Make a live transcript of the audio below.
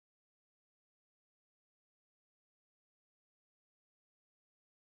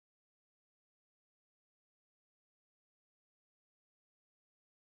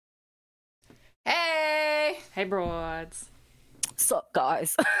Hey, broads. What's up,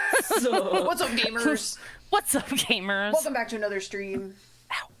 guys? So, What's up, gamers? What's up, gamers? Welcome back to another stream.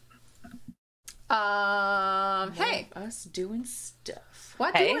 Hey. us doing stuff.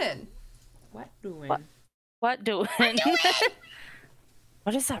 What Hey. doing? What doing? What doing?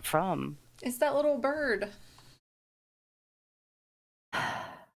 What is that from? It's that little bird.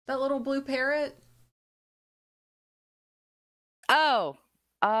 That little blue parrot. Oh,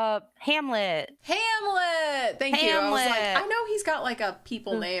 Hamlet. Hamlet! Thank you. I was like, Hamlet. I know he's got like a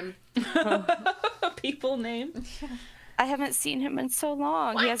people name. People name? I haven't seen him in so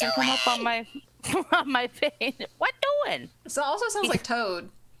long. He hasn't come up on my on my page. What doing? So it also sounds like Toad.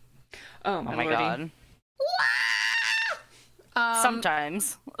 Oh, Oh my lordy. god.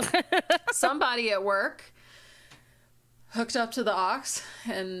 Sometimes. Somebody at work hooked up to the aux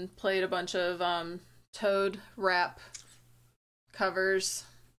and played a bunch of Toad rap covers.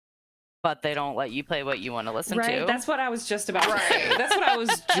 But they don't let you play what you want to listen Right, to. that's what I was just about to say. Right. That's what I was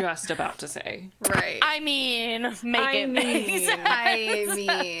just about to say. Right. I mean, make mean,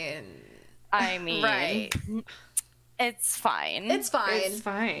 I mean, right. It's fine. It's fine. It's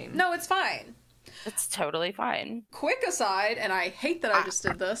fine. No, it's fine. It's totally fine. Quick aside, and I hate that I just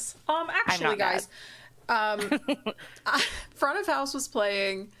did this. Actually, not guys, Front of House was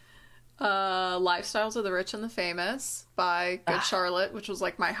playing Lifestyles of the Rich and the Famous by Good Charlotte, which was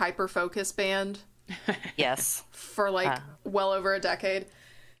like my hyper focus band Yes. for like well over a decade.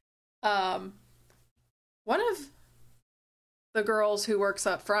 One of the girls who works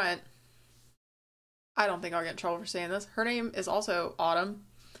up front, I don't think I'll get in trouble for saying this. Her name is also Autumn.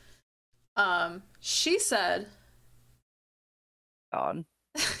 She said, God.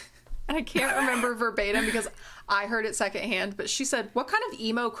 and I can't remember verbatim because I heard it secondhand, but she said, "What kind of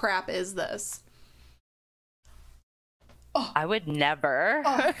emo crap is this?" I would never.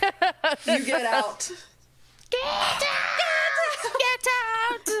 Oh, you get out. Get out! Get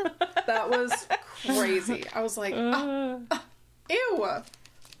out! That was crazy. I was like, ew,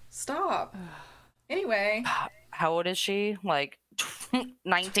 stop. Anyway, How old is she? Like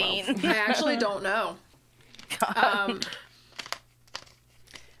 19? I actually don't know.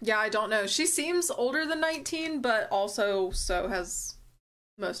 Yeah, I don't know. She seems older than 19, but also so has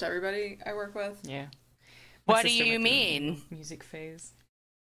most everybody I work with. Yeah. What My do sister you went through a mean? music phase.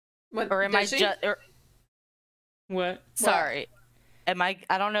 What, Or am I did she? just... What? Sorry. Am I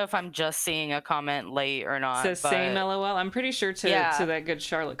don't know if I'm just seeing a comment late or not. Says but... same LOL. I'm pretty sure to Yeah. that Good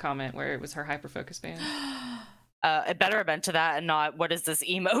Charlotte comment where it was her hyper-focus band. It better have been to that and not, what is this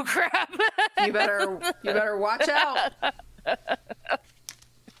emo crap? You better watch out.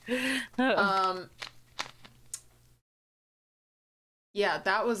 Yeah,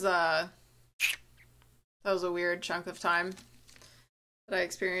 that was a weird chunk of time that I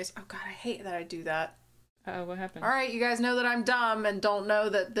experienced. Oh god, I hate that I do that. What happened? All right, you guys know that I'm dumb and don't know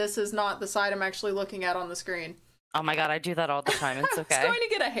that this is not the side I'm actually looking at on the screen. Oh my god, I do that all the time. It's okay. I was going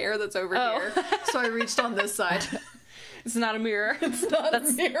to get a hair that's over here, so I reached on this side. It's not a mirror. It's not a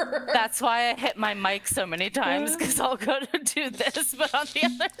mirror. That's why I hit my mic so many times, because I'll go to do this, but on the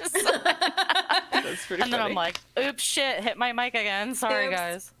other side. That's pretty And then funny. I'm like, oops, shit, hit my mic again. Sorry, Oops.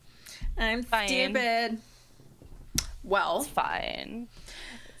 guys. I'm Fine. stupid. Well, It's fine.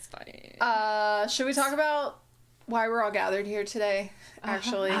 It's funny. should we talk about why we're all gathered here today?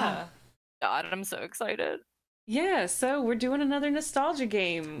 Actually, God, I'm so excited. Yeah, so we're doing another nostalgia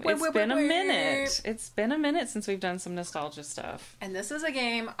game. It's been a minute. It's been a minute since we've done some nostalgia stuff. and this is a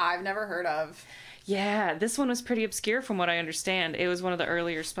game I've never heard of. Yeah, this one was pretty obscure from what I understand. It was one of the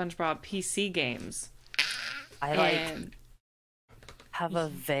earlier SpongeBob PC games. I And have a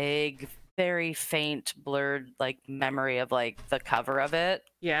vague, very faint, blurred memory of the cover of it.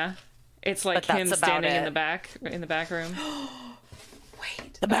 yeah, it's like But him that's about standing in it. the back room.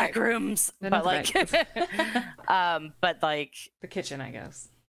 Wait, The back rooms, Not but the but The kitchen, I guess.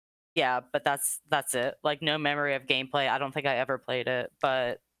 yeah, but that's it. No memory of gameplay. I don't think I ever played it,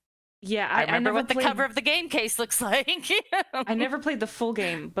 but Yeah, I remember never what the played- cover of the game case looks like. I never played the full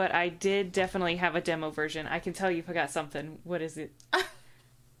game, but I did definitely have a demo version. I can tell you forgot something. What is it?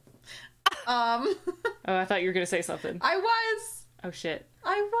 Oh, I thought you were gonna say something. I was. Oh shit.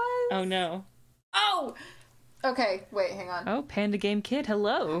 Oh Oh no. Okay, wait, hang on. Oh, Panda Game Kid,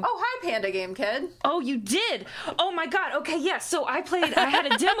 hello. Oh, hi, Panda Game Kid. Oh, you did? Oh my god. Okay, yeah. So I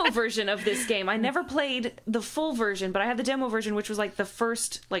had a demo version of this game. I never played the full version, but I had the demo version, which was the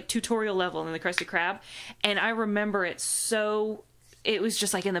first tutorial level in the Krusty Krab, and I remember it so. It was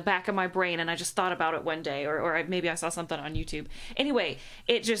just in the back of my brain, and I just thought about it one day, or maybe I saw something on YouTube. Anyway,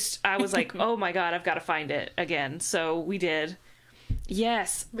 I was like, oh my god, I've got to find it again. So we did.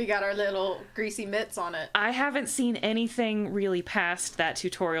 Yes. We got our little greasy mitts on it. I haven't seen anything really past that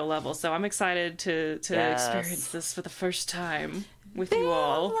tutorial level, so I'm excited to experience this for the first time with you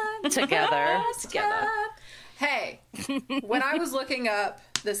all. Together. Hey, when I was looking up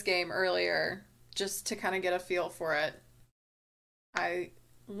this game earlier, just to kind of get a feel for it, I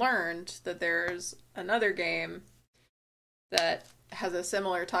learned that there's another game that has a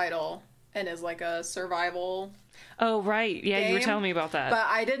similar title and is like a survival. Oh, right. Yeah, you were telling me about that. But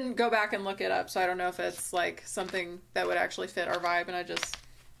I didn't go back and look it up, so I don't know if it's like something that would actually fit our vibe, and I just...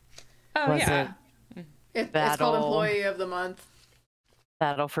 Oh, yeah. It's called Employee of the Month.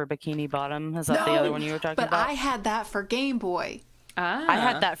 Battle for Bikini Bottom. Is that the other one you were talking about? But I had that for Game Boy. I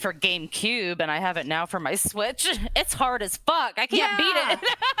had that for GameCube, and I have it now for my Switch. It's hard as fuck. I can't beat it.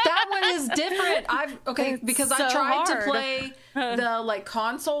 That one is different. Because I tried to play the like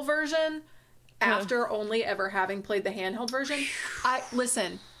console version after only ever having played the handheld version. I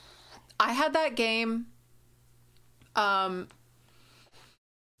had that game.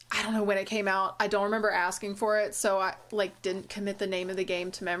 I don't know when it came out. I don't remember asking for it, so I didn't commit the name of the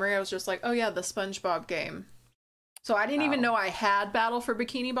game to memory. I was just like, oh yeah, the SpongeBob game. So I didn't even know I had Battle for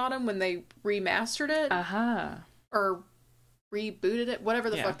Bikini Bottom when they remastered it. Or rebooted it, whatever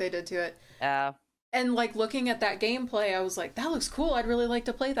the fuck they did to it. Yeah. And looking at that gameplay, I was like, that looks cool. I'd really like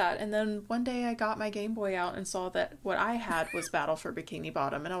to play that. And then one day I got my Game Boy out and saw that what I had was Battle for Bikini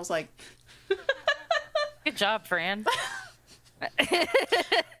Bottom. And I was like... Good job, Fran.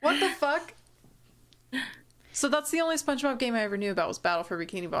 What the fuck? So that's the only SpongeBob game I ever knew about was Battle for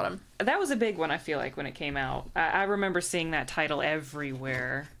Bikini Bottom. That was a big one, I feel like, when it came out. I remember seeing that title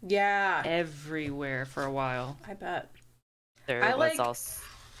everywhere. Yeah. Everywhere for a while. I bet. There was also...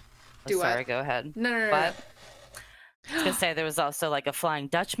 Sorry, go ahead. No. I was going to say there was also a Flying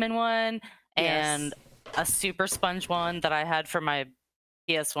Dutchman one and a Super Sponge one that I had for my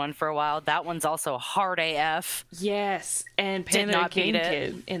PS1 for a while. That one's also hard AF. Yes, and Panda Game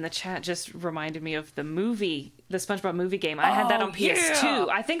Kid in the chat just reminded me of the movie, the SpongeBob movie game. I had that on PS2. Yeah.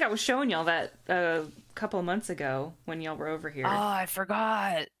 I think I was showing y'all that a couple of months ago when y'all were over here. Oh, I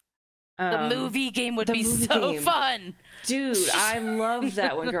forgot. The movie game would be so fun. Dude, I loved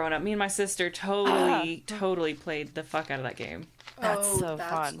that one growing up. Me and my sister totally played the fuck out of that game. That's so fun.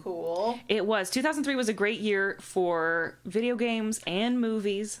 That's cool. It was. 2003 was a great year for video games and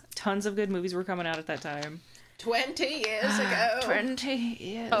movies. Tons of good movies were coming out at that time. 20 years ago. 20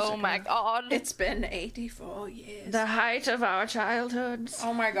 years Oh ago. my god. It's been 84 years. The height of our childhoods.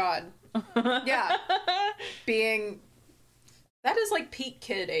 Oh my god. Yeah. That is peak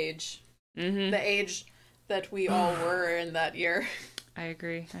kid age. Mm-hmm. The age that we all were in that year. I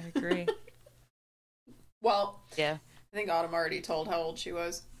agree. Well, yeah. I think Autumn already told how old she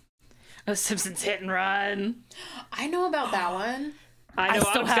was. Oh, Simpsons Hit and Run. I know about that one. I know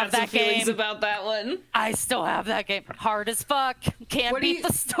Autumn's got some feelings about that one. I still have that game. Hard as fuck. Can't beat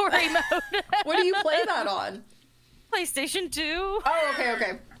the story mode. What do you play that on? PlayStation 2. Oh,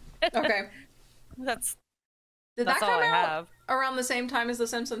 okay. Did that come out around the same time as the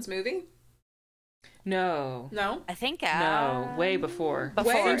Simpsons movie? No. I think no, way before.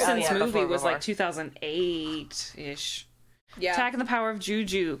 Simpsons movie was 2008-ish. Yeah. Attack and the Power of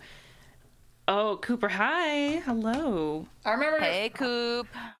Juju. Oh, Cooper, hi. Hello. I remember. Hey, Coop.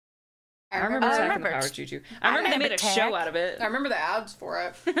 I remember Attack and the Power of Juju. I remember they made a show out of it. I remember the ads for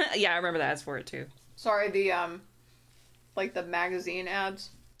it. Yeah, I remember the ads for it too. Sorry, the the magazine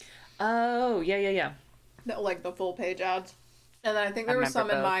ads. Oh, yeah. The full page ads. And then I think there was some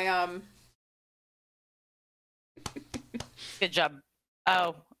in my Good job.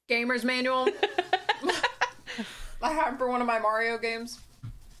 Oh. Gamer's manual. I had for one of my Mario games.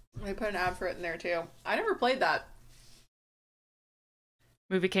 They put an ad for it in there too. I never played that.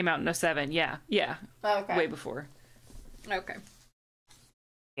 Movie came out in 2007. Yeah. Okay. Way before. Okay.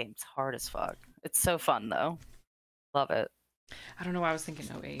 Game's hard as fuck. It's so fun though. Love it. I don't know why I was thinking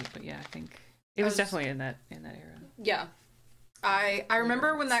 2008, but yeah, I think it was definitely in that era. Yeah. I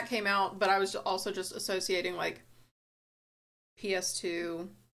remember when that came out, but I was also just associating PS2,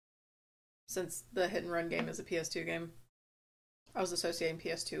 since the Hit and Run game is a PS2 game. I was associating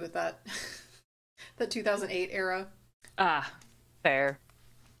PS2 with that. The 2008 era. Fair.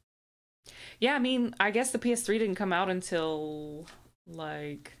 Yeah, I mean, I guess the PS3 didn't come out until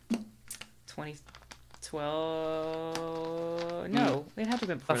 2012. No, it had to have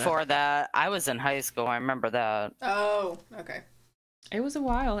been before that. I was in high school. I remember that. Oh, okay. It was a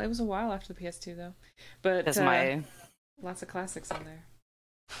while. It was a while after the PS2 though. But lots of classics on there.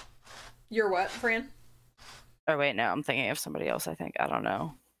 You're what, Fran? Oh wait, no, I'm thinking of somebody else. I think I don't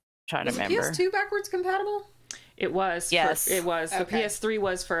know. I'm trying to remember. PS2 backwards compatible? It was. Yes. It was. The Okay. PS3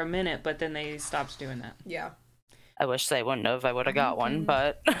 was for a minute, but then they stopped doing that. Yeah. I wish they wouldn't have. I would have got one,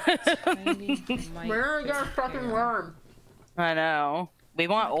 but Where is our fucking worm? I know. We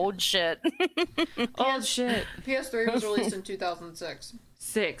want old shit. Old shit. PS3 was released in 2006.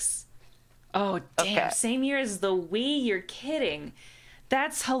 6. Oh, damn. Okay. Same year as the Wii? You're kidding.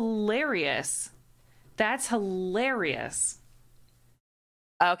 That's hilarious. That's hilarious.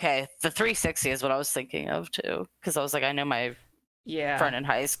 Okay, the 360 is what I was thinking of too, because I was like, I know my Yeah. friend in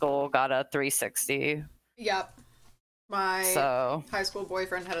high school got a 360, Yep. My so high school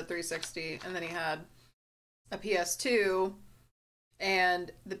boyfriend had a 360, and then he had a PS2,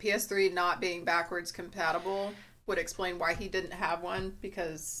 and the PS3 not being backwards compatible would explain why he didn't have one,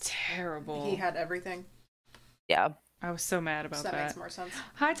 because Terrible. he had everything. yeah. I was so mad about So that that. makes more sense.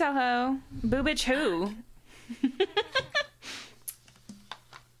 Hi, Tahoe. Boo bitch who?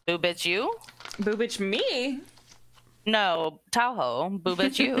 Boo bitch you? Boo bitch me? No, Tahoe. Boo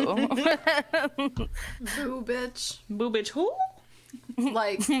bitch you. Boo, bitch. Boo bitch who?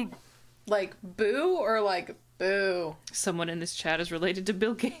 Like boo or like boo? Someone in this chat is related to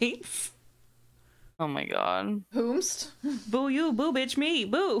Bill Gates. Oh my god. Whomst? Boo you, boo bitch me,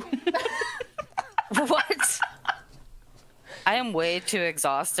 boo. What? I am way too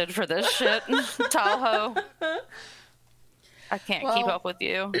exhausted for this shit, Tahoe. I can't keep Well, up with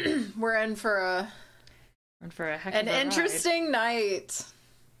you. We're in for And for a heck an of a ride. interesting night.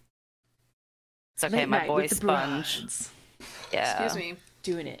 It's okay, Late my night boy with the Sponge. broads. Yeah. Excuse me.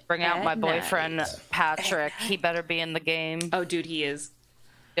 Doing it. Bring out at my night. boyfriend Patrick. He better be in the game. Oh, dude, he is.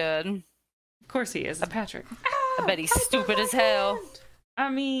 Good. Of course he is. It's Patrick. I bet he's stupid as hell. I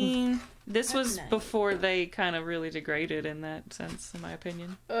mean, this was night. before they kind of really degraded in that sense, in my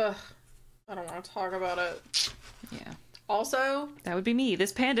opinion. Ugh. I don't want to talk about it. Yeah. Also, That would be me.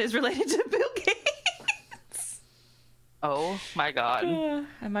 This panda is related to Bill Gates. Oh my god.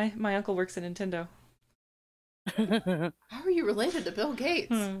 And my uncle works at Nintendo. how are you related to Bill Gates?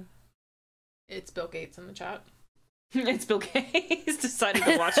 Hmm. It's Bill Gates in the chat. It's Bill Gates decided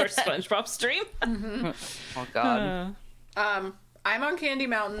to watch our SpongeBob stream. Oh god. I'm on Candy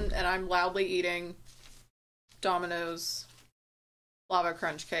Mountain and I'm loudly eating Domino's lava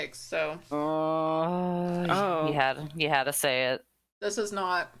crunch cakes. So Oh. You had to say it. this is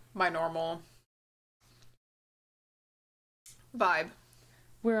not my normal vibe.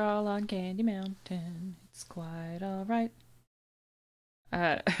 We're all on Candy Mountain. It's quite all right.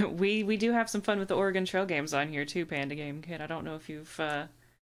 We do have some fun with the Oregon Trail games on here too, Panda Game Kid. I don't know if you've My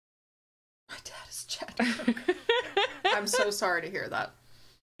dad is chatting. I'm so sorry to hear that.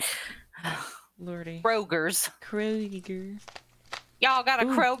 Lordy. Kroger's. Kroger. Y'all got a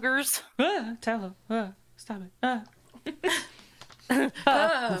Ooh. Kroger's? Tell her. Stop it.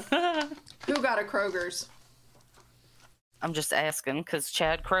 Who got a Kroger's? I'm just asking because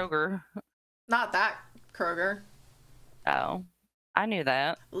Chad Kroger. Not that Kroger. Oh, I knew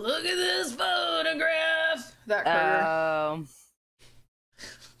that. Look at this photograph. That Kroger.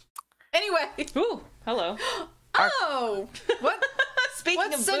 Anyway. Ooh, hello. Oh, what? Speaking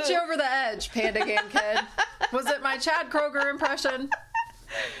What of sent boo. you over the edge, Panda Game Kid? Was it my Chad Kroger impression?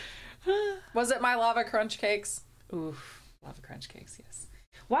 Was it my lava crunch cakes? Oof, lava crunch cakes, yes.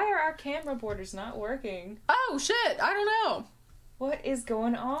 Why are our camera borders not working? Oh shit! I don't know. What is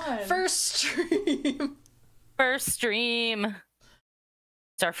going on? First stream. First stream.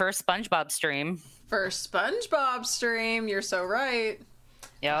 It's our first SpongeBob stream. First SpongeBob stream. You're so right.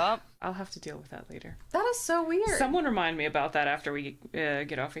 Yup. I'll have to deal with that later. That is so weird. Someone remind me about that after we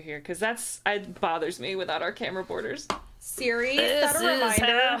get off of here, because it bothers me without our camera borders. Siri, set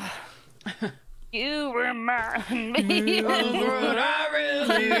a reminder. You remind me. What I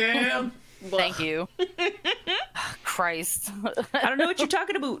really am. Thank you. Christ. I don't know what you're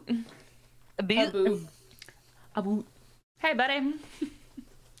talking about. Boo. About. Hey, buddy.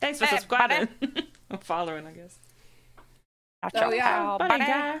 Thanks for Hey, subscribing. I'm following, I guess. Oh, yeah. Buddy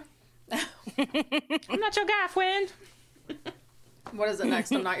guy. I'm not your guy, friend. What is it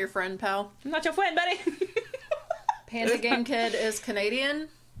next? I'm not your friend, pal. I'm not your friend, buddy. Panda Game Kid is Canadian,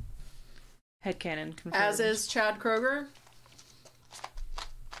 Headcanon confirmed. as is Chad Kroger.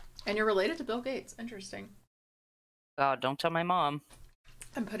 And you're related to Bill Gates. Interesting. God, don't tell my mom.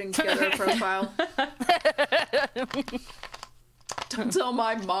 I'm putting together a profile. Don't tell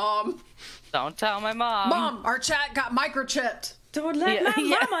my mom. Don't tell my mom. Mom, our chat got microchipped. Don't let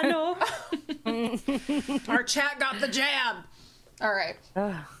my mama know. Our chat got the jab. All right.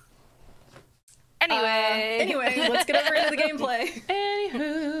 Anyway. Let's get over into the gameplay.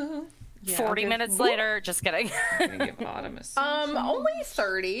 Anywho. Yeah, 40 minutes later. Just kidding. I'm gonna give Autumn a Only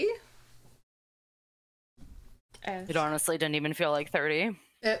 30. It honestly didn't even feel like 30.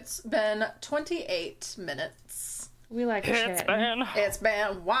 It's been 28 minutes. We like a It's chat. Been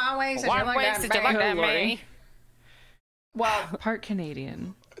one way since you like that, Lordy. Well, Part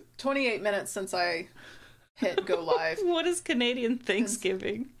Canadian. 28 minutes since I hit go live. What is Canadian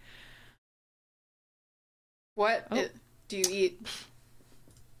Thanksgiving? What Oh. do you eat?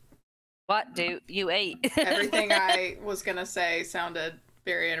 What do you eat? Everything I was gonna say sounded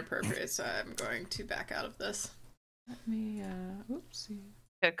very inappropriate, so I'm going to back out of this. Let me, oopsie.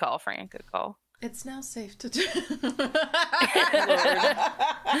 Good call, Frank. Good call. It's now safe to do.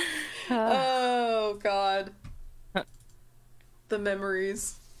 Oh, God. The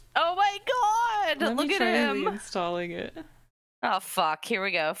memories. Oh my god! Let Look me at try him. reinstalling it. Oh fuck! Here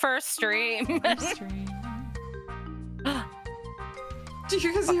we go. First stream. Stream. Did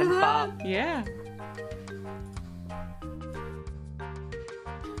you guys hear Fucking that? Bob. Yeah.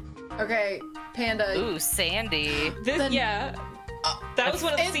 Okay, Panda. Ooh, Sandy. This, Then- yeah. That was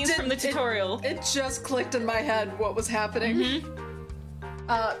one of the It scenes did- from the tutorial. It just clicked in my head what was happening.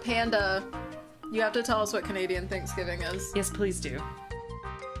 Panda, you have to tell us what Canadian Thanksgiving is. Yes, please do.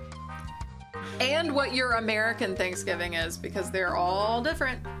 And what your American Thanksgiving is, because they're all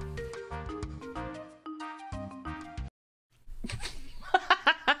different.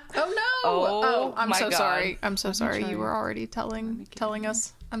 Oh no! Oh, I'm my so God. sorry. I'm so sorry. try. You were already me telling get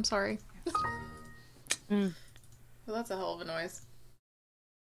us. I'm sorry. Mm. Well, that's a hell of a noise.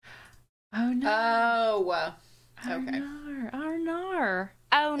 Oh no. Oh, okay. Arnar. Arnar.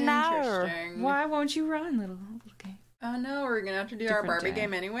 Oh no! Interesting. Why won't you run, little game? Oh no, we're gonna have to do our Different Barbie day.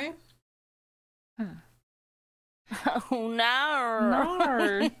 game anyway. Oh no!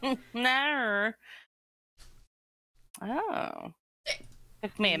 Nar. No. Oh.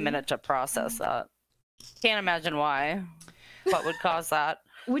 Took me a minute to process that. Can't imagine why. What would cause that?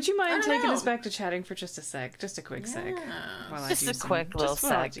 Would you I mind don't taking know. us back to chatting for just a sec? Just a quick sec. Yeah. While Just I do a some, quick little just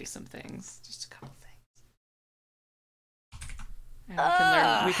while I sec. do some things. Just a couple things.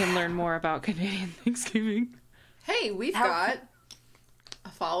 And we can learn more about Canadian Thanksgiving. Hey, we've How- got a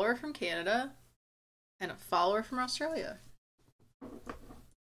follower from Canada and a follower from Australia.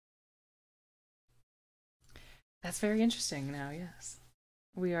 That's very interesting now, yes.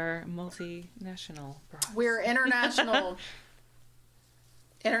 We are multinational. Broads. We're international.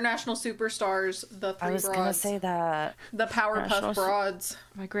 International superstars, the I three was gonna broads, say that. the Powerpuff National- Broads.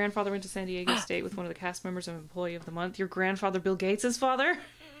 My grandfather went to San Diego State with one of the cast members of Employee of the Month. Your grandfather, Bill Gates' father?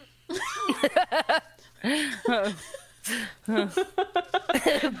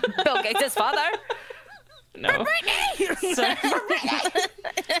 Bill Gates' father. No. Sorry.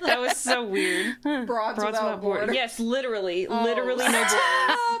 That was so weird. Broads, Broads without border. Yes, literally. Oh, Literally no borders.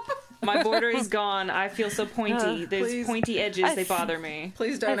 stop! My border is gone. I feel so pointy. There's Please. pointy edges. They bother me.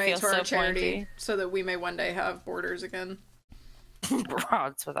 Please I donate feel to our so charity pointy. so that we may one day have borders again.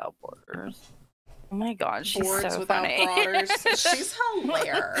 Broads without borders. Oh my god, she's Boards so without funny. broaders. She's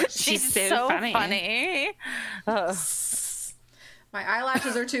hilarious. She's so so funny. funny. Ugh. My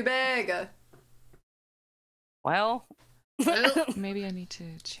eyelashes are too big. Well, Maybe I need to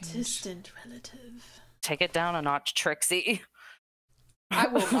change. Distant relative. take it down a notch, Trixie. I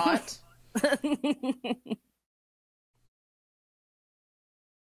will not.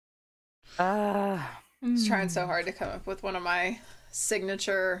 I was trying so hard to come up with one of my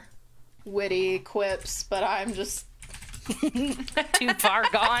signature witty quips, but I'm just Too far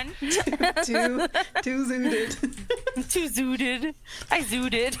gone. too zooted. Too zooted. I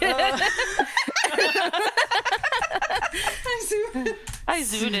zooted. I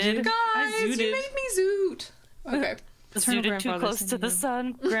zooted. Guys, you zooted. made me zoot. Okay. Zooted too grandfather close sent to the you.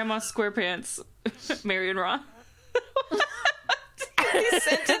 sun. Grandma Squarepants, Mary and Ron. These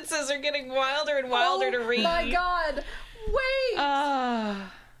sentences are getting wilder and wilder to read. Oh my god. Wait.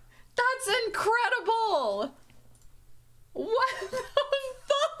 That's incredible. What the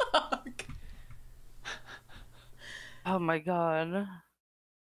fuck? Oh my god.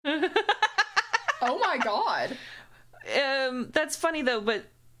 Oh my god. That's funny though, but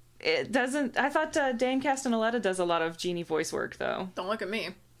it doesn't. I thought Dan Castellaneta does a lot of genie voice work though. Don't look at me.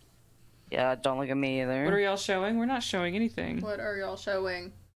 Yeah, don't look at me either. What are y'all showing? We're not showing anything. What are y'all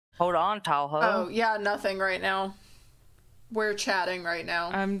showing? Hold on, Tahoe. Oh, yeah, nothing right now. We're chatting right now.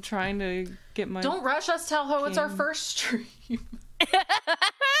 I'm trying to get my. Don't rush us, Telho. It's our Game. first stream.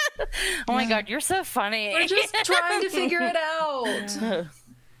 Oh my god, you're so funny. We're just trying to figure it out.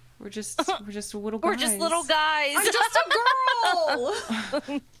 We're just little guys. We're just little guys I'm just a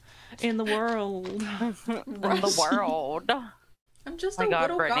girl. in the world. in the world. I'm just My a God,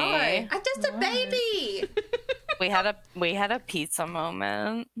 little Brittany. guy. I'm just a baby. We had a pizza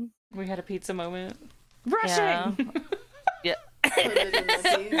moment. We had a pizza moment. Rushing! Yeah. Put it in the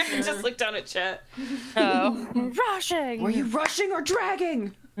feed. Just look down at chat. Oh, rushing. Were you rushing or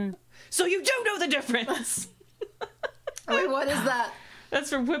dragging? So you do know the difference. Wait, what is that? That's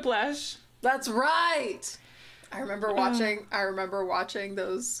from Whiplash. That's right. I remember watching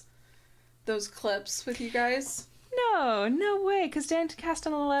those clips with you guys. No way, because Dan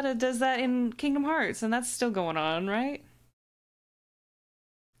Castellaneta does that in Kingdom Hearts, and that's still going on, right?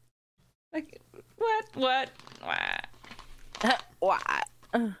 Like, what? What?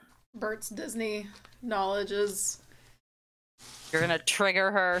 Bert's Disney knowledge is You're gonna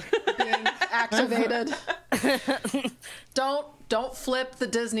trigger her. being activated. Don't flip the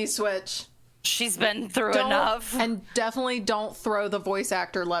Disney switch. She's been through enough. And definitely don't throw the voice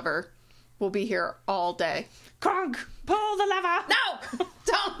actor lever. We'll be here all day. Kronk, pull the lever! No!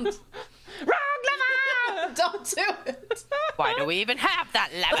 Don't! Wrong lever! Don't do it! Why do we even have that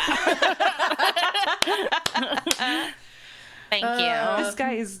lever? Thank you. This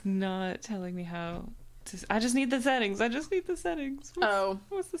guy is not telling me how to... I just need the settings. What's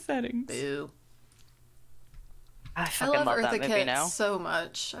the settings? Boo. I I fucking love love Eartha that movie Kitt now. so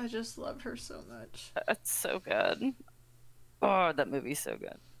much. I just loved her so much. It's so good. Oh, that movie's so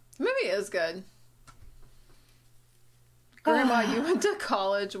good. The movie is good. Grandma, you went to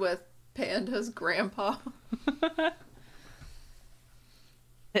college with Panda's grandpa.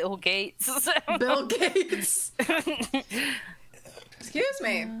 Bill Gates. Bill Gates. Excuse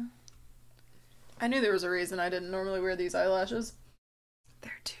me. I knew there was a reason I didn't normally wear these eyelashes.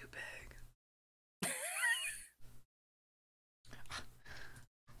 They're too big.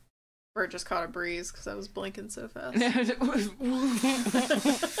 Bert just caught a breeze because I was blinking so fast.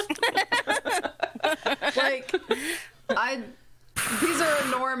 Like, these are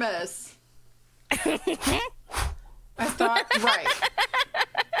enormous. I thought, right.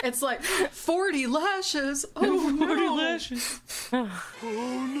 It's like 40 lashes. Oh, 40 no. lashes.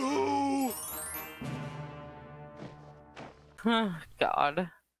 Oh no. God.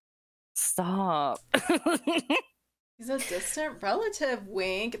 Stop. He's a distant relative.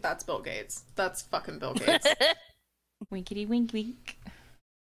 Wink. That's Bill Gates. That's fucking Bill Gates. Winkety wink wink.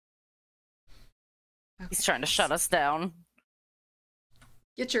 He's trying to shut us down.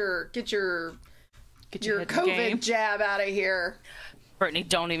 Get your head in the COVID game. jab out of here. Brittany,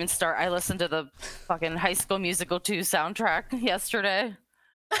 don't even start. I listened to the fucking High School Musical 2 soundtrack yesterday.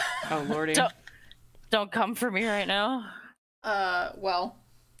 Oh lordy. Don't come for me right now. Well,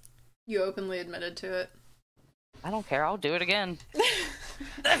 you openly admitted to it. I don't care. I'll do it again.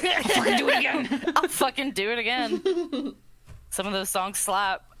 I'll fucking do it again. I'll fucking do it again. Some of those songs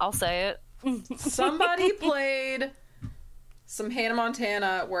slap. I'll say it. Somebody played some Hannah Montana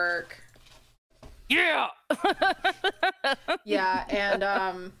at work. Yeah. Yeah,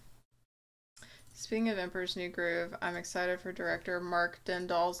 and speaking of Emperor's New Groove, I'm excited for director Mark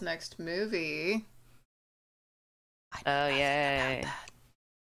Dendall's next movie. Oh yay.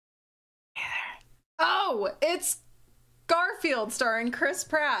 Oh, it's Garfield starring Chris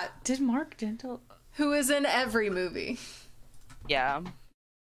Pratt, Did Mark Dental... who is in every movie. Yeah.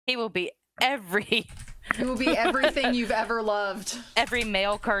 He will be every He will be everything you've ever loved. every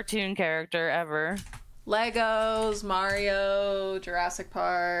male cartoon character ever. Legos, Mario, Jurassic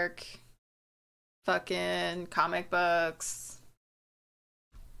Park, fucking comic books.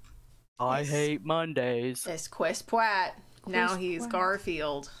 I hate Mondays. It's Chris Pratt. Now he's Pratt.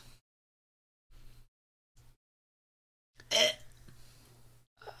 Garfield.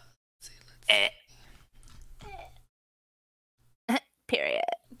 Period.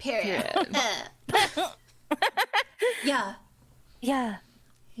 Yeah. Yeah.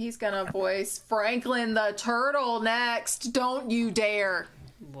 He's gonna voice Franklin the Turtle next. Don't you dare.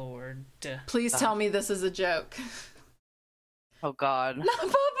 Lord. Please tell me this is a joke. Oh God. Not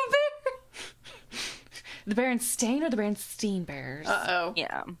Papa Bear. The Berenstain or the Berenstein Bears? Uh-oh.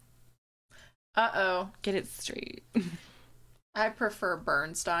 Yeah. Uh-oh. Get it straight. I prefer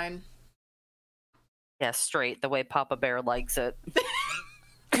Bernstein. Yeah, straight the way Papa Bear likes it.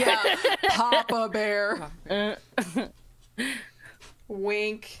 Yeah. Papa Bear.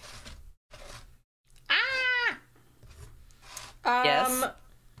 Wink. Yes.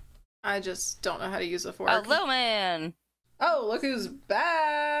 I just don't know how to use a fork. Hello, man. Oh, look who's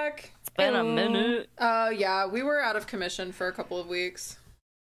back. It's been a minute. Yeah, we were out of commission for a couple of weeks.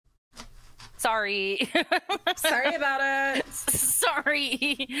 Sorry. Sorry about it.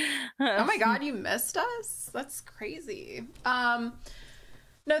 Sorry. Oh my god, you missed us? That's crazy.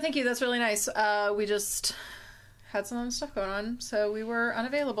 No, thank you. That's really nice. We just had some other stuff going on, so we were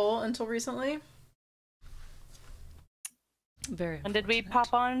unavailable until recently. Very. When did we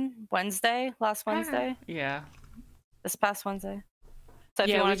pop on? Wednesday? Last Wednesday? Yeah. This past Wednesday. So if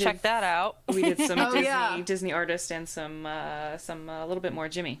Yeah, you we want to check that out. We did some Oh, Disney, yeah. Disney artist and some a little bit more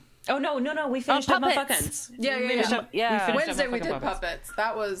Jimmy. Oh no, we finished Oh, up puppets. Motherfuckins. Yeah, We yeah, finished yeah. up- Yeah. we finished up Wednesday we Motherfucking did puppets.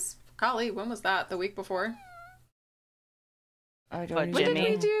 That was, golly, when was that? The week before? I don't What, even When did Jimmy?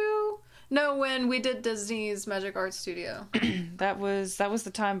 we do? No, when we did Disney's Magic Art Studio. That was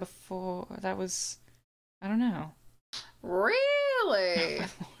the time before. That was, I don't know. Really?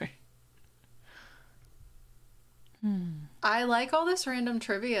 I like all this random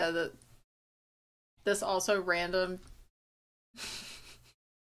trivia that this also random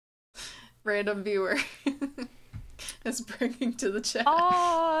viewer is bringing to the chat.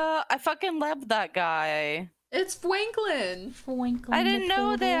 Oh, I fucking love that guy. It's Fwanklin. I didn't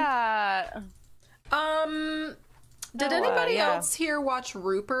know that. Did Oh, anybody yeah. else here watch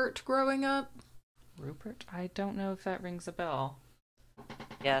Rupert growing up? Rupert? I don't know if that rings a bell.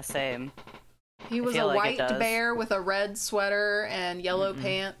 Yeah, same. He was a feel like it white does. bear with a red sweater and yellow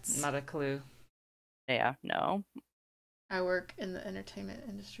pants. Not a clue. Yeah, no. I work in the entertainment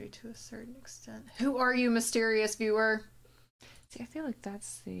industry to a certain extent. Who are you, mysterious viewer? See, I feel like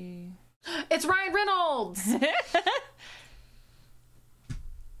that's the. It's Ryan Reynolds!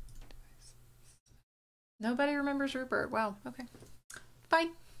 Nobody remembers Rupert. Wow, okay. Fine.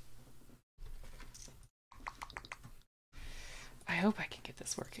 I hope I can get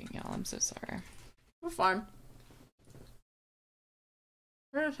this working, y'all. I'm so sorry. We're fine.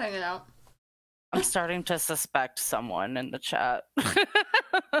 We're just hanging out. I'm starting to suspect someone in the chat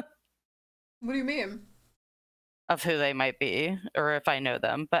What do you mean? of who they might be, or if I know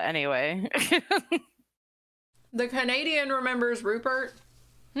them. But anyway. The Canadian remembers Rupert.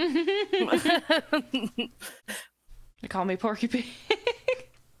 They call me Porky Pig.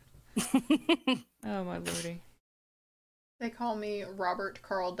 Oh my lordy. They call me Robert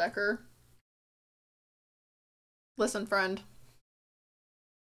Carl Decker. Listen, friend.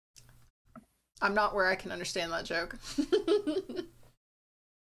 I'm not where I can understand that joke.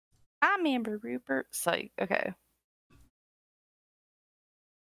 I remember Rupert. So, okay.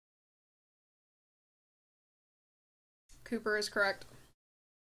 Cooper is correct.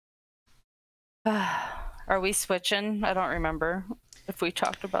 Are we switching? I don't remember if we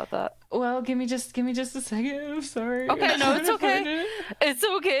talked about that. Well, give me just a second. I'm sorry. Okay, no, it's I'm trying to okay. find it. It's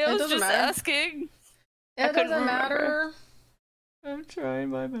okay. I It was doesn't just matter. asking. I It couldn't doesn't remember. matter. I'm trying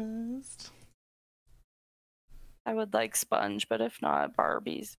my best. I would like Sponge, but if not,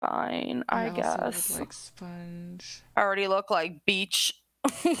 Barbie's fine, I also guess. would like Sponge. I already look like Beach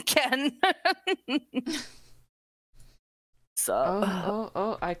Ken. So,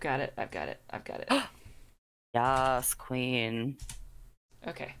 Oh! I've got it. yes, Queen.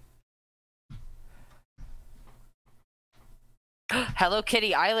 Okay. Hello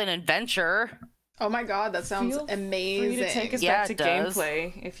Kitty Island Adventure. Oh my god, that sounds Feel amazing. Free to take us Yeah, back to it does.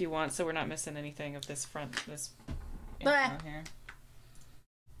 gameplay if you want, so we're not missing anything of this Blah. intro here.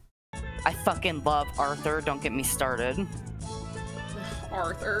 I fucking love Arthur. Don't get me started.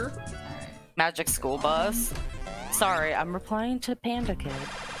 Arthur. Magic School Bus. Sorry, I'm replying to Panda Kid.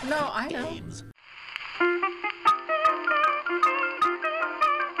 No, I know.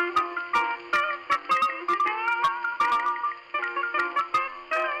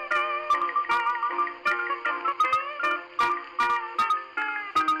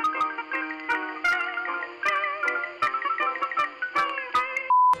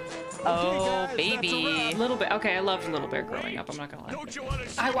 Oh, baby. Little Bear. Okay, I loved Little Bear growing up. I'm not gonna lie.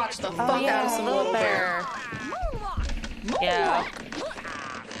 I watched the fuck Oh, out yeah, of some Little Bear. Yeah.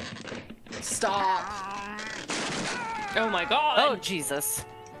 Stop. Oh my god. Oh, Jesus.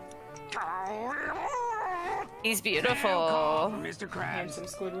 He's beautiful. Mr. Krabs. Handsome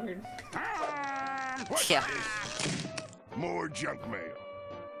Squidward. Yeah. More junk mail.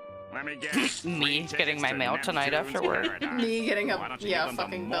 Let me guess. Me getting my mail tonight after work. Me getting Why a don't you yeah give them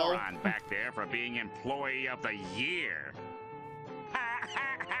fucking the bill. moron back there for being Employee of the Year?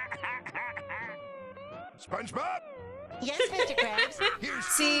 SpongeBob? Yes, Mr. Krabs. Here's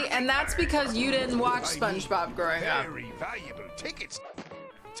See, and that's because you didn't watch SpongeBob growing up. very valuable tickets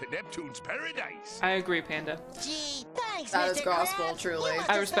to Neptune's paradise. I agree, Panda. Gee, thanks, That Mr. is gospel, Krabs. truly. You must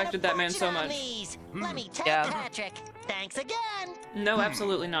I have respected spent a that man so fortune on much. these. Let me tell Yeah. Patrick. Thanks again. No,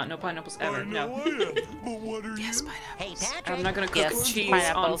 absolutely not. No pineapples ever. No. But what are you? Hey, Patrick. I'm not gonna cook Yes, cheese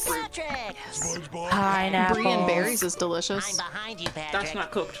pineapples. on fruit. Patrick. SpongeBob? Pineapple. Brie and berries is I'm delicious. behind you, Patrick. That's not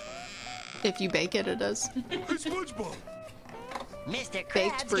cooked. If you bake it, it is. Hey, SpongeBob. Mr. Krabs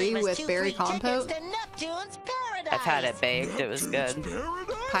Baked brie gave us with 2 berry free compote? tickets to Neptune's paradise. I've had it baked. It was good.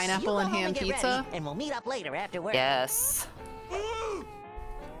 Paradise? Pineapple You and go home ham get pizza. ready, and we'll meet up later after work. Yes.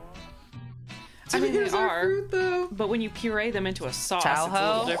 I mean, they Tomatoes are are, fruit, though. but when you puree them into a sauce, Tauho? it's a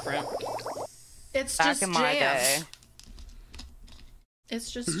little different. It's Back just in my jam. day.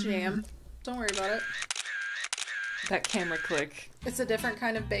 It's just jam. Don't worry about it. That camera click. It's a different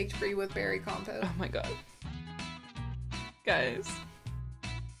kind of baked brie with berry compote. Oh my god. Guys.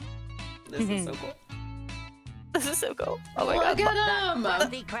 This is so cool. This is so cool. Oh my Look god. at him!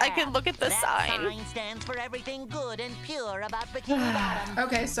 Krusty Krab. I can look at the that sign. stands for everything good and pure about Bikini Bottom.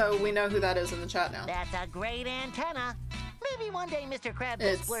 Okay, so we know who that is in the chat now. That's a great antenna. Maybe one day Mr. Krabs will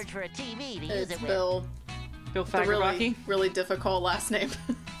It's- splurge for a TV to use It's it with. Bill. Bill The really, Fagerbakke. really difficult last name.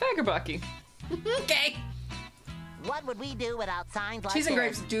 Fagerbakke. Okay. What would we do without signs like Cheese and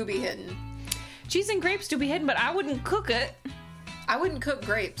this? grapes do be hidden. Cheese and grapes do be hidden, but I wouldn't cook it. I wouldn't cook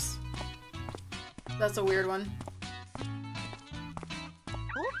grapes. That's a weird one.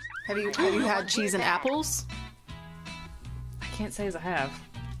 Have you had cheese and apples? I can't say as I have.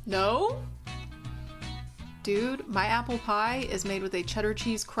 No? Dude, my apple pie is made with a cheddar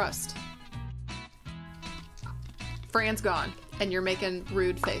cheese crust. Fran's gone, and you're making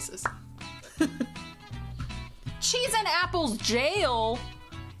rude faces. Cheese and apples jail?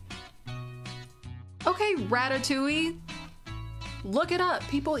 Okay, Ratatouille. Look it up.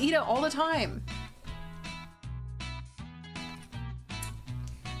 People eat it all the time.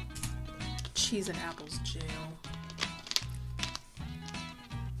 Cheese and apples jail.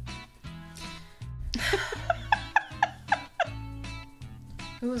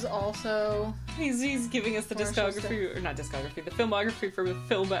 Who's also He's giving us the Commercial discography, or not discography, the filmography for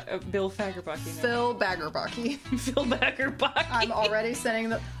Bill Fagerbakke. Now. Phil Baggerbucky. Phil Fagerbakke. I'm already sending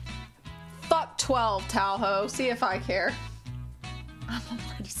the fuck 12 Talho. See if I care. I'm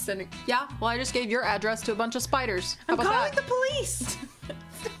already sending. Yeah, well, I just gave your address to a bunch of spiders. How I'm about calling that? the police.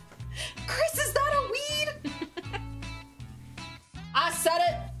 Chris, is that a weed? I said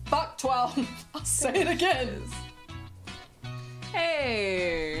it. Fuck 12. I'll say it again.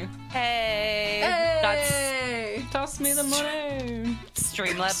 Hey, Hey. That's Hey. toss me the money.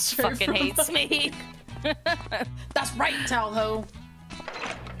 Streamlabs Straight fucking from hates me. That's right, Talho.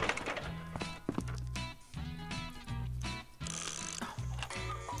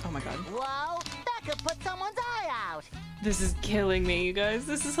 Oh my god, Whoa, that could put someone's eye out. this is killing me, you guys.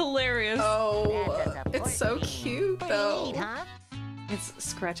 This is hilarious. Oh, That's a it's so support cute Pretty though. neat, huh? It's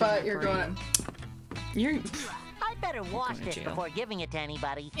scratching. But my you're brain. going You're. I'd better wash to this jail. before giving it to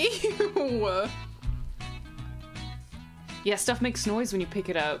anybody. Ew. Yeah, stuff makes noise when you pick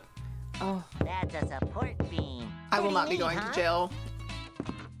it up. Oh, That's a support beam. I will Pretty not be neat, going huh? to jail.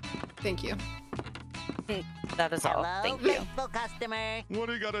 Thank you. That is all. Hello, Thank you. faithful customer. What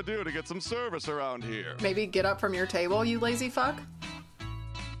do you gotta do to get some service around here? Maybe get up from your table, you lazy fuck.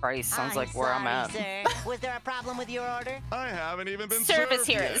 Christ, sounds I'm like where I'm at. sorry, Sir. Was there a problem with your order? I haven't even been Service served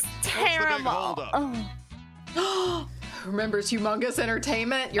here yet. is What's the big terrible. holdup? Oh. Remembers humongous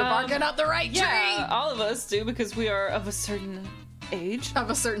entertainment? You're barking up the right yeah, tree! all of us do because we are of a certain age. Of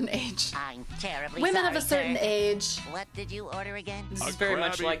a certain age. I'm terribly Women sorry, of a certain sir. age. What did you order again? This A is very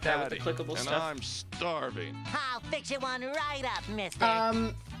much Krabby like that with the Patty, clickable and stuff. I'm starving. I'll fix you one right up,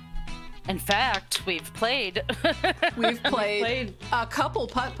 mister. In fact, we've played. We've played, played- a couple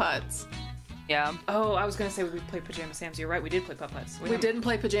putt-putts. Yeah. Oh, I was gonna say we played Pajama Sam's. You're right, we did play putt-putts. We didn't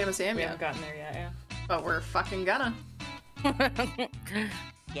play Pajama Sam We yet, haven't gotten there yet, yeah. but we're fucking gonna.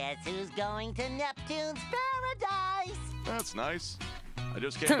 Guess who's going to Neptune's paradise? That's nice. I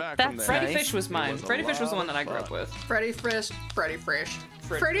just came back from That's there. Freddy nice. Fish was mine. was a Freddy Fish was the lot one that I of grew up fun. with. Freddy Fish. Freddy Fish.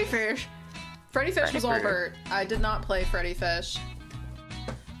 Fred- Freddy Fish. Freddy Fish Freddy was all Fish. Bert. I did not play Freddy Fish.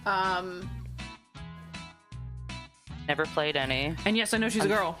 Never played any. And yes, I know she's a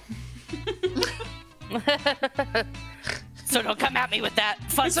girl. So don't come at me with that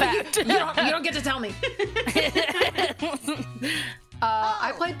fun So fact. you don't get to tell me.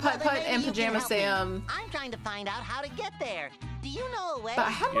 I played Well, Putt then Putt maybe and you can Pajama help me. Sam, I'm trying to find out how to get there. Do you know a way? but I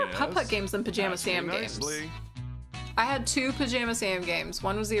had more Putt Putt Yes. games than Pajama Ask me Sam games. nicely. I had 2 Pajama Sam games.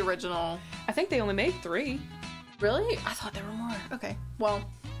 One was the original. I think they only made 3. Really? I thought there were more. Okay. Well,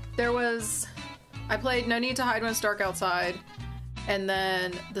 there was. I played No Need to Hide When It's Dark Outside, and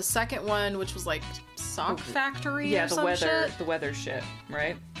then the second one, which was like Sock Factory. Yeah, or the some weather, shit. the weather shit,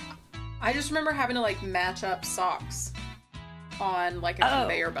 right? I just remember having to like match up socks on like a Oh.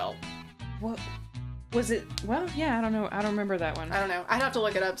 conveyor belt. What was it? Well, yeah, I don't know. I don't remember that one. I don't know. I'd have to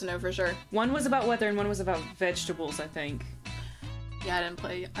look it up to know for sure. One was about weather and one was about vegetables, I think. Yeah, I didn't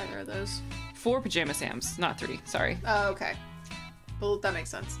play either of those. 4 Pajama Sams, not 3. Sorry. Oh, okay. Well, that makes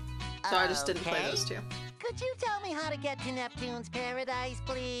sense. So I just didn't play Okay. those 2. Could you tell me how to get to Neptune's paradise,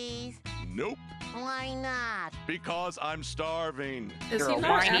 please? Nope. Why not? Because I'm starving. Is You're he a not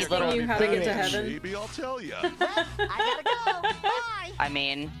whiny asking little you how to get to bitch. heaven? Maybe I'll tell you. Well, I gotta go. Bye. I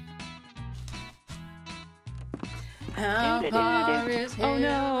mean, How far is Oh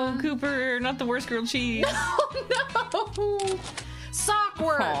no, heaven? Cooper, not the worst grilled cheese. Oh no!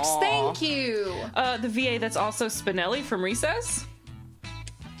 Sockworks, Aw. thank you. The VA that's also Spinelli from Recess.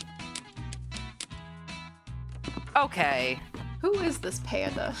 okay. Who is this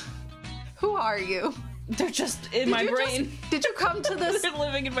panda? Who are you? They're just in my brain. Did you come to this They're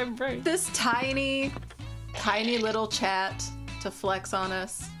living in my brain. this tiny little chat to flex on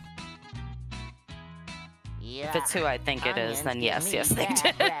us? Yeah. If it's who I think it is, then yes, Onions yes, give they me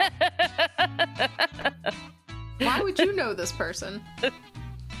did. bad breath. Why would you know this person?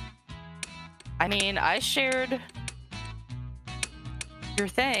 I mean, I shared your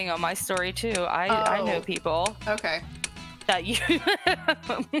thing on my story too. I know Oh. people Okay. that you.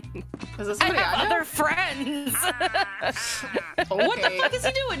 Is this I somebody have I know? other friends. What the Okay. fuck is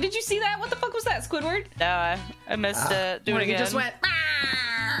he doing? Did you see that? What the fuck was that, Squidward? No, I missed it. Do When it he again. just went.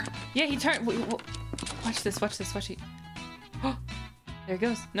 Yeah, he turned. Watch this. Watch this. Watch it. Oh, there he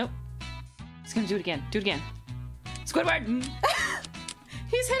goes. Nope. He's gonna do it again. Do it again. Squidward.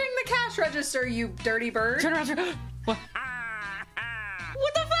 He's hitting the cash register, you dirty bird. Turn around. What?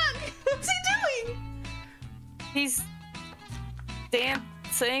 What the fuck? What's he doing? He's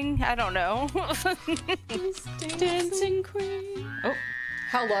dancing. I don't know. Dancing queen. Oh,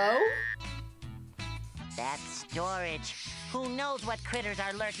 Hello? That's storage. Who knows what critters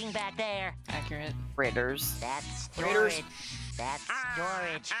are lurking back there? accurate. Raiders. That's Raiders. storage. That's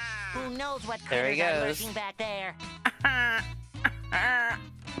storage. Who knows what There he critters are goes. lurking back there?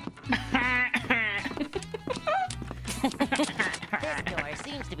 This door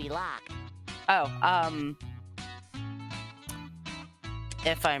seems to be locked. Oh,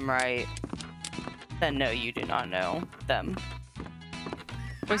 if I'm right, then no, you do not know them.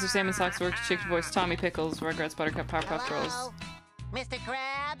 Voice of Salmon Socksworks, Chicken Voice, Tommy Pickles, Rugrats, Buttercup, Powerpuff Girls. Hello? Mr.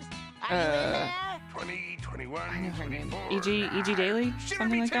 Krabs? Are you in there? 20, 21, I know her name. 24. E.G. Daily? Shiver Something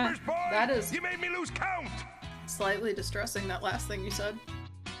me like that? timbers, boy. That is- You made me lose count. Slightly distressing, that last thing you said.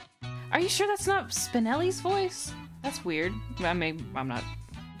 Are you sure that's not Spinelli's voice? That's weird. I'm not.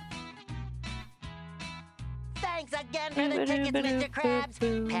 Thanks again for the tickets, Mr.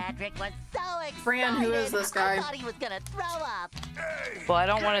 Krabs. Patrick was so excited. Fran, who is this guy? I thought he was gonna throw up. Hey, Well, I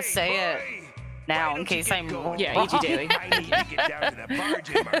don't want to great say it boy. now Why in don't case you I'm get going? Yeah, E.G. Daily. I need to get down to the bar,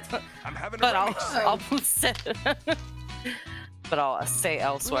 Jimmer. I'm having a But rummage sale. I'll say, but I'll say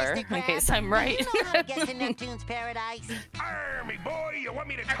elsewhere Mr. in case Krabs, I'm right. Do you know how to get to Neptune's paradise? Army boy, you want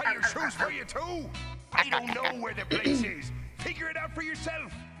me to tie your shoes for you too? I don't know where the place is. Figure it out for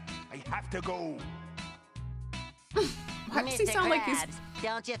yourself. I have to go. Why does he Mr. sound like he's Krabs,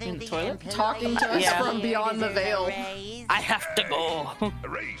 don't you think in the the toilet? impolite talking to us Yeah. from beyond the deserve a veil? raise? I have to go. A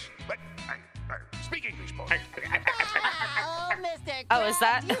raise? But speak English, boy. Oh, Mr. Oh, is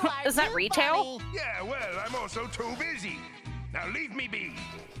that- Krabs, you are is that too retail? funny. Yeah, well, I'm also too busy. Now leave me be.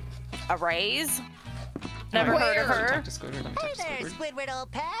 A raise? Never heard of Where? her. Talk to Squidward. Let me Hey talk to there, Squidward. Squidward,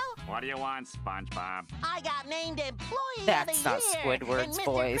 old pal. What do you want, SpongeBob? I got named Employee That's of the not Year, Squidward's and Mr.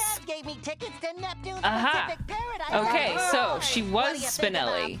 voice. Krabs gave me tickets to Neptune's Aha. Pacific Paradise. Okay, Oh, so boy. she What was do you think about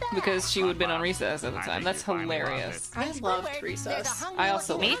Spinelli that? because she would have been on Recess at the I time. think That's you finally lost hilarious. I Hey, loved Squidward, there's a Recess. hungry I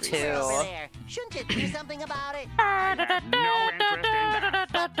also looking loved monster Recess. over there. Shouldn't you do something about it? I have no interest in that.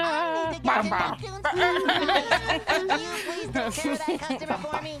 But I need to get to Neptune's Can you please take care of that customer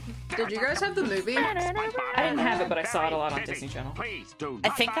for me? Did you guys have the movie? I didn't have it, but I saw it a lot on Disney Channel. Please do I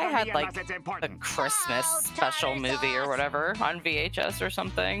not think I bother had me like unless it's the important. Christmas Oh, special tartar movie or sauce. whatever on VHS or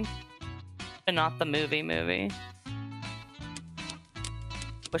something. But not the movie.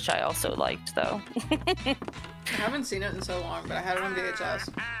 Which I also liked though. I haven't seen it in so long, but I had it on VHS.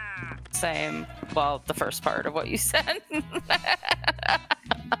 Same. Well, the first part of what you said.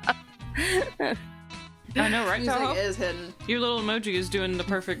 I know, right, Music Tahoe? is hidden. Your little emoji is doing the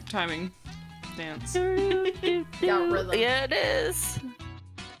perfect timing dance. Got rhythm. Yeah, it is.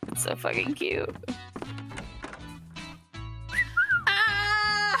 It's so fucking cute.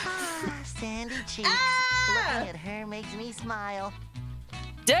 Ah! Sandy cheeks. Looking at her makes me smile.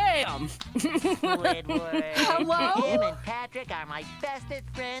 Damn! Squidward. Hello? Him and Patrick are my bestest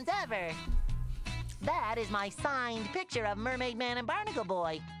friends ever. That is my signed picture of Mermaid Man and Barnacle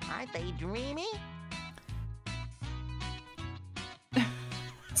Boy. Aren't they dreamy?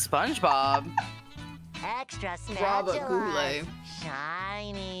 SpongeBob. Extra Robert spatula. Goulet.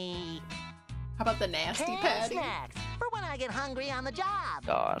 Shiny. How about the nasty Canned patty? snacks. For when I get hungry on the job.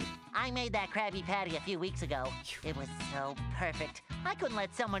 God. I made that Krabby Patty a few weeks ago. It was so perfect. I couldn't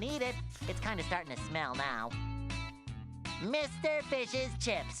let someone eat it. It's kind of starting to smell now. Mr. Fish's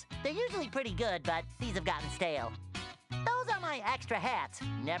chips. They're usually pretty good, but these have gotten stale. Those are my extra hats.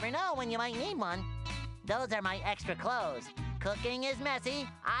 Never know when you might need one. Those are my extra clothes. Cooking is messy.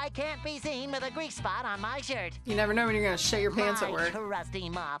 I can't be seen with a grease spot on my shirt. You never know when you're gonna shit your pants at My work. trusty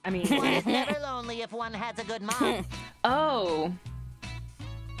mop. I mean- One is never lonely if one has a good mop. Oh.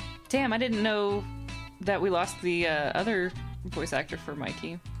 Damn, I didn't know that we lost the other voice actor for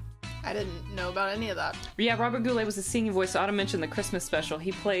Mikey. I didn't know about any of that. Yeah, Robert Goulet was the singing voice. So I ought to mention the Christmas special.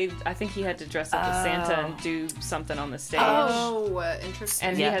 He played, I think he had to dress up as Santa and do something on the stage. Oh, interesting.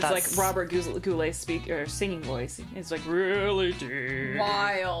 And he Yeah, has that's- like Robert Goulet singing voice. It's like really deep.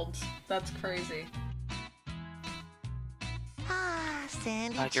 Wild. That's crazy. Ah,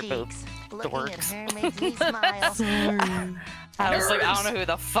 sandy Like your cheeks. boobs. Looking at Dorks. her makes me smile. I was like, I don't know who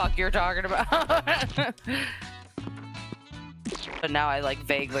the fuck you're talking about. But now I like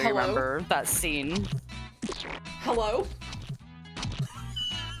vaguely Hello? remember that scene. Hello?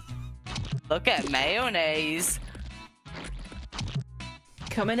 Look at mayonnaise.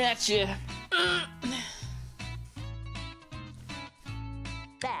 Coming at you.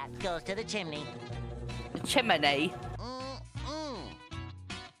 That goes to the chimney. Chimney.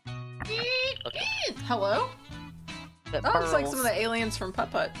 Hello? That That looks like burls. some of the aliens from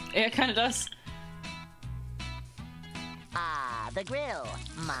Putt Putt. Yeah, it kind of does. Ah, the grill.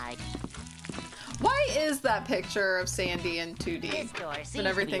 My Why is that picture of Sandy in 2D this door seems when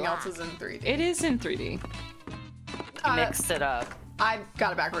everything to be else locked. is in 3D? It is in 3D. Mixed it up. I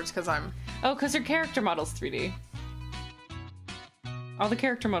got it backwards because I'm... Oh, because her character model's 3D. All the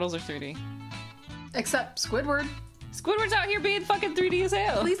character models are 3D. Except Squidward. Squidward's out here being fucking 3D as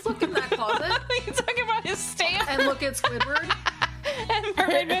hell. Please look in that closet You're talking about his stamp and look at Squidward. and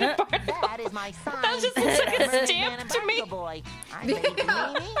Mermaid Man and Barnacle. That is my sign. That just looks like a Mermaid stamp Man and to me. Barnacle Boy. I Yeah, think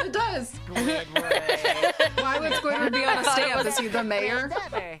Mimi, it does. Squidward. Why would Squidward be on a stamp? Is he the mayor?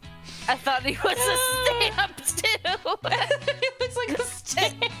 Best ever. I thought he was a stamp too. It looks like a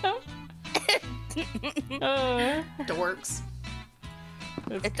stamp. Dorks.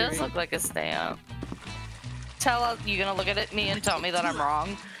 That's It does great. look like a stamp. Tell you gonna look at me and tell me that I'm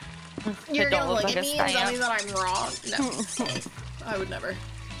wrong. You're It don't gonna look look like at a me and tell me stamp. that I'm wrong? No. I would never.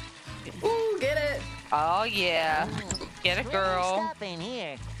 Ooh, get it. Oh yeah, get it, Really girl. stuff in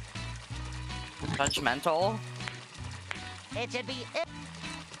here. Judgmental. It should be it.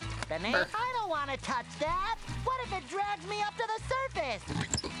 The name. Perfect. I don't want to touch that. What if it drags me up to the surface?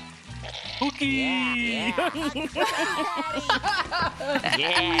 Cookie. Yeah.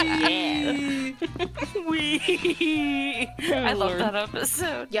 Yeah. Wee. I love Lord. that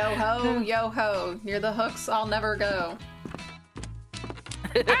episode. Yo ho, yo ho. Near the hooks, I'll never go.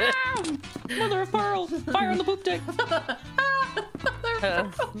 Ow! Mother of pearl! Fire on the poop deck!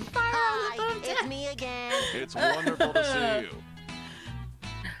 Hi, it's me again. It's wonderful to see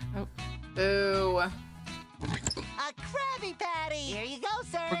you. Boo. A Krabby Patty. Here you go,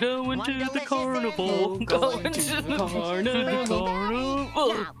 sir. We're going One to the delicious carnival. and- Going to the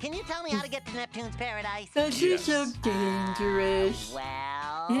carnival. Now, can you tell me how to get to Neptune's paradise? She's so dangerous. Well,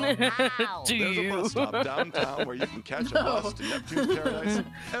 how? Do There's a you? bus stop downtown where you can catch a bus to Neptune's Paradise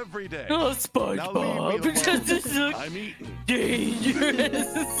every day. Oh, Now leave SpongeBob, me because this is alone. I'm eating.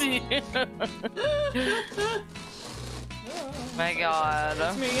 dangerous. My God.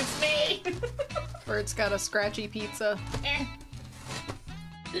 It's me! Or it's got a scratchy pizza.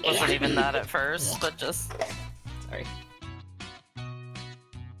 Wasn't even that at first, but just Sorry.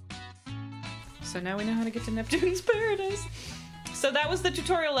 So now we know how to get to Neptune's Paradise. So that was the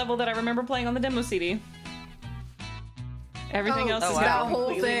tutorial level that I remember playing on the demo CD. Everything else is wow. that now whole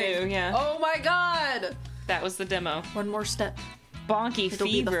completely thing. new. Yeah, Oh my god. that was the demo. One more step. Bonky It'll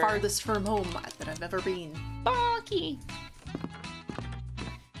be fever. the farthest from home that I've ever been. Bonky.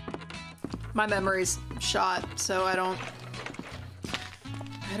 My memory's shot, so I don't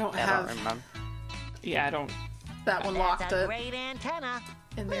I don't have remember. Yeah, I don't. that one That's locked a it great antenna.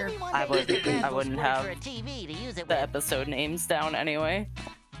 in there. Maybe one I day would- you can I wouldn't switch have for a TV to use it The with. episode names down anyway.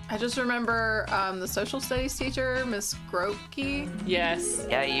 I just remember the social studies teacher, Miss Grokey. Yes.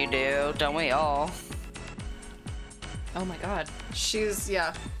 Yeah, you do. Don't we all? Oh my god. She's,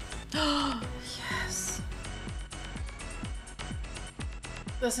 yeah. Yes.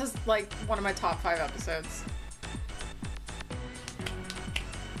 This is like one of my top 5 episodes.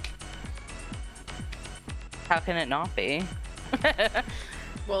 How can it not be?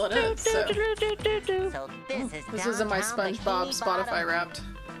 Well, it is. So. So this is This is in my downtown SpongeBob Bikini Spotify Bottom. Wrapped.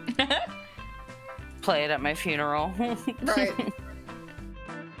 play it at my funeral. Right.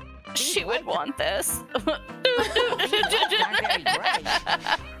 She would want this.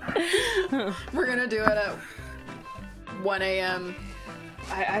 We're gonna do it at 1 a.m.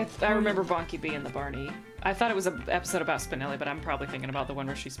 I remember Bonky being the Barney. I thought it was an episode about Spinelli, but I'm probably thinking about the one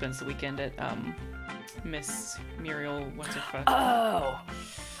where she spends the weekend at Miss Muriel. What's her fuck? Oh.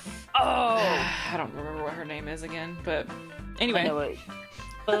 I don't remember what her name is again, but anyway. I know what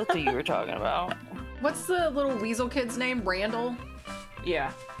both of you were talking about. What's the little weasel kid's name? Randall?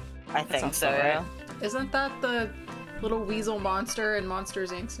 Yeah. I think sounds so, about yeah. right. Isn't that the little weasel monster in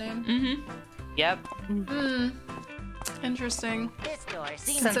Monsters Inc.'s name? Mm-hmm. Yep. Interesting. This door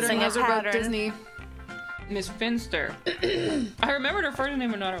seems Considering a those are both pattern. Disney. Miss Finster. I remembered her first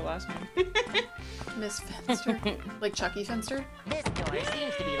name and not her last name. Miss Finster? Like Chucky Finster? this door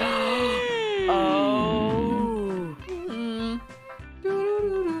seems to be locked. Oh. Mm.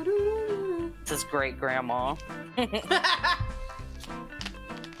 This is great grandma.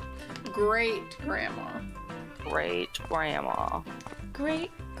 Great grandma.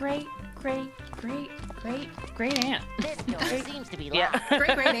 Great grandma. Great aunt. This door seems to be locked. Yeah.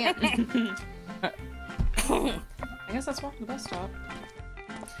 Great aunt. I guess let's walk to the bus stop.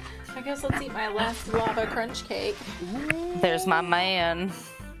 I guess let's eat my last lava crunch cake. There's my man.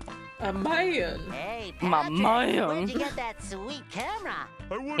 A man. Hey, My Patrick, man. where'd you get that sweet camera?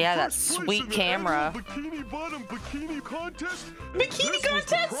 I won Yeah, that first place sweet in the camera. annual Bikini Bottom Bikini Contest. and Bikini this was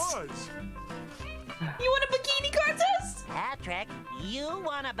the contest? prize. You want a bikini contest? Patrick, you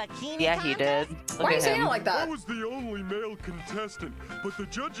want a bikini Yeah, he did. contest? Look Why are you at saying him. it like I that? was the only male contestant, but the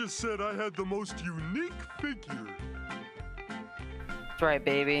judges said I had the most unique figure. That's right,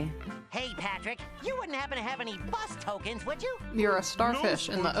 baby. Hey, Patrick, you wouldn't happen to have any bus tokens, would you? You're a starfish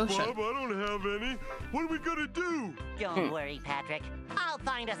no, in the SpongeBob, ocean. I don't have any. What are we gonna do? Don't worry, Patrick. I'll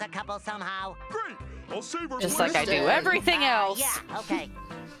find us a couple somehow. Great. I'll save our Just place like I do for- everything else. Yeah, okay.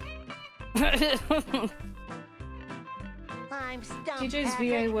 I'm stumped, TJ's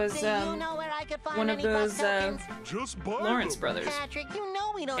Patrick. VA was, Do you know where I could find one of any bus those, tokens? Just buy Lawrence them. brothers. Patrick, you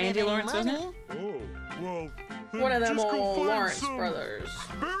know we don't Andy have any Lawrence, wasn't money. Oh, well. then One of them just go old find Lawrence some brothers.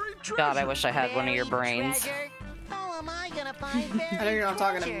 buried treasure. God, I wish I had one of your Buried brains. treasure? How am I gonna find buried I know you're not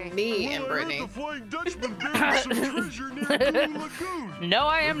talking treasure? to me and Well, I heard Brittany. the Flying Dutchman buried some treasure near Goo Lagoon. No,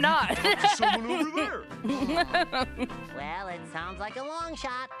 I am not. There's someone over there. Well, it sounds like a long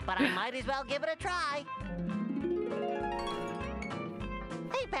shot, but I might as well give it a try.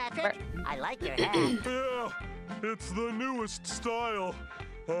 Hey, Patrick, I like your hat. Yeah, it's the newest style.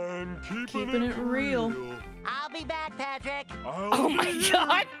 I'm keeping it real. I'll be back, Patrick. Oh my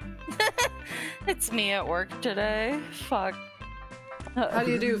god. It's me at work today. Fuck. How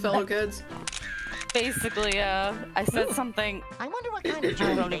do you do, fellow kids? Basically, I said something. I wonder what kind of I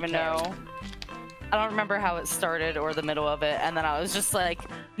jewelry don't they even carry. know. I don't remember how it started or the middle of it, and then I was just like,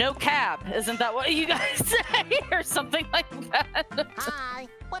 "No cap, isn't that what you guys say?" or something like that. Hi,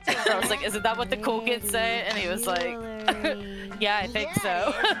 what's your I was like, "Isn't that what the cool kids say?" And he was like, "Yeah, I think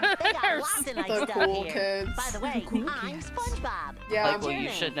so." They got lots of nice The stuff cool here. kids. By the way, I'm SpongeBob. Yeah, Like, well, you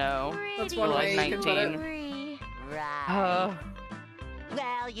should know. that's You're one like way you can put it. 19. Right.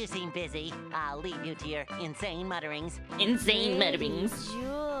 Well, you seem busy. I'll leave you to your insane mutterings. Insane mutterings.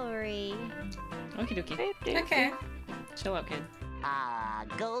 Jewelry. Okie dokie. Okay. Chill out, kid. Ah,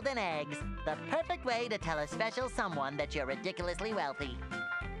 golden eggs. The perfect way to tell a special someone that you're ridiculously wealthy.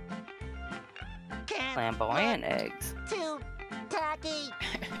 Can't Flamboyant look eggs. too tacky.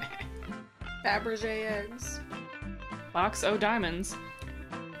 Fabergé eggs. Box O diamonds.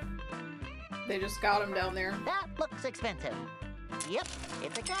 They just got them down there. That looks expensive. Yep,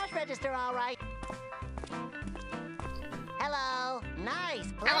 it's a cash register, all right. Hello.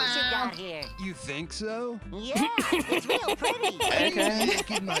 Nice place you got here. You think so? Yeah, it's real pretty.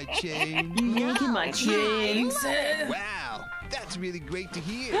 Making my change. Making my chains. Wow, that's really great to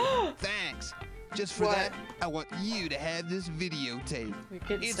hear. Thanks. Just for What? that, I want you to have this videotape. We're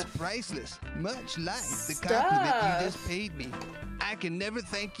getting It's stuff. priceless, much like the compliment Stuff. you just paid me. I can never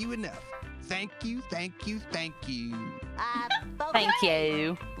thank you enough. Thank you, thank you, thank you. Okay. Thank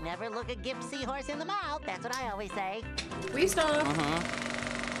you. Never look a gift seahorse in the mouth. That's what I always say. We stuff.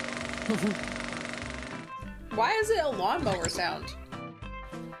 Why is it a lawnmower sound?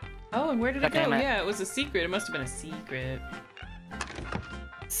 Oh, and where did it God go? damn it. Yeah, it was a secret. It must have been a secret.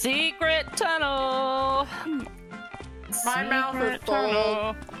 Secret tunnel. My mouth is Secret full.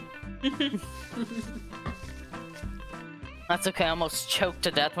 tunnel. That's okay. I almost choked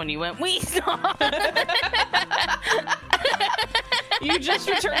to death when you went, "We saw." You just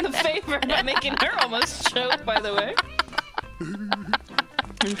returned the favor by making her almost choke, by the way.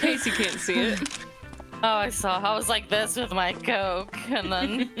 In case you can't see it. Oh, I saw. I was like this with my Coke, and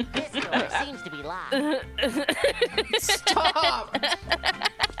then. This door seems to be locked. Stop!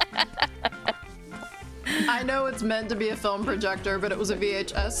 I know it's meant to be a film projector, but it was a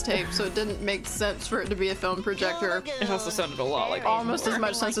VHS tape, so it didn't make sense for it to be a film projector. It also sounded a lot like Almost as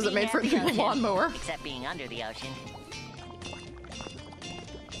much sense as it made for it to be a lawnmower. Except being under the ocean.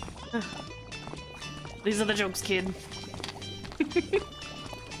 These are the jokes, kid.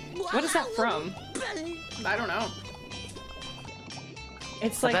 What is that from? I don't know.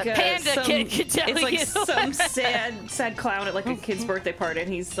 It's like that panda kid can tell it's like you. some sad clown at like a kid's birthday party,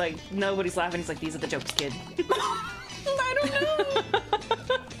 and he's like, nobody's laughing. He's like, these are the jokes, kid. I don't know.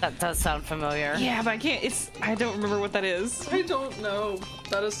 That does sound familiar. Yeah, but I don't remember what that is. I don't know.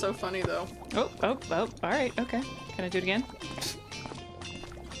 That is so funny, though. Oh, all right, okay. Can I do it again?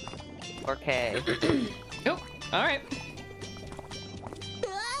 Okay. Oh, all right.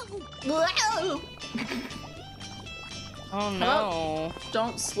 Oh no.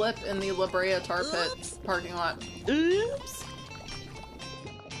 Don't slip in the La Brea Tar Pit parking lot. Oops.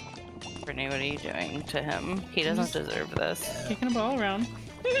 Brittany, what are you doing to him? He doesn't deserve this. Kicking a ball around.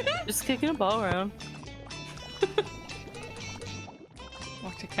 Just kicking a ball around.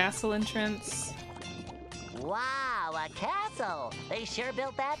 Walk to castle entrance. Wow, a castle. They sure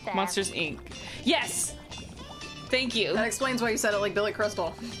built that fast. Monsters Inc. Yes! Thank you. That explains why you said it like Billy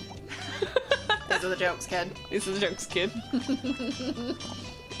Crystal. Those are the jokes, kid. These are the jokes, kid.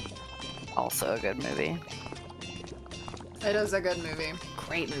 Also a good movie. It is a good movie.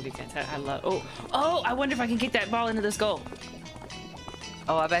 Great movie, fantastic. I love. Oh! I wonder if I can get that ball into this goal.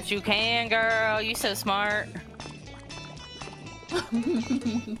 Oh, I bet you can, girl. You so smart.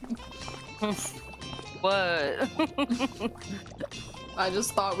 What? I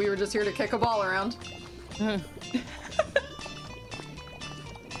just thought we were just here to kick a ball around.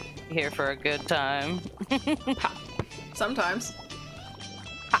 Here for a good time. Sometimes.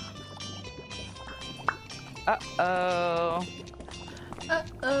 Uh-oh.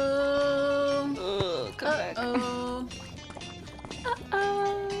 Uh-oh. Ugh, come back. Uh-oh.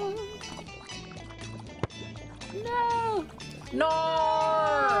 Uh-oh. No! No!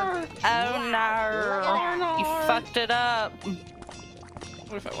 Oh no! You fucked it up.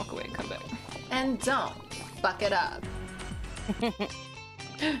 What if I walk away and come back? And don't fuck it up.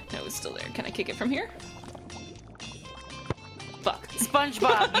 No, it's still there. Can I kick it from here? Fuck.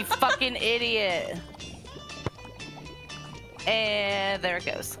 SpongeBob, you fucking idiot. And there it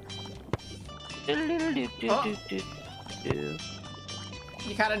goes. Oh.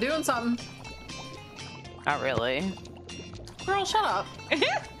 You kind of doing something. Not really. Girl, shut up.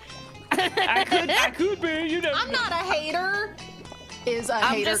 I could be, you know. I'm not a hater. Is a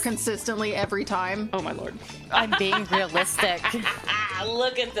I'm hater just- consistently every time. Oh my lord. I'm being realistic.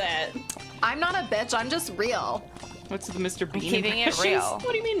 Look at that. I'm not a bitch, I'm just real. What's the Mr. Bean keeping it impressions? real.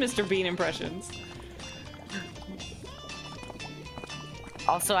 What do you mean, Mr. Bean impressions?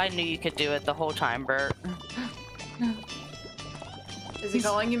 Also, I knew you could do it the whole time, Bert. Is he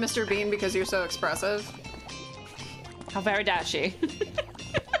calling you Mr. Bean because you're so expressive? How very dashy.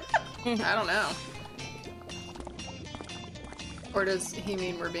 I don't know. Or does he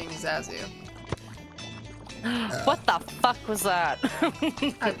mean we're being Zazu? What the fuck was that?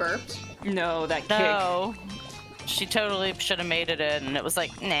 I burped. No, that kick. No. She totally should have made it in, and it was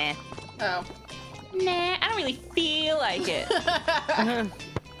like, nah. Oh. Nah, I don't really feel like it.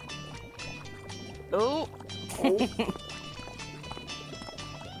 Oh.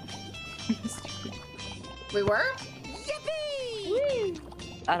 We were?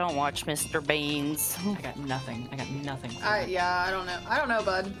 I don't watch Mr. Beans. I got nothing. I got nothing. Yeah, I don't know. I don't know,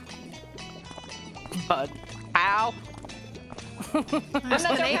 bud. But how? I'm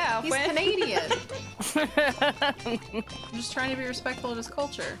not He's Canadian. I'm just trying to be respectful of his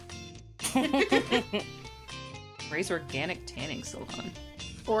culture. Ray's organic tanning salon.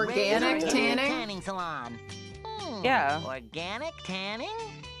 Organic tanning? Tanning salon. Yeah. Organic tanning?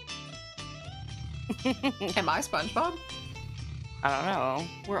 Am I SpongeBob? I don't know.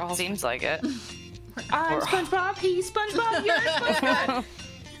 We're all Seems like it. I'm SpongeBob, he's SpongeBob, you're SpongeBob.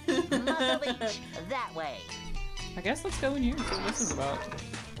 Muzzle Beach, that way. I guess let's go in here and see what this is about.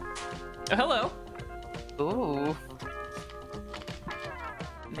 Oh, hello. Ooh.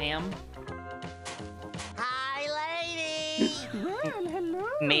 Ma'am. Hi, lady!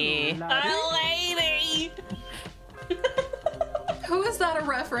 Me. Hi, lady! Who is that a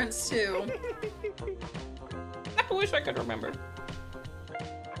reference to? I wish I could remember.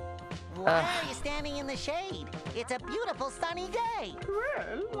 Why are you standing in the shade? It's a beautiful sunny day.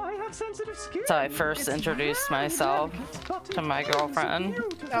 Well, I have sensitive skin. So I first introduced myself to my girlfriend.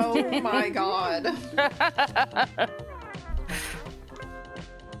 Oh my god.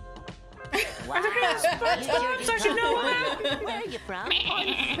 Wow. I should know Where are you from?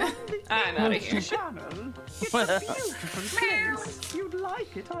 I'm out of here. Channel. It's a beautiful place. You'd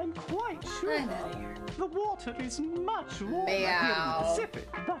like it, I'm quite sure. I'm out of here. The water is much warmer here in Meow. the Pacific,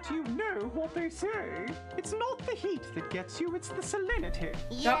 but you know what they say. It's not the heat that gets you, it's the salinity.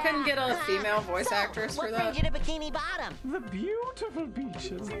 Y'all couldn't get a female voice So, actress for what that? brings you to Bikini Bottom? The beautiful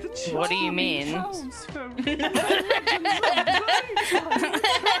beaches, the What do you mean? townsfolk, the legends of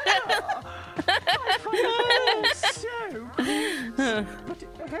Daytime. I find it all so great. But,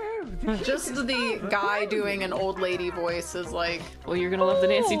 oh, the Just the guy doing an old lady voice is like, Well, you're gonna love the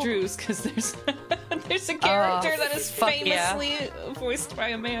Nancy Drews because there's there's a character that is fuck yeah. famously voiced by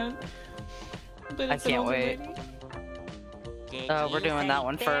a man. But I it's an can't older wait. lady. We're doing that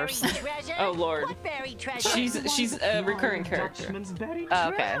one first. Oh, Lord. What berry treasure? She's a recurring character. Dutchman's berry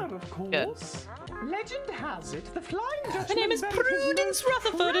Okay, treasure, of course. good. Legend has it, the Flying Dutchman. Her name is Prudence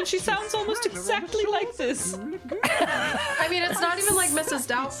Rutherford, and she sounds almost exactly like this. I mean, it's not even like Mrs.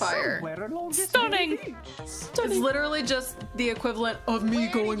 Doubtfire. Stunning. It's Stunning. literally just the equivalent of me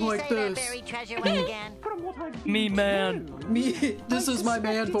Where going did you like say that this. berry treasure went again? From what I've Me been man. told, Me, this is my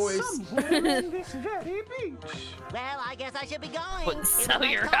man voice. somewhere on this very beach. Well, I guess I should be going. Would It was sell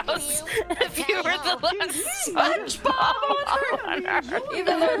nice your talking to house you. if you were the Okay, last SpongeBob on Earth.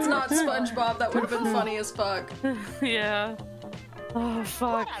 Even though it's not SpongeBob, that would have been funny as fuck. Yeah. Oh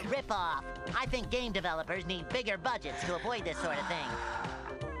fuck. What a ripoff. I think game developers need bigger budgets to avoid this sort of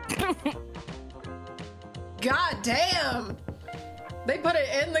thing. God damn! They put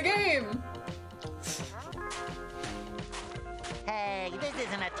it in the game! Hey, this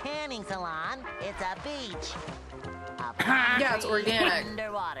isn't a tanning salon. It's a beach. A Yeah, it's palm tree organic.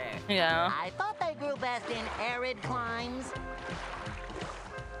 Underwater. Yeah. I thought they grew best in arid climes.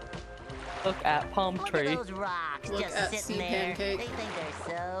 Look at palm Look tree. at those rocks Look just at sitting sea there. pancake. They think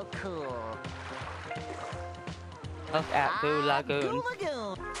they're so cool. Look at Boo Ah, Goo Lagoon.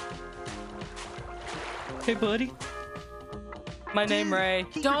 Lagoon. Hey buddy. My name Ray.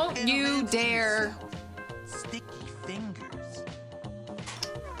 Don't you dare. Sticky fingers.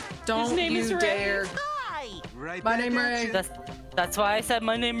 Don't name is you Ray. dare. Hi. Right My back name at Ray. you. That's why I said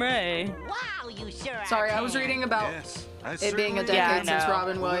my name Ray. Wow, you sure are. Sorry, I was tan. reading about Yes, I it being a certainly Yeah, I decade since know.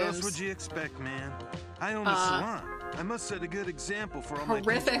 Robin What else would Williams you expect, man? I own a salon. I must set a good example for all my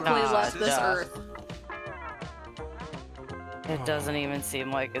horrifically God, left this yeah. earth. It doesn't even seem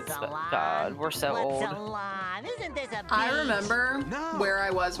like it's Salon? God. We're so What old. salon? Isn't this a beach? I remember No. where I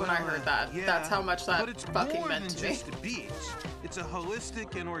was when I heard that. Yeah, That's how much that but it's fucking more meant than to me. just a beach. It's a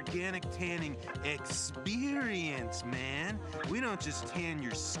holistic and organic tanning experience, man. We don't just tan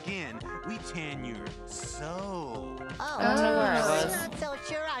your skin, we tan your soul. Oh, I don't know where I was. I'm not so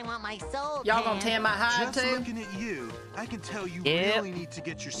sure I want my soul Y'all gonna tan. tan my hide Just too? looking at you, I can tell you Yep. really need to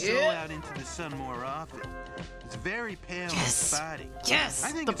get your soul Yep. out into the sun more often. It's very pale Yes. and spotty. Yes!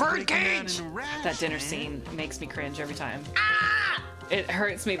 I think The it's bird breaking out cage! in a rash, That dinner man. scene makes me cringe every time. Ah! It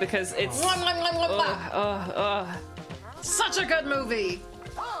hurts me because it's Mwah, mwah, mwah, mwah, mwah. ugh. Such a good movie.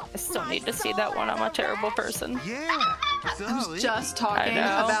 I still need to see that one. I'm a terrible person. Yeah. I was just talking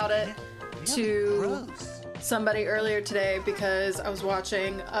I know. about it to Gross. somebody earlier today because I was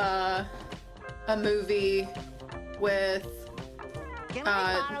watching a movie with Can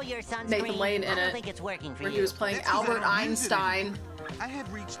I borrow your sunscreen? Nathan Lane in I don't it, think it's working for where you. he was playing That's 'cause I Albert don't use it Einstein. I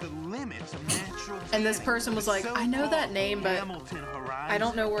had reached the limits of natural And this tanning. person was The like, I know that so-called name, but Hamilton I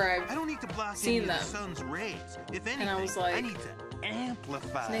don't know where I I've... don't need to block seen any of them. the sun's rays. If anything, I was I like, need to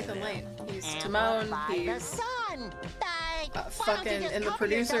amplify It's Nathan them. Lane. He's Timon. Amplify the He's sun. Why don't you fucking just in the cover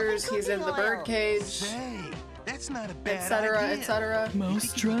yourself producers. He's in the cooking oil? Birdcage, Say, that's not a bad etc., idea. etc. You think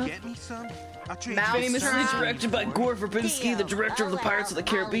you can Mousetrap? get me some? I'll trade Mouse you Famously some. directed by Gore Verbinski, the director of the Pirates of the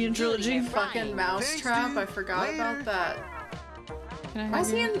Caribbean trilogy. Fucking Mousetrap. dude. I forgot Later. about that. Can I Why have was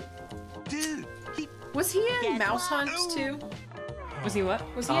he your- in? Dude, Was he in Guess Mouse what? Hunt too? Was he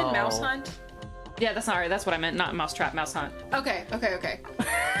what? Was he in Mouse Oh. Hunt? Yeah, that's not right. That's what I meant. Not Mousetrap, Mouse Hunt. Okay.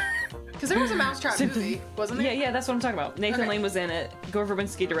 Because there was a Mousetrap movie, wasn't there? Yeah, that's what I'm talking about. Nathan Okay. Lane was in it. Gore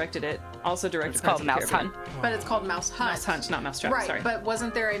Verbinski directed it. Also directed It's Pirates called of the Mouse Caribbean. Hunt. But it's called Mouse Hunt. Mouse Hunt, not Mousetrap. Right, Sorry. but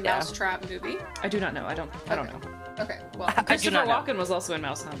wasn't there a Yeah. Mousetrap movie? I do not know. I don't know. Okay, well, I do Christopher not know. Walken was also in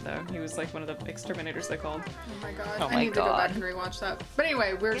Mouse Hunt, though. He was like one of the exterminators they called. oh my god, Oh I my need to go God. back and rewatch that. But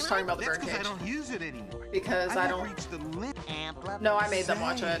anyway, we were just talking about the that's because I Birdcage don't use it anymore. because I have don't. reached the limit. No, I made them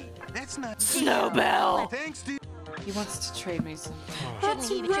watch Say, it. That's not Snowbell. Thanks, dude. He wants to trade me some. Shouldn't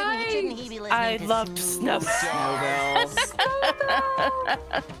he be listening I to loved Snowbell.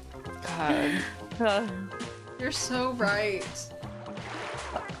 God. You're so right.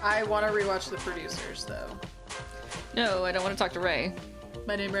 I want to rewatch The Producers, though. No, I don't want to talk to Ray.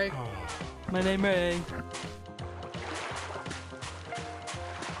 My name, Ray. My name Ray.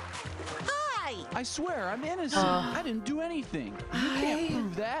 Hi! I swear, I'm innocent. I didn't do anything. You can't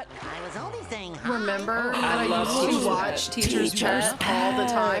prove that. I was only saying hi. Remember that I used to watch Teacher's Pet all the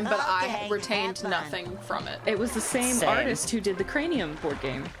time, but I Okay, retained have fun. nothing from it. It was the same artist who did the Cranium board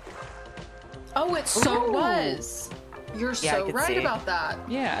game. Oh, it so Ooh. was. You're Yeah, I so could right see. about that.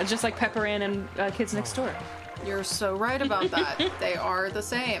 Yeah, just like Pepper Ann and Kids Next Door. You're so right about that. They are the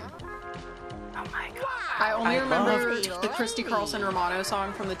same. Oh my god. I only remember love the Christy Carlson Romano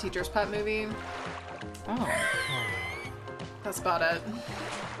song from the Teacher's Pet movie. Oh. That's about it.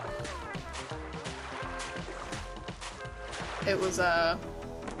 It was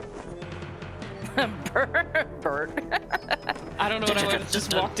Bird. I don't know what I would have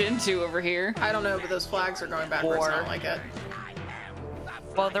just walked into over here. I don't know, but those flags are going backwards. War. I don't like it.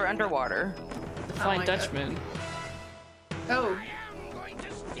 Well, they're underwater. The Flying like it. Dutchman. Oh.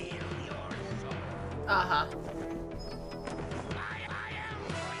 Uh-huh.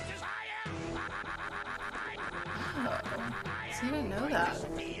 See, I didn't know that.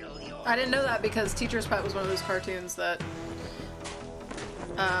 I didn't know that because Teacher's Pet was one of those cartoons that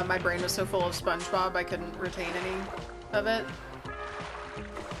my brain was so full of SpongeBob I couldn't retain any of it.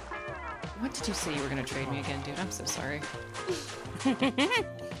 What did you say you were gonna trade me again, dude? I'm so sorry.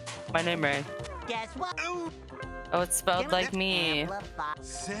 My name Ray. Guess what? Oh, it's spelled like me.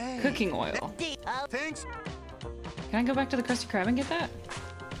 Say. Cooking oil. Thanks. Can I go back to the Krusty Krab and get that?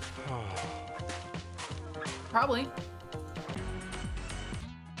 Probably.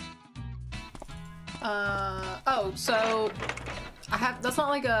 Oh, so that's not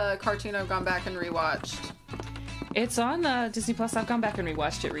like a cartoon I've gone back and rewatched. It's on Disney Plus. I've gone back and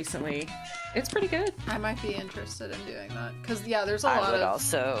rewatched it recently. It's pretty good. I might be interested in doing that because yeah, there's a I lot would of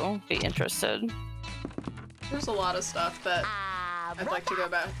also be interested. there's a lot of stuff that I'd like to go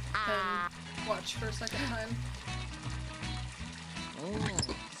back and watch for a second time.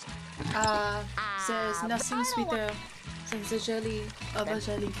 There's nothing sweeter than the jelly of a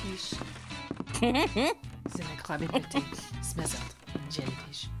jellyfish. C'est la Krabby Patty. Smells out.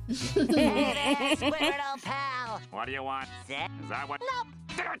 Jellyfish. Hey there, Squirtle pal. What do you want? Set. Is that what?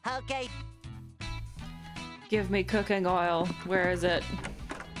 Okay. Give me cooking oil. Where is it?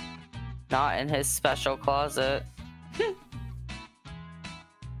 Not in his special closet.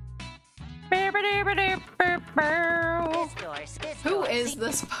 Who is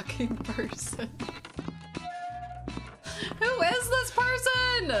this fucking person? Who is this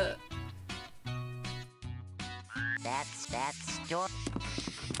person? That's store.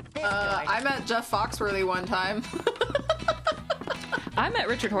 I met Jeff Foxworthy one time. I met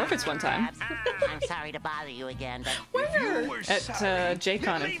Richard Horvitz one time I'm sorry to bother you again, but Where? at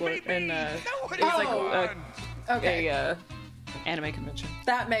JCon in Florida. And it was like Okay, a anime convention.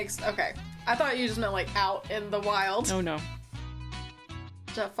 that makes okay. I thought you just meant like out in the wild. Oh no.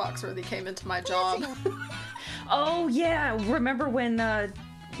 Jeff Foxworthy came into my job. Oh yeah. Remember when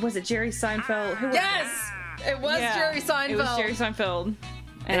was it Jerry Seinfeld? Who was Yes, it was Yeah, Jerry Seinfeld. It was Jerry Seinfeld.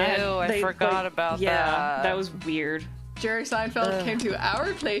 Ew, I forgot about that. That was weird. Jerry Seinfeld came to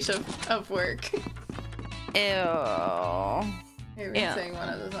our place of work. Ew. He was Yeah. singing one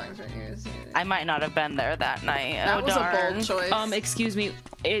of the songs when he was here. I might not have been there that night. That Oh, was darn. a bold choice. Excuse me.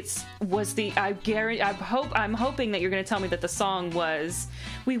 I'm hoping that you're gonna tell me that the song was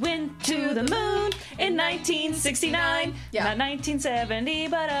 "We went to the moon in 1969, Yeah. not 1970,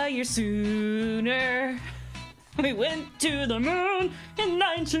 but a year sooner. We went to the moon in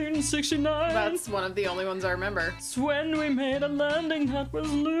 1969. That's one of the only ones I remember. That's when we made a landing that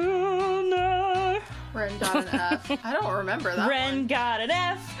was lunar. Ren got an F. I don't remember that Ren one. got an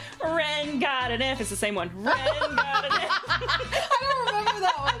F. Ren got an F. It's the same one. Ren got an F. I don't remember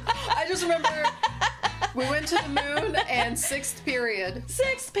that one. I just remember we went to the moon and sixth period.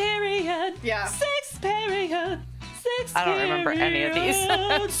 Sixth period. Yeah. Sixth period. Sixth I don't remember any of these.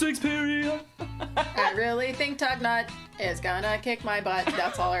 period. Sixth period. I really think Tugnut is gonna kick my butt.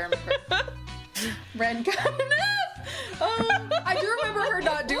 That's all I remember. Ren got an F. I do remember her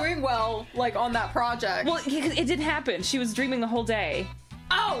not doing well, like on that project. Well, it didn't happen. She was dreaming the whole day.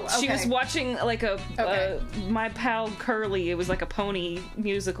 Oh, okay. She was watching like My Pal Curly. It was like a pony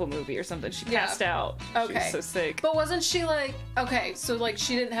musical movie or something. She passed out. Okay. She was so sick. But wasn't she like, okay, so like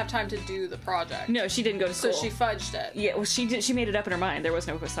she didn't have time to do the project. No, she didn't go to school. So she fudged it. Yeah, well, she did. She made it up in her mind. There was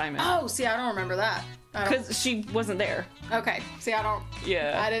no assignment. Oh, see, I don't remember that. Because she wasn't there. Okay, see, I don't.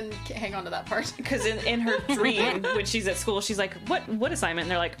 Yeah. I didn't hang on to that part. Because in her dream, when she's at school, she's like, "What assignment?"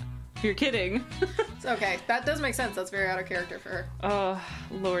 And they're like, "You're kidding." Okay, that does make sense. That's very out of character for her. Oh,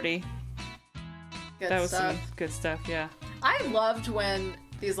 lordy. Good That was stuff. some good stuff. Yeah. I loved when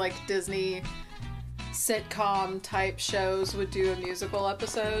these like Disney sitcom type shows would do a musical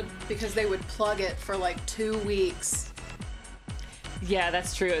episode because they would plug it for like 2 weeks. Yeah,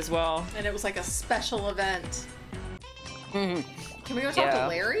 that's true as well. And it was like a special event. Mhm. Can we go talk to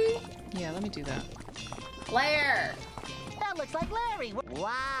Larry? Yeah, let me do that. Lair! That looks like Larry.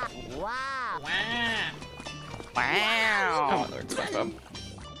 Wow. Wow. Wow. Oh my lord, SpongeBob.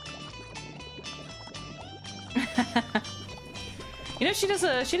 You know, she does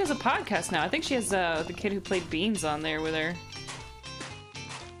a podcast now. I think she has the kid who played Beans on there with her.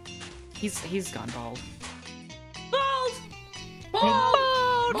 He's gone bald. Bald!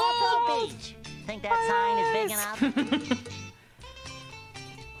 Bald! Bald Beach. Think that sign is big enough?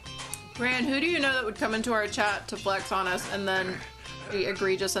 Rand, who do you know that would come into our chat to flex on us and then be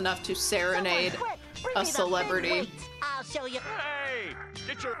egregious enough to serenade a celebrity? I'll show you. Hey,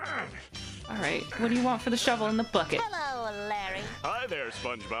 get your... All right, what do you want for the shovel in the bucket? Hello, Larry. Hi there,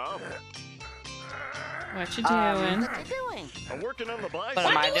 SpongeBob. What you doing? What you doing? I'm working on the biceps. What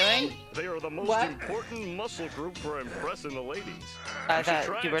am I doing? They are the most What? important muscle group for impressing the ladies. I should thought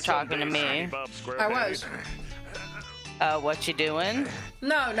try you it were talking to someday, me. Spongebob Squarepants. I was. What you doing?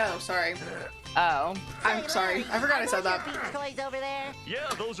 No, sorry. Oh. I'm sorry. I forgot I said that. Beach toys over there? Yeah,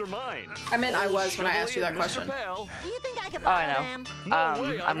 those are mine. I meant I was when I asked you that Mr. question. Pal. Do you think I could Oh, borrow I them? know. No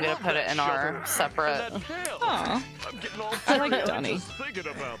way, I I'm gonna love put that it in our shovel. separate. And that pail. Aw. I'm getting all I like teary-eyed Donnie. just thinking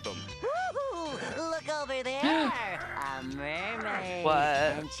about them. Woo-hoo! Look over there. A mermaid. What?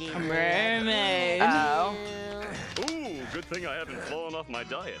 And she's A mermaid. Oh. Ooh, good thing I haven't fallen off my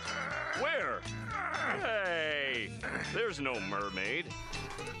diet. Where? Hey, there's no mermaid.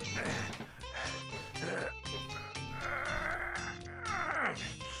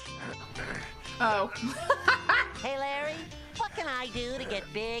 Oh. Hey, Larry. What can I do to get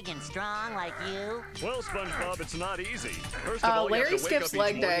big and strong like you? Well, SpongeBob, it's not easy. First of all, you Larry have to wake skips up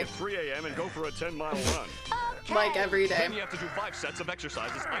leg each morning day. at 3 a.m. and go for a 10-mile run. Okay. Like every day. Then you have to do 5 sets of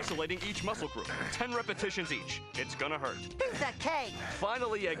exercises isolating each muscle group. 10 repetitions each. It's gonna hurt. Piece of cake.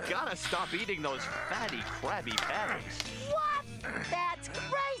 Finally, you gotta stop eating those fatty, crabby patties. What? That's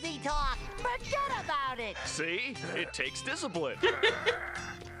crazy talk. Forget about it. See? It takes discipline.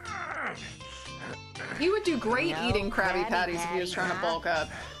 He would do great No eating Krabby Krabby Patties if he was Patties, trying to huh? bulk up.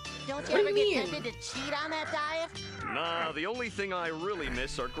 Don't you What do ever you get mean? tempted to cheat on that diet? Nah, the only thing I really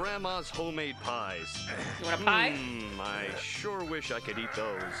miss are Grandma's homemade pies. You want a pie? I sure wish I could eat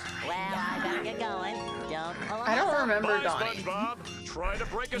those. Well, I better get going. Don't pull a I don't muscle. remember Bye, Donnie. SpongeBob. Try to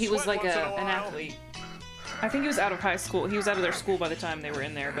break a He was sweat like once in a an while. athlete. I think he was out of high school. He was out of their school by the time they were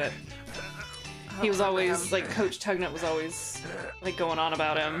in there, but he was always like Coach Tugnut was always like going on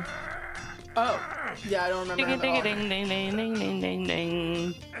about him. Oh. Yeah, I don't remember him at all. Ding ding ding ding ding ding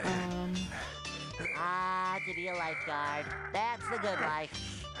ding. Ah, to be a lifeguard. That's the good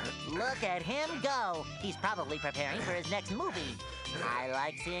life. Look at him go. He's probably preparing for his next movie. I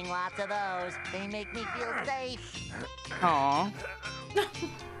like seeing lots of those. They make me feel safe. Aw.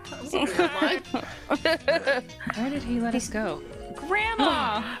 Where did he let us go?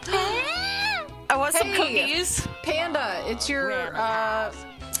 Grandma! I want some Hey. cookies. Panda, it's your, I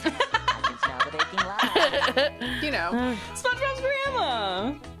can smell the baking lye. you know, SpongeBob's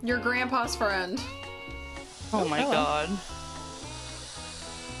grandma! your grandpa's friend. Oh my hello. god.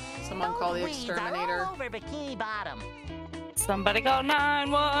 Someone call the Those weeds are exterminator. all over Bikini Bottom. Somebody call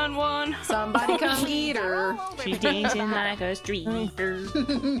 911. Somebody come eat They're her. all over She's Bikini dancing Bottom. like a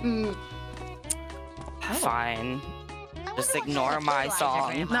streaker. Fine. I Just wonder what ignore kind of my fertilizer song.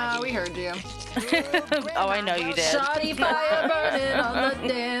 Grandma Nah, we used. heard you. Oh, I know you did. Shoddy fire burning on the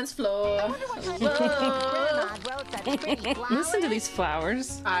dance floor. Grandma grows such pretty flowers. Listen to these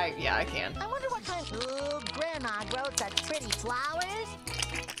flowers. Yeah, I can. I wonder what kind. Ooh, Grandma grows such pretty flowers.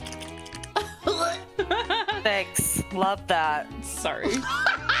 Thanks. Love that. Sorry.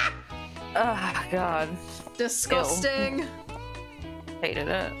 Oh, God. Disgusting. Hated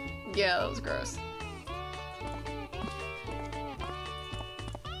it. Yeah, that was gross.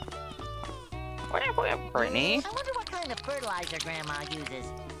 Brittany. I wonder what kind of fertilizer Grandma uses.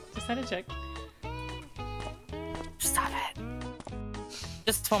 Just had to check. Stop it.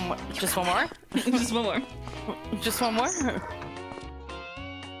 Just one more. Just one more. Just one more. Just one more.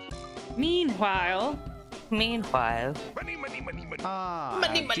 Meanwhile. Money, money, money, money. Ah,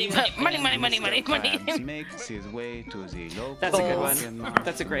 Money. Makes his way to the local That's a good Bargain one. Mart.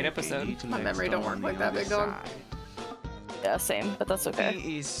 That's a great episode. My memory don't work like that, big dog. Yeah, same, but that's okay.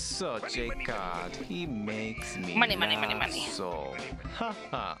 He is such a god. He makes me Money. so. Ha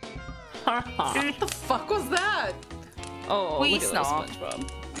ha. What the fuck was that? Oh, We look at little snore. SpongeBob.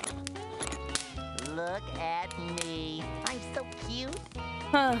 Look at me. I'm so cute.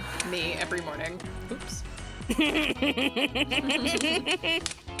 Me every morning. Oops.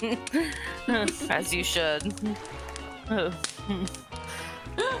 As you should.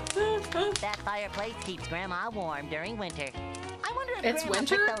 That fireplace keeps Grandma warm during winter. I wonder if It's Grandma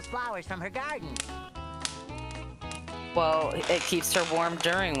winter? picked those flowers from her garden. Well, it keeps her warm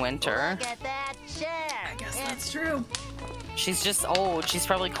during winter. Look at that chair. I guess that's true. She's just old. She's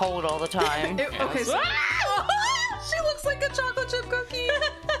probably cold all the time. Okay, so she looks like a chocolate chip cookie.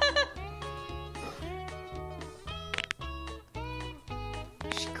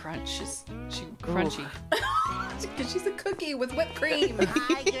 She crunches. She crunchy. Because she's a cookie with whipped cream.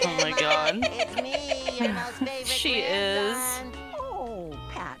 Hi, Oh my Grandma. God. It's me, your most favorite She is. grandson. Oh,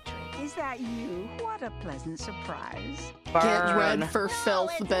 Patrick, is that you? What a pleasant surprise. Get Burn. red for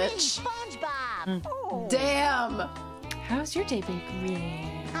filth, Oh, it's bitch. me, SpongeBob. Oh, Damn. How's your day been, Grandma?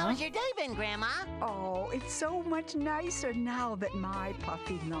 How's your day been, Grandma? oh, it's so much nicer now that my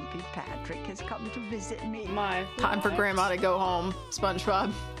puffy, lumpy Patrick has come to visit me. My Time for Grandma to go home,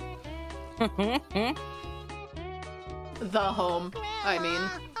 SpongeBob. The home, I mean.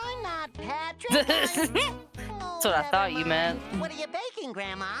 Grandma, I'm not Patrick. That's what I thought you meant. What are you baking,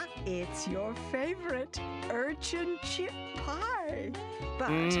 Grandma? It's your favorite urchin chip pie. But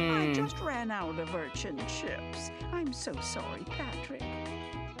I Mm. just ran out of urchin chips. I'm so sorry, Patrick.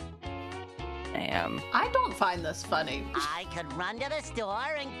 Damn. I don't find this funny. I could run to the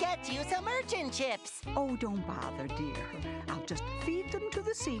store and get you some urchin chips. Oh, don't bother, dear. I'll just feed them to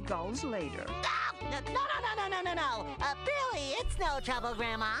the seagulls later. Ah, no. Billy, it's no trouble,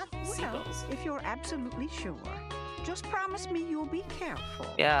 Grandma. Well, if you're absolutely sure, just promise me you'll be careful.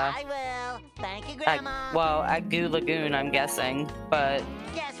 Yeah. I will. Thank you, Grandma. At Goo Lagoon, I'm guessing, but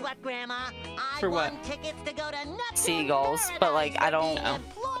Guess what, Grandma? I For won what? tickets to go to Neptune Seagulls, but, like, I don't Paradise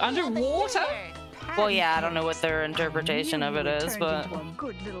know. for being Employee of the Underwater? Year. well, yeah, I don't know what their interpretation of it is, but Into a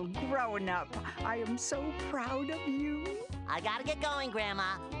good little grown-up. I am so proud of you. I gotta get going, Grandma,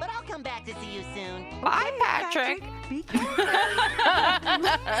 but I'll come back to see you soon. bye, Okay, Patrick. Be careful.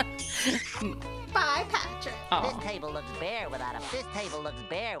 Bye, Patrick. This Oh, table looks bare without a. This table looks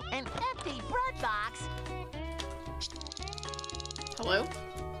bare. An empty bread box. Hello?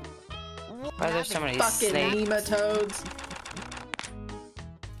 Why are there so many Fucking snakes? nematodes.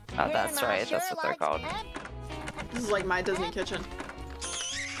 Oh, that's Grandma right. That's sure what they're likes called. This is like my Disney kitchen.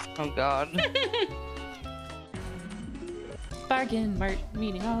 Oh God. Bargain Mart,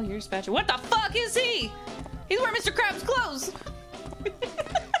 meeting all your special. What the fuck is he? He's wearing Mr. Krabs' clothes.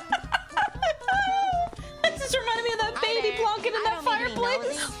 That just reminded me of that Hi baby there. plonking in I that don't mean to be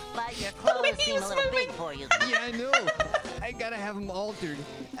fireplace. nosy, but your way clothes he seem a was little moving. big for you. Yeah, I know. I gotta have them altered.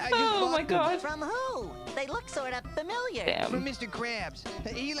 I just Oh bought my them god. From who? They look sort of familiar. From Damn. Mr. Krabs.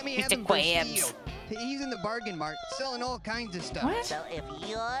 He let me have Mr. them for Krabs. steal. He's in the bargain mart, selling all kinds of stuff. What? So if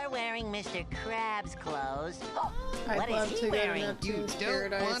you're wearing Mr. Krabs' clothes, I'd what is love he to go to wearing? You Neptune's don't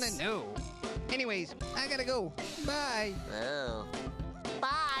Paradise. wanna know. Anyways, I gotta go. Bye. Oh.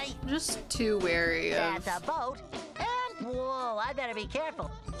 Bye. Just too wary of That's a boat. And whoa, I better be careful.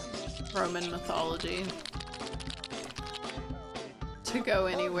 Roman mythology. To go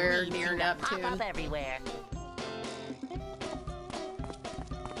anywhere Weeds near seem to pop Neptune. up everywhere.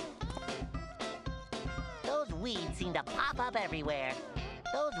 Those weeds seem to pop up everywhere.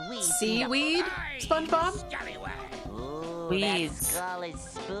 Those weeds seem to- Seaweed? SpongeBob? Ooh, Weeds. that skull is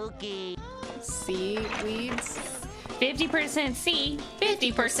spooky. Seaweeds? 50% sea,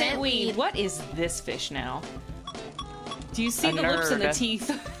 50% weed. What is this fish now? Do you see A the lips and the nerd. teeth?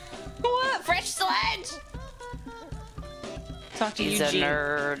 What? Fresh sledge? Talk to He's Eugene. a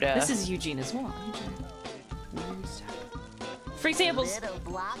nerd. This is Eugene as well. Free samples. Little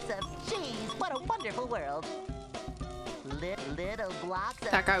blocks of cheese. What a wonderful world. Little blocks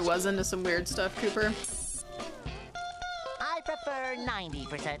of That guy was into some weird stuff, Cooper. I prefer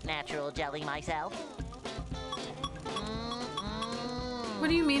 90% natural jelly myself. What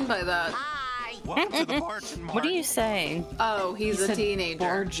do you mean by that? Hi. Welcome to the Bargain Mart. What are you saying? Oh, he's He a said teenager.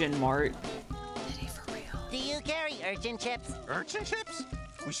 Bargain Mart. Do you carry urchin chips? Urchin chips?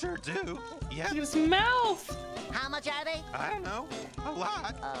 We sure do. Yeah. His mouth. How much are they? I don't know. A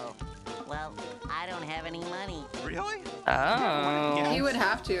lot. Oh, well, I don't have any money. Really? Oh. He would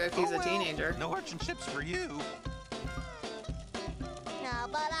have to if he's a teenager. No arch and chips for you. No,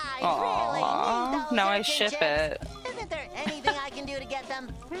 but I Aww. really need those Now I urchin ship chips. it. Isn't there anything I can do to get them?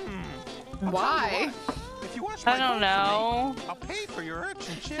 Why? If you watch I don't know. I'll pay for your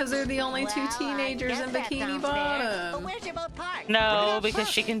urchin chips. Because they're the only two Well, teenagers I in guess that Bikini sounds fair. But Bottom. where's your boat parked? No, because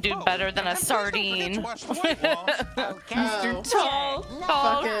she can do better than a sardine. Okay. Oh. Tall, No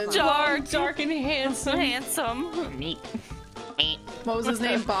tall, Fucking- dark and handsome. Handsome. Meat. What was his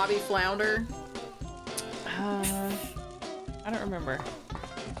name? Bobby Flounder? I don't remember.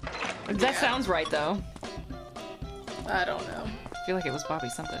 That sounds right though. I don't know. I feel like it was Bobby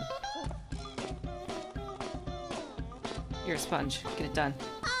something. You're a sponge. Get it done.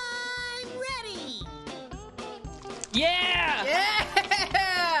 I'm ready. Yeah!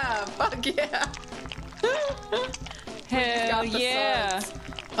 Yeah! Fuck yeah! Hell Got the yeah! suds.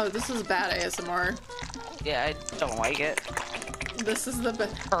 Oh, this is bad ASMR. Yeah, I don't like it. This is the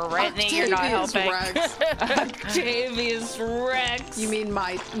best. Brittany, you're not helping. Rex. Octavius Rex. You mean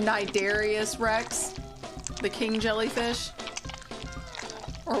my Nidarius Rex? The king jellyfish?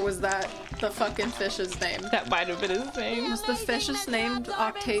 Or was that the fucking fish's name? That might have been his name. Was the fish's name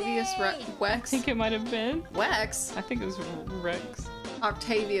Octavius I Rex? think it might have been. Wex? I think it was Rex.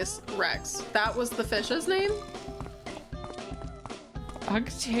 Octavius Rex. That was the fish's name?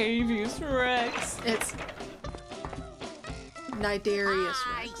 Octavius Rex. It's Nidarius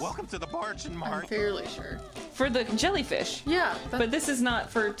Rex. Welcome to the Barch and I'm Mark. fairly sure. For the jellyfish. Yeah, But this is not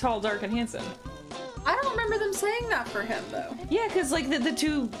for tall, dark, and handsome. I don't remember them saying that for him though. Yeah, because like the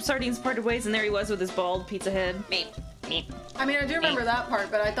two sardines parted ways, and there he was with his bald pizza head. Meep, meep. I mean, I do remember that part,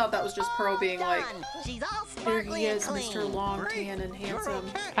 but I thought that was just Pearl being like, Done. She's all "Here sparkly he and is, clean. Mr. Long Tan and You're Handsome."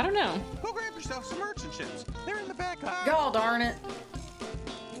 okay. I don't know. Go grab yourself some urchin chips. They're in the back aisle. God darn it!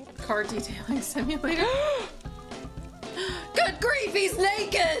 Car detailing simulator. Good grief, he's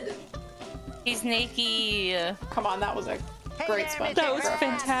naked! He's naked. Come on, that was a great there, sponge. That was Rex.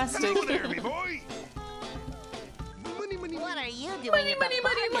 fantastic. Hello there, me boy. What are you doing at the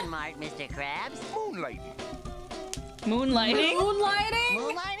bargain mart, Mr. Krabs? Moonlighting. Moonlighting? Moonlighting?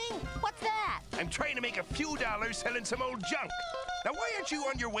 Moonlighting? What's that? I'm trying to make a few dollars selling some old junk. Now, why aren't you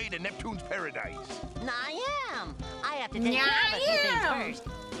on your way to Neptune's paradise? I am. I have to take care of a few things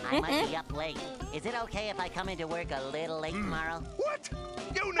first. I might be up late. Is it okay if I come into work a little late tomorrow? What?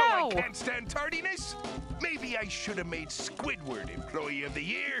 You know I can't stand tardiness. Maybe I should have made Squidward Employee of the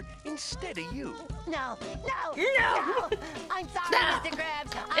Year instead of you. No. I'm sorry, Mr.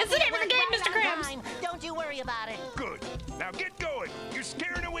 Krabs. It's the name of the game, Mr. Krabs. Time. Don't you worry about it. Good. Now get going. You're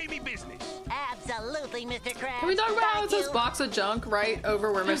scaring away me business. Absolutely, Mr. Krabs. Can we talk about how Thank it's this you. box of junk right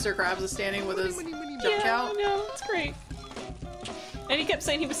over where Mr. Krabs is standing with his junk Yeah, out? I know. It's great. And he kept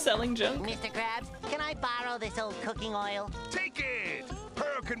saying he was selling junk. Mr. Krabs, can I borrow this old cooking oil? Take it.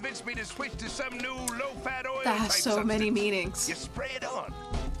 Pearl convinced me to switch to some new low-fat oil That type has so many substance. meanings. You spray it on.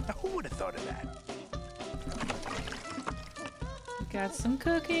 Now, who would have thought of that? Got some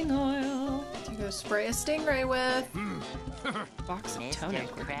cooking oil. To go spray a stingray with. Box of Mr. toenail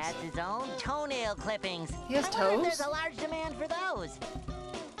clippings. Krabs' own toenail clippings. He has I wonder if toes? there's a large demand for those.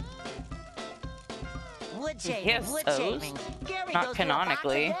 Wood He shavings, has wood toes? shavings. Gary Not goes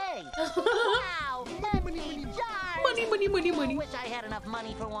canonically. through a box a day. Wow, empty jars. Money, money, money, money. I wish I had enough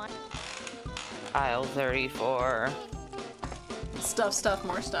money for one. Aisle 34. Stuff,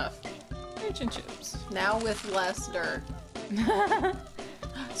 more stuff. Urchin chips. Now with less dirt.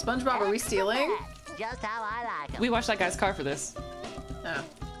 SpongeBob, are we stealing? Just how I like 'em. We watched that guy's car for this. No.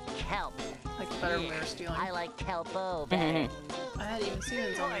 Kelp. Like better when we were stealing. I like kelpo better. I hadn't even seen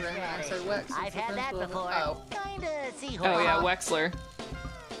it on the right when I said Wex. It's I've the had first that one. before. Oh. Kinda seahorse. Oh yeah, Wexler.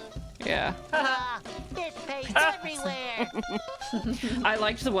 Yeah. Fish paste everywhere. I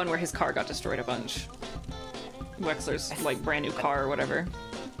liked the one where his car got destroyed a bunch. Wexler's like brand new car or whatever.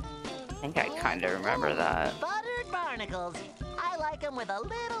 I think I kind of remember that. Buttered barnacles. I like 'em with a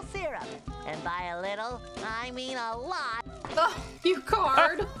little syrup. And by a little, I mean a lot. Oh, you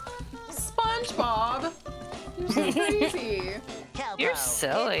card. SpongeBob. You're so crazy. Kelpo. You're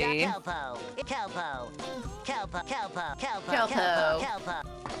silly. It's a kelpo. Kelpo. Kelpo. Kelpo. Kelpo. Kelpo.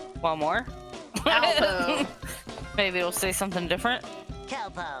 Kelpo. One more? Alpo. Maybe we'll say something different.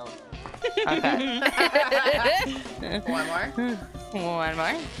 Kelpo. Okay. One more. One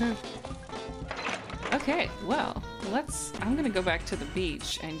more. Okay, well, I'm gonna go back to the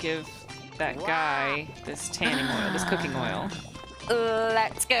beach and give that guy this tanning oil, this cooking oil.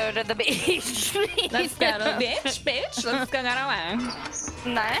 Let's go to the beach. Let's go to the beach, bitch. Let's go away.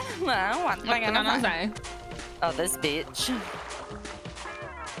 No, what am I gonna say? Oh, this bitch.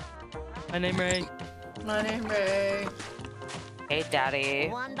 My name Ray. My name Ray. Hey, Daddy.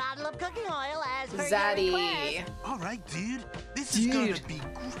 One bottle of cooking oil as per your Zaddy. request. All right, dude. This is gonna be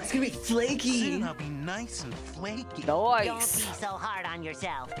great. It's gonna be flaky. Soon I'll be nice and flaky. Don't Nice. be so hard on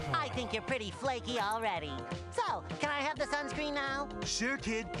yourself. I think you're pretty flaky already. So, can I have the sunscreen now? Sure,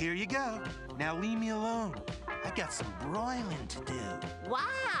 kid. Here you go. Now leave me alone. I got some broiling to do.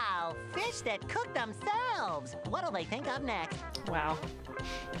 Wow, fish that cook themselves. What'll they think of next? Wow.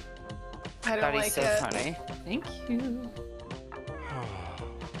 I don't Daddy's like so it. funny. Thank you.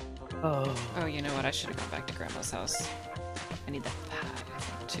 Oh. Oh, you know what? I should have gone back to Grandma's house. I need that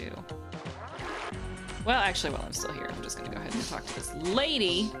pad, too. Well, actually, while I'm still here, I'm just gonna go ahead and talk to this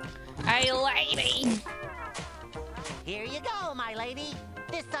lady. Hey, lady! Here you go, my lady.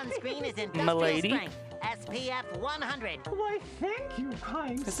 This sunscreen is industrial M'lady? strength. SPF 100. Why, thank you,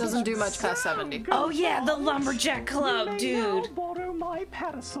 kind This doesn't do much past 70. Oh, yeah, the Lumberjack Club, You may dude. now borrow my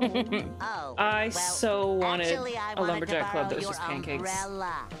parasol. Oh, I well, so wanted actually, I a wanted Lumberjack to Club that borrow was just your pancakes.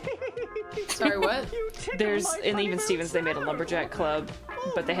 umbrella. Sorry, what? You tickle There's, my in funny Even little Stevens, they made a self. Lumberjack Club,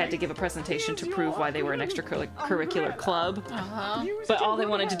 but they had to give a presentation to prove why they were an extracurricular club. Uh-huh. Use But it all to they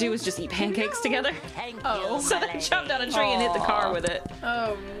wanted to do was just eat pancakes together. Thank Oh. you, So my they lady. jumped down a tree and hit the car with it.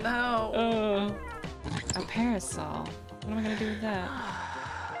 Oh, no. Oh. A parasol. What am I gonna do with that?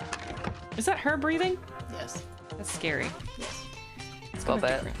 Is that her breathing? Yes. That's scary. Yes. Let's go Little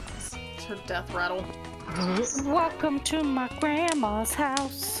back to bit. Grandma's. It's her death rattle. Welcome to my grandma's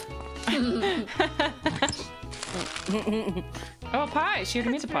house. Oh, pie! She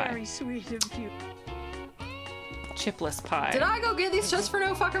already made the pie. Very sweet of you. Chipless pie. Did I go get these just for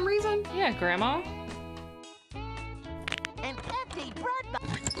no fucking reason? Yeah, Grandma. An empty bread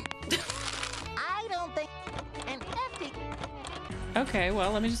box. I don't think an empty. Okay,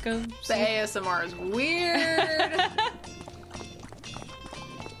 well, let me just go The see. ASMR is weird.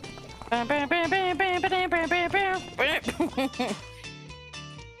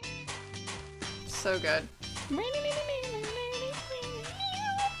 So good.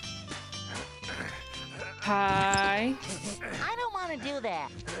 Pie. I don't want to do that.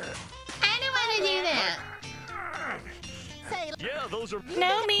 I don't want to do that. Say, Yeah, those are.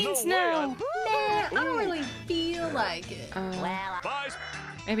 No means no. I don't really feel like it. well, Bye.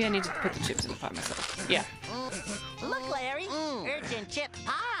 Maybe I need to put the chips in the pie myself. Yeah. look, Larry, urchin chip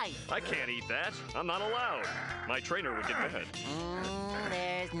pie. I can't eat that. I'm not allowed. My trainer would get mad.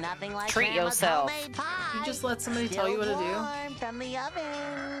 There's nothing like Treat Grandma's yourself. homemade pie. You just let somebody tell you what to Still do. warm from the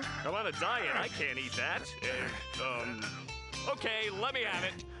oven. I'm on a diet. I can't eat that. Okay, let me have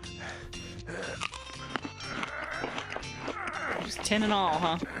it. Just 10 and all,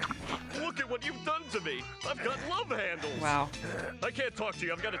 huh? Look at what you've done to me. I've got love handles. Wow. I can't talk to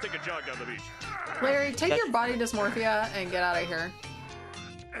you. I've got to take a jog down the beach. Larry, take your body dysmorphia and get out of here.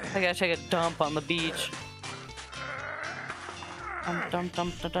 I gotta take a dump on the beach. Dump. A dump,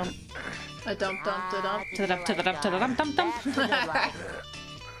 dump, da dump. To the dump, to the dump, to the dump, dump, dump. That's the good life.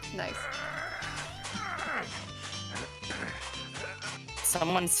 Nice.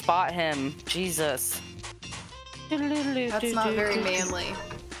 Someone spot him. Jesus. That's not very manly. Here.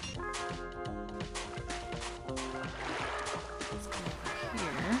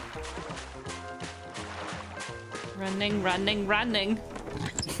 Running, running, running.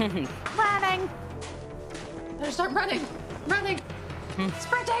 Running. Better start running. Running.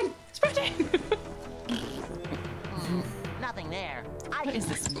 Sprinting. Sprinting. Nothing there. What is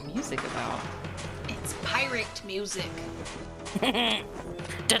this music about? It's pirate music.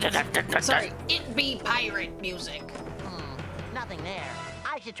 Sorry, it be pirate music. Nothing there.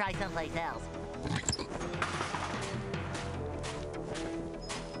 I should try someplace else.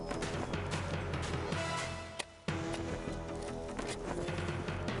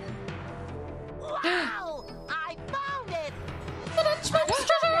 Wow! I found it! Plus tokens.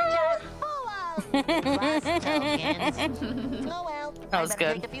 Oh well. That was I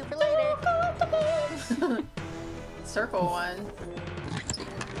better good. take a few for later. Circle one.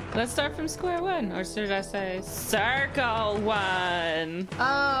 Let's start from square one, or should I say circle one?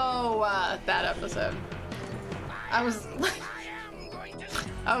 Oh, that episode. I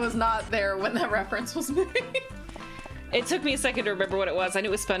was not there when that reference was made. It took me a second to remember what it was. I knew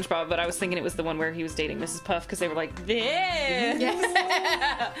it was SpongeBob, but I was thinking it was the one where he was dating Mrs. Puff because they were like, this.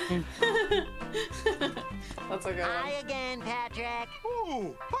 Yeah. That's a good Hi one. again, Patrick.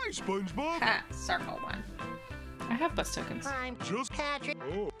 Oh, hi, SpongeBob. Ha, circle one. I have bus tokens. I'm Just- Patrick.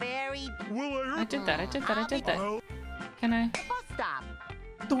 Oh. Very Will I I did that. Well, Can I? bus stop.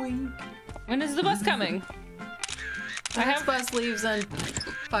 Doing. When is the bus coming? The next bus leaves in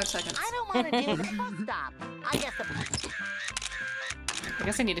 5 seconds. I don't want to deal with the bus stop. I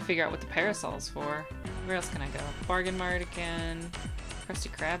guess I need to figure out what the parasol's for. Where else can I go? Bargain Mart again. Krusty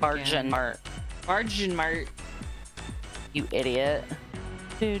Krab again. Bargain Mart. Bargain Mart. You idiot.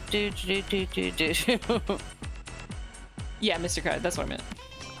 Do. Yeah, Mr. Krab, that's what I meant.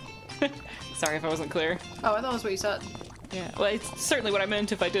 Sorry if I wasn't clear. Oh, I thought that's what you said. Yeah, well, it's certainly what I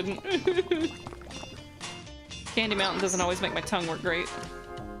meant if I didn't. Candy Mountain doesn't always make my tongue work great.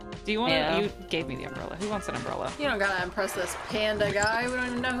 Do you want to? Yeah. You gave me the umbrella. Who wants an umbrella? You don't gotta impress this panda guy. We don't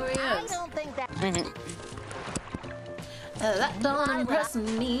even know who he is. I don't think that. That don't impress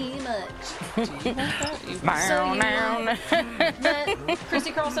me much. So you met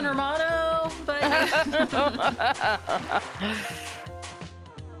Christy Carlson Romano, but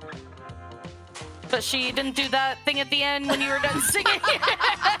but she didn't do that thing at the end when you were done singing.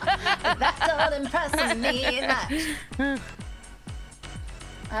 that don't impress me much.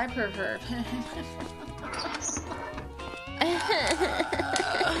 I prefer.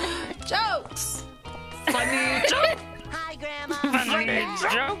 Jokes. Funny joke. Hi, Grandma. Funny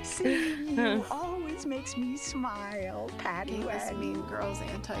jokes. You always makes me smile, Patty. Gave us Mean Girls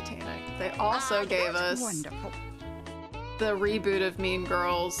and Titanic. They also gave us Wonderful. the reboot of Mean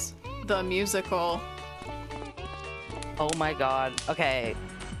Girls, the musical. Oh my god. Okay.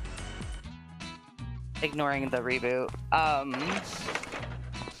 Ignoring the reboot.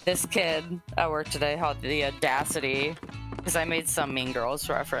 This kid at work today had the audacity, because I made some Mean Girls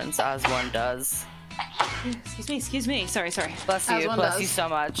reference, as one does. Excuse me. Sorry. Bless you so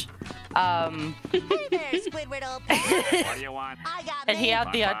much. Hey there, Squidward old pal. What do you want? I got And he me.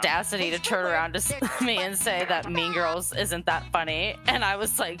 had the audacity to turn around to me and say that Mean Girls isn't that funny. And I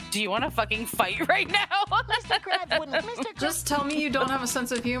was like, do you want to fucking fight right now? Mr. Krabs wouldn't. Mr. Krabs. Just tell me you don't have a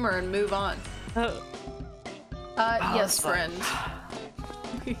sense of humor and move on. Yes, friend.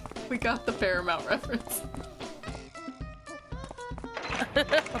 We got the Paramount reference.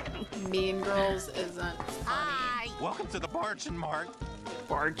 Mean Girls isn't funny. Welcome to the Barch and Mart.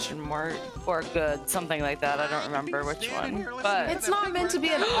 Barch and Mart. Or Good, something like that. I don't remember which one. But It's not meant to be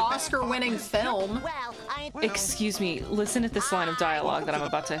an Oscar-winning film. Well, I. Excuse me. Listen at this line of dialogue that I'm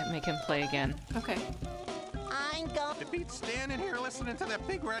about to make him play again. Okay. I'm going. It beats standing here listening to that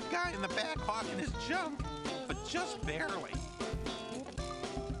big red guy in the back hawking his junk, but just barely.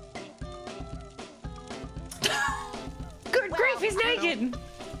 Good grief, he's naked!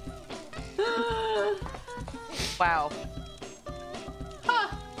 wow.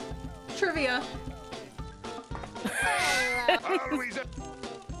 Huh. Trivia.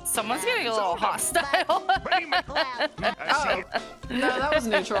 Someone's getting a little hostile. Oh. No, that was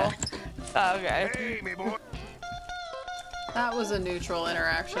neutral. Okay. Hey, me boy. That was a neutral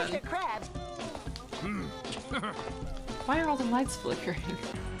interaction. Mr. Krabs. Why are all the lights flickering?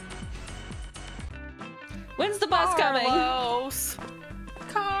 When's the bus coming?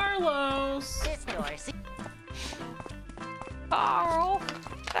 Carlos. This door. See. Carl,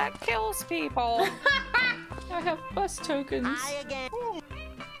 that kills people. I have bus tokens. I again.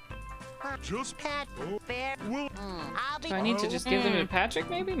 Just Pat. Fair. I'll be. Do I need to just give them to Patrick,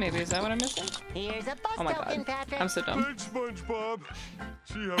 maybe? Maybe is that what I'm missing? Here's a bus Oh my token, god. Patrick. I'm so dumb. Thanks, SpongeBob.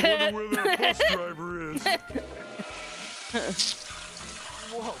 Gee, I wonder where their bus driver is.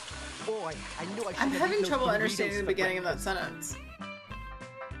 Whoa, boy, I knew I I'm shouldn't have having eaten trouble those understanding the burritos for beginning of that breakfast. sentence.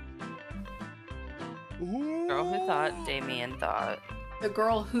 Girl who thought, Damien thought. The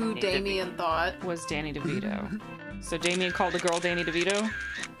girl who Danny Damien thought. Was Danny DeVito. So Damien called the girl Danny DeVito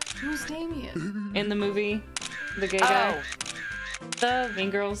Who's Damien? in the movie? The gay guy? Oh, the Mean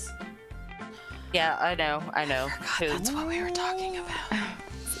Girls? yeah, I know. Who? That's what we were talking about.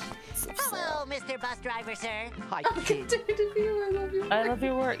 Hello, Mr. Bus Driver, sir. Hi, Danny kid. DeVito, I love you. I love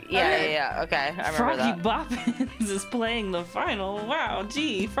your work. Yeah. Okay, I remember Froggy that. Boppins is playing the final. Wow,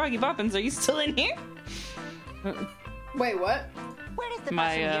 gee, Froggy Boppins, are you still in here? Wait, what? Where does the My,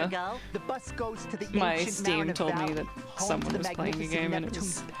 bus from here go? The bus goes to the My ancient Steam Mariner told me Valley, that home someone to the was playing a magnificent game and it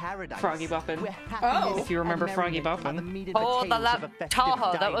Neptune's was paradise, Froggy Boppin. where Oh. happiness If you remember and Froggy merriment are the Boppin. meat and Oh, potatoes of a that festive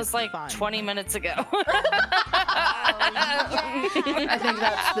Tahoe. That diet was of like fun. 20 minutes ago. I think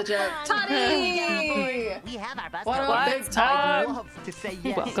that's the joke. Toddy! We have our bus What token. a big time! I'd love to say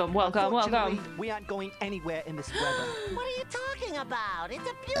yes. Welcome. Unfortunately, we aren't going anywhere in this weather. What are you talking about? It's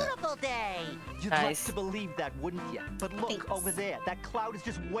a beautiful day. You'd Nice. like to believe that, wouldn't you? But look over there. That cloud is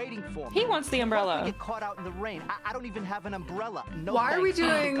just waiting for me. He wants the What if umbrella. we get caught out in the rain? I don't even have an umbrella. No Why are we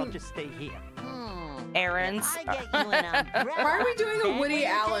thanks. I think doing- I'll just stay here. Errands. I get you an umbrella. Why are we doing a Then Woody we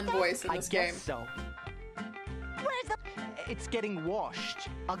Allen take voice in I this guess game? so. Where's the? It's getting washed.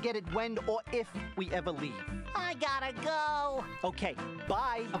 I'll get it when or if we ever leave. I gotta go. Okay,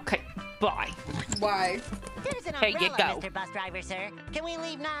 bye. Okay, bye. Why? There's an Hey, you umbrella, go. Mr. Bus Driver, sir. Can we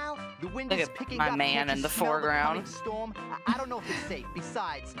leave now? The wind Look is at picking my up. man Can't you in the smell foreground. coming storm? I don't know if it's safe.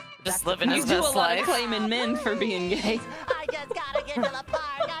 Besides, Just living You his do a best lot of life. claiming men for being gay. I just gotta get to the park.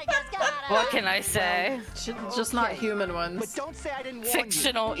 I just gotta. What can I say? Just not Okay. human But ones. don't say I didn't warn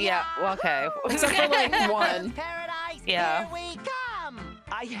Fictional, yeah. Well, okay. Except for like one. Paradise, Yeah. here we come. you.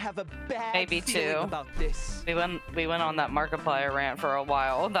 I have a bad Maybe feeling two. about this. We went on that Markiplier rant for a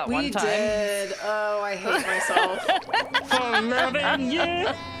while. That We one time. did. Oh, I hate myself. For loving you.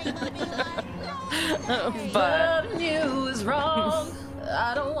 But Loving you is wrong.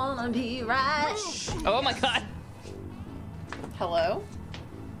 I don't wanna be right. Oh my god. Hello?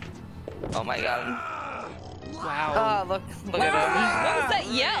 oh my god. Wow. Oh, look at him. What was that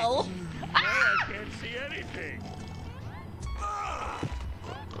yell? I can't see anything.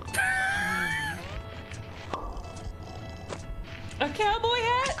 A cowboy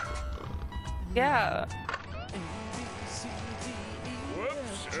hat? Yeah.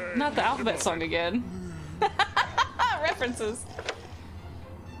 Whoops. Not the alphabet song again. References.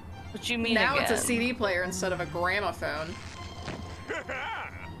 What you mean Now again? it's a CD player instead of a gramophone.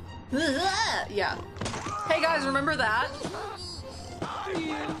 Yeah. Hey guys, remember that? I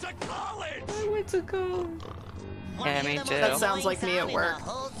went to college. I went to go. Yeah, me too. That sounds like me at work.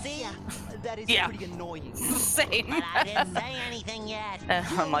 That is Yeah. pretty annoying. Same. But I didn't say anything yet.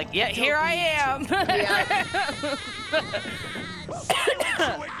 I'm like, yeah, here I am. Yeah.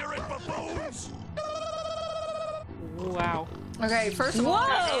 You ignorant buffoons! Wow. Okay, first of all,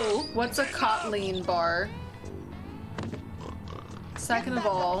 Whoa! what's a Kotlin bar? Second of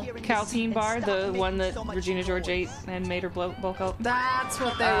all, Caltine bar, the one that Regina George ate and made her bulk up. that's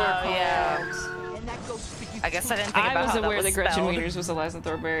what they were called. yeah. And that goes for you I guess I didn't think I about was how aware that Gretchen spelled. Wieners was Eliza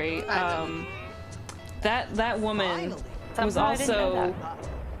Thornberry. I That woman was Somehow I didn't know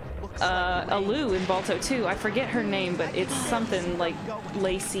also a Lou in Balto too. I forget her name, but it's something like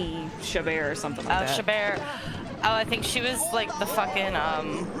Lacey Chabert or something like that. Chabert. Oh, I think she was like the fucking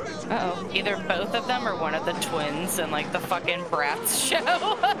Uh-oh. either both of them or one of the twins in like the fucking Bratz show.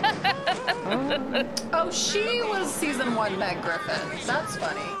 Oh, she was season 1 Meg Griffin. That's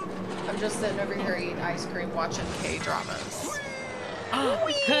funny. I'm just sitting over here eating ice cream watching K-dramas.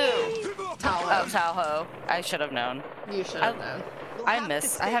 Who? Tahoe. Oh, Tahoe. I should have known. You should have known. I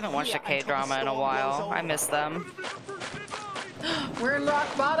haven't watched a K-drama in a while. I miss them. We're in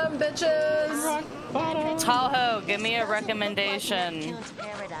rock bottom, bitches! Tahoe, give me a recommendation.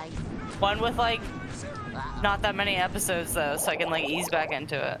 Paradise. One with like not that many episodes though, so I can like ease back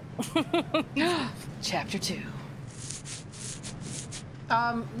into it. Chapter 2.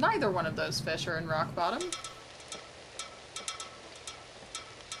 Neither one of those fish are in rock bottom.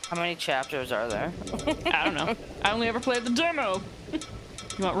 How many chapters are there? I don't know. I only ever played the demo. You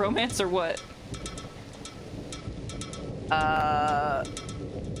want romance or what?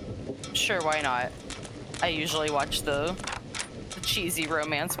 Sure, why not? I usually watch the cheesy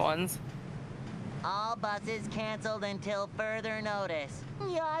romance ones. All buses canceled until further notice.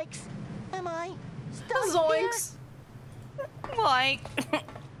 Yikes. Am I stuck Zoinks! Like,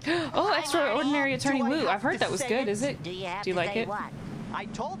 Oh, Extraordinary Attorney Do I Woo. have I've heard to that was say good. it? Is it? here? Do you have Do you to like say it? what? I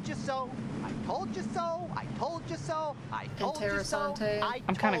told you so. I told you so. I told you so. I told you so. Interessante.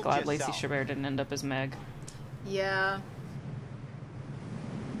 I'm kind of told glad you Lacey so. Chabert didn't end up as Meg. Yeah.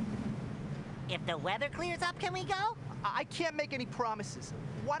 If the weather clears up, can we go? I can't make any promises.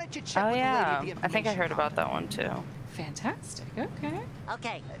 Why don't you check oh with the lady yeah, at the I think I information heard about that one too. Fantastic. Okay.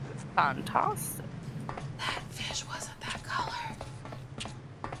 Okay. Fantastic. That fish wasn't that color.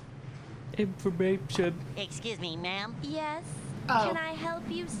 Information. Excuse me, ma'am. Yes. Oh. Can I help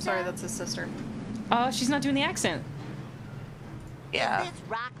you, sir? Sorry, that's his sister. She's not doing the accent. Yeah. Is this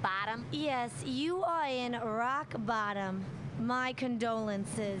rock bottom? Yes, you are in rock bottom. My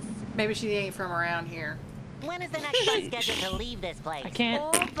condolences. Maybe she ain't from around here. When is the next bus scheduled to leave this place? I can't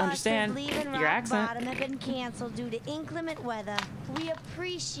All buses understand leaving your rock accent. bottom have been canceled due to inclement weather. We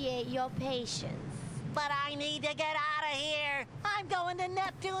appreciate your patience. But I need to get out of here. I'm going to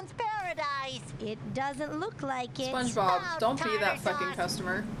Neptune's paradise. It doesn't look like it. SpongeBob, Oh, don't be that tartar fucking sauce.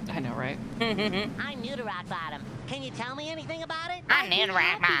 customer. I know, right? I'm new to rock bottom. Can you tell me anything about it? I need rock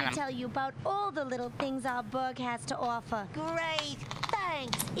Happy bottom. to tell you about all the little things our burg has to offer. Great.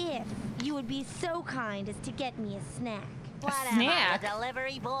 Thanks. If you would be so kind as to get me a snack. What snack? am I, a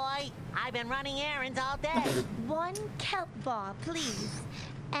delivery boy? I've been running errands all day. One kelp bar, please.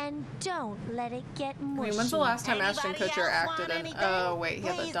 And Don't let it get I mushy. mean, when's the last time Ashton Anybody Kutcher else want acted in? anything? Oh wait, he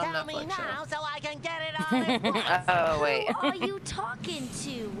had that Please dumb tell me Netflix now show. so I can get it all at once. Oh wait. Who are you talking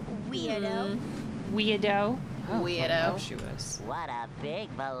to, weirdo? Weirdo. Weirdo. Voluptuous. What a big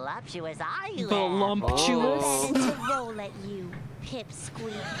voluptuous eye you Voluptuous. Better to roll at you,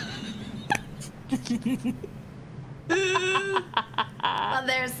 pipsqueak. Well,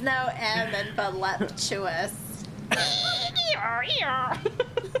 there's no M in voluptuous.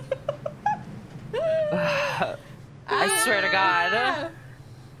 I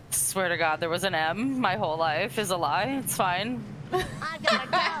swear to God, there was an M. My whole life is a lie. It's fine. I've got to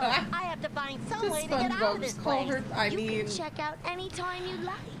go. I have to find some way to get out of this place. You can check out anytime you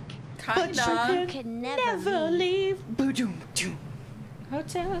like. Kinda. You can never leave. Boom, boom.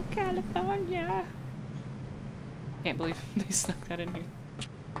 Hotel California. Can't believe they snuck that in here.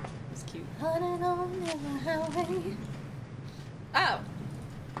 It's cute. Oh.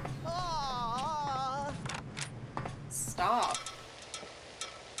 Stop.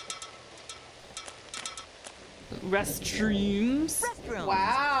 Restrooms.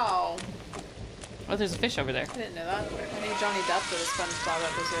 Wow. Oh, there's a fish over there. I didn't know that. I knew Johnny Depp for the SpongeBob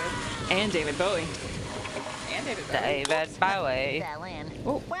episode. And David Bowie. And David Bowie. David Bowie. Fell in.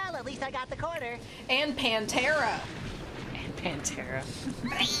 Oh. Well, at least I got the quarter. And Pantera. And Pantera.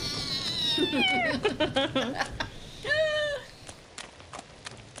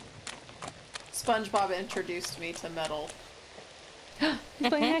 SpongeBob introduced me to metal. He's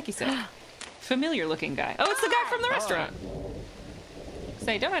playing hacky sack. Familiar looking guy. Oh, it's the guy from the restaurant.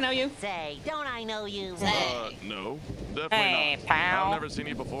 Say, don't I know you? Say, don't I know you? No, definitely Hey, not. pal. I've never seen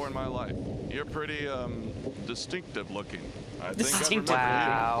you before in my life. You're pretty, distinctive looking. I think Distinctive.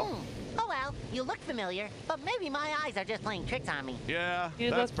 I remember Wow. Oh well, you look familiar, but maybe my eyes are just playing tricks on me. you. Yeah, You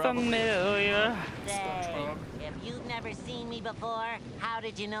that's look probably. familiar. Say, if you've never seen me before, how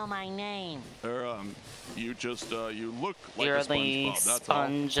did you know my name? You just, you look like You're a the SpongeBob, that's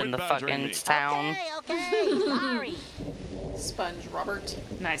sponge all. in the Quit badgering fucking me. town. Okay, sorry. Sponge Robert.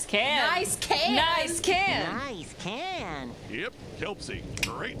 Nice can. Nice can. Nice can. Nice can. Yep, Kelpsy.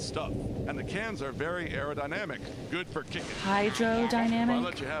 Great stuff. And the cans are very aerodynamic. Good for kicking. If I Hydrodynamic.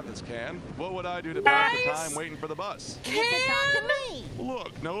 let you have this can, what would I do to pass the time waiting for the bus? You can talk to me.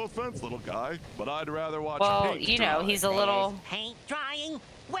 Look, no offense, little guy, but I'd rather watch Well, paint you know, dry. he's a little. Paint drying?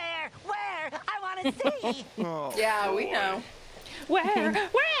 Where? I want to see. Oh, Yeah, we know. Where?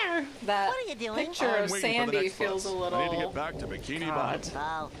 That What are you doing? picture I'm of waiting for the Sandy next feels bus. a I need to little. get back to Bikini God. Bottom.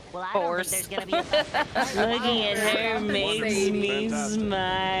 Oh, well, I don't think there's going to be a bus. Looking at her makes me Fantastic.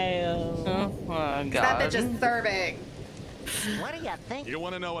 smile. Oh, That God. bitch is serving. What do you think? You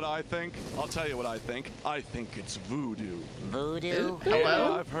want to know what I think? I'll tell you what I think. I think it's voodoo. Voodoo? Yeah,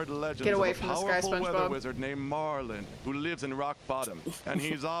 Hello? I've heard legends Get away of a from this guy, powerful weather SpongeBob. wizard named Marlin who lives in Rock Bottom, and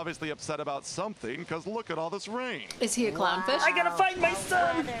he's obviously upset about something because look at all this rain. Is he a clownfish? I gotta find my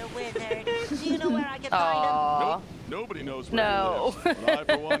son. Weather wizard. Do you know where I can find him? Aw. Nope, nobody knows where No. he lives. But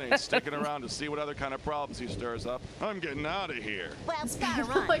I, for one, ain't sticking around to see what other kind of problems he stirs up. I'm getting out of here. Well, gotta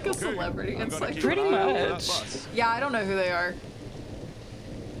run. Like a Okay, celebrity. I'm It's gonna like keep Pretty an eye out for that much. bus. Yeah, I don't know who they are.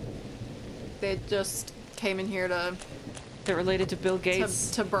 They just came in here to They're related to Bill Gates.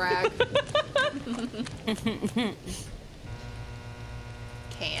 to brag.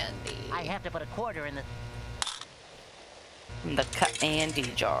 Candy. I have to put a quarter in the... The candy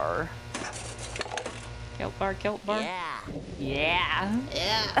jar. Kelp bar, kelp bar. Yeah. Yeah.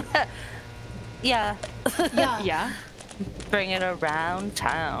 Yeah. Yeah. Yeah. Bring it around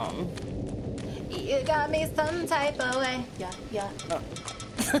town. You got me some type of way. Yeah, yeah.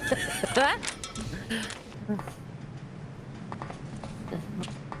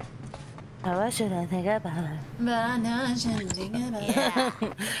 What should I think about it? But I know I shouldn't think about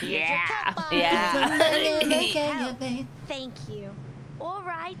it. Yeah. Thank you. All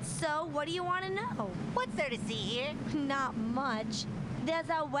right, so what do you want to know? What's there to see here? Not much. There's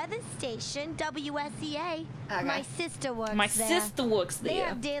our weather station, WSEA. Okay. My sister works My there. sister works They there.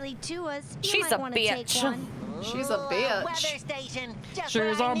 have daily tours. You She's might a wanna take bitch. one. She's a Ooh, bitch. weather station. Just She's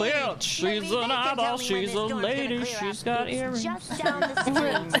what a I need. bitch. Maybe She's they an can eyeball. tell me when She's this a storm's gonna lady. clear She's up. got It's earrings. just down the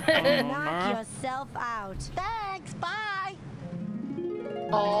street. Knock yourself out. Thanks, bye.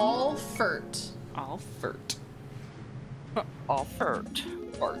 All furt. All furt. All furt.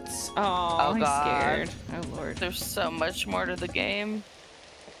 Farts. Oh, he's God. scared. Oh, Lord. There's so much more to the game.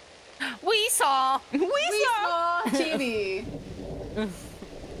 We saw. We saw TV.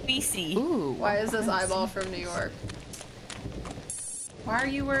 We see. Ooh. Why is this eyeball from New York? Why are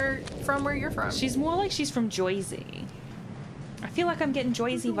you from where you're from? She's more like she's from Jersey. I feel like I'm getting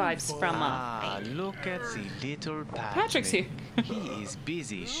Jersey vibes from look at the little Patrick. Patrick's here. He is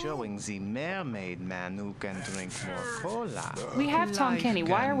busy showing the mermaid man who can drink more cola. We have Tom Life Kenny.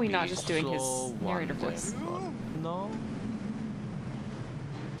 Why can are we be not just doing his so narrator voice? wonderful. No?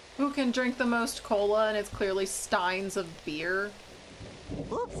 Who can drink the most cola and it's clearly steins of beer?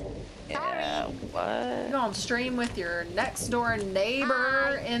 Oops. Yeah, what? Go on stream with your next door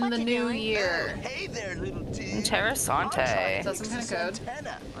neighbor in the new year. Hey there, little dude. Interessante. Is that some kind of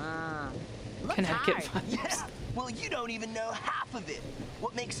code? Connecticut hard. vibes. Yeah, well, you don't even know half of it.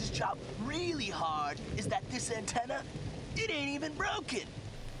 What makes this job really hard is that this antenna, it ain't even broken.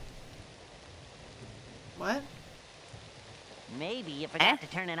 What? Maybe you forgot to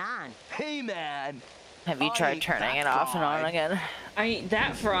turn it on. Hey, man. Have you I tried ain't turning that it off and on fried. again? I ain't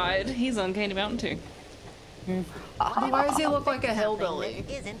that fried. He's on Candy Mountain too. Why does he look like a Something hillbilly?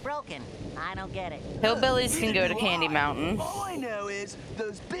 that isn't broken. I don't get it. Hillbillies can go to Candy Mountain. All I know is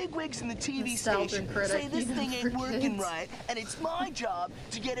those bigwigs in the TV Nostalgia station critic, say this even thing ain't for working kids. right, and it's my job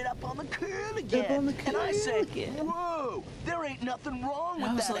to get it up on the curve again. And I say, whoa, there ain't nothing wrong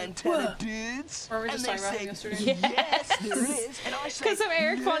with that antenna, dudes. Or were we And just they talking about say, him yesterday? yes, there is. And I say, 'Cause of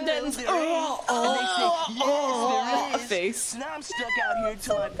Eric Von no, Denton's there ain't. And they say, yes, there is. face. So now I'm stuck out here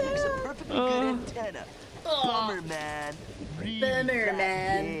till I fix a perfectly good antenna. Bummer, man. Really Bummer, bad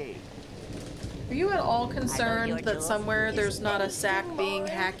man. day. Are you at all concerned that somewhere there's not a sack being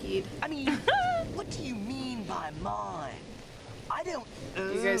hacked? I mean, what do you mean by mine? I don't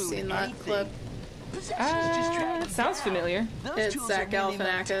own You guys seen that anything. clip? Possessions just drag me Sounds down. familiar. Those It's tools Zach are really my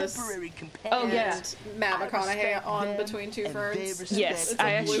Galifianakis. temporary Oh companions. yeah, Matt I McConaughey respect on them, Between Two and they Ferns. respect Yes, It's a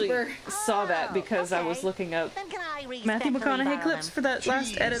I actually blooper. saw that because I was okay. looking up Then can I Matthew respectfully McConaughey borrow clips them? for that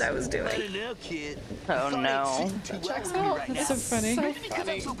last Jeez, edit I was I doing. don't know, kid. Oh, Thought I'd no. sit too That well checks with me out. right That's now. so funny. Maybe because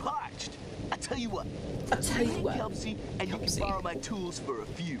I'm so parched. I tell you what. I'll tell you what. Kelsey, and you can borrow my tools for a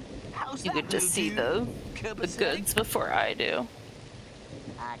few. How's You that, get to little see dude? the goods before I do.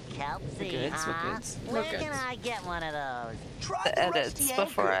 Kelsey, The goods, what huh? goods? When What can goods? I get one of those? Try The edits rusty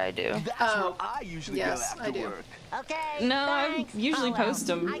before anchor. I do. That's Oh, where I usually yes, go I after do. work. Okay. No, I thanks. usually Oh, well, post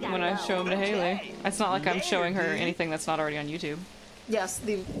them I gotta when I go. show them to Haley. It's not like I'm Later, showing her dude. anything that's not already on YouTube. Yes,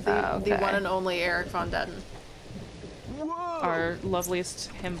 the Okay. one and only Eric Von Detten. Whoa! Our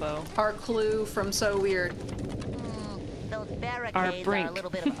loveliest himbo. Our clue from So Weird. Those barricades are a Brink. little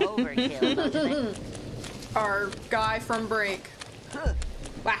bit of overkill, don't you think? Our guy from Brink.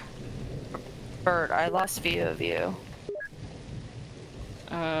 Wah. Bert, I lost view of you.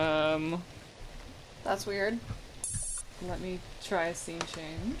 That's weird. Let me try a scene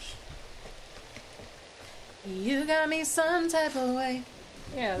change. You got me some type of way.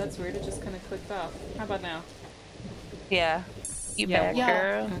 Yeah, that's weird. It just kind of clicked off. How about now? Yeah. You Yeah, bad yeah.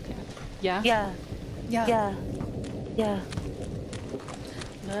 girl. Okay. Yeah? Yeah. Yeah. Yeah. Yeah.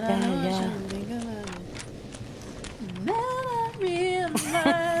 But Yeah, I know yeah. I shouldn't think about it. Then I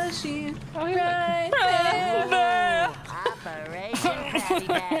realize you right there. Operation Krabby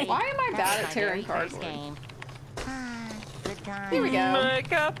Patty. Why am I That bad was at my tearing very first cardboard? game. Good times. Here we go.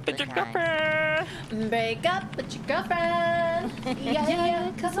 Make up with your girlfriend. Break up with your girlfriend. Yeah,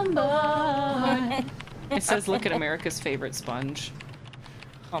 yeah, cause I'm bored. It says, look at America's favorite sponge.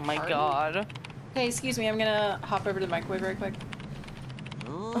 Oh my god. Hey, excuse me, I'm gonna hop over to the microwave right quick.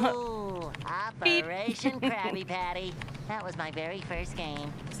 Ooh, Operation Krabby Patty. That was my very first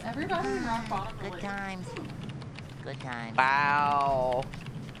game. Is everybody in rock bottom Good times. Good times. Wow.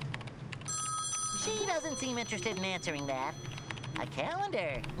 She doesn't seem interested in answering that. A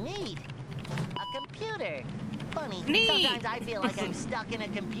calendar. Neat. A computer. Funny. Neat. Sometimes I feel like I'm stuck in a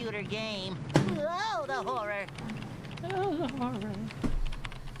computer game. Oh, the horror.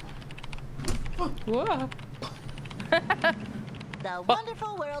 Whoa. The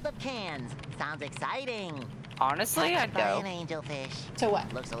wonderful world of cans. Sounds exciting. Honestly, I'd By an go. angelfish. To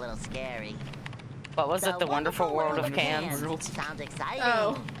what? Looks a little scary. What was it? The Wonderful World of Cans? Sounds exciting.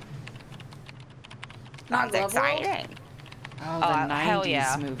 Oh. Sounds Love World? exciting. Oh, the 90s hell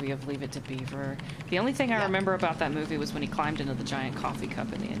yeah. movie of Leave It to Beaver. The only thing I remember about that movie was when he climbed into the giant coffee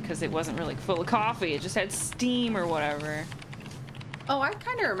cup in the end, because it wasn't really full of coffee. It just had steam or whatever. Oh, I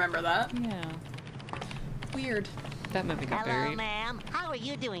kind of remember that. Yeah. Weird. That movie got Hello, buried. ma'am. How are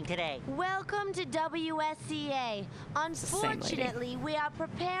you doing today? Welcome to WSCA. same lady. Unfortunately, we are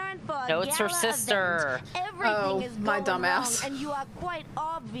preparing for a No, it's her gala sister. event. Everything Oh, is my going dumbass. wrong, and you are quite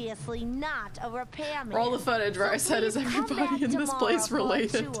obviously not a repairman. Roll the footage where I said, is please come everybody back in this tomorrow place for a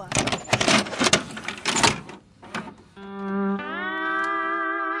related? tour.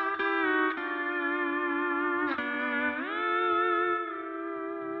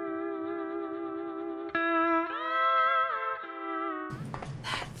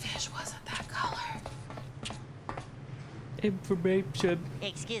 That fish wasn't that color. information.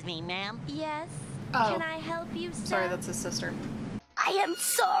 Excuse me, ma'am. Yes? Oh. Can I help you, sir? Sorry, that's his sister. I am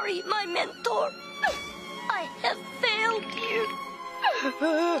sorry, my mentor. I have failed you.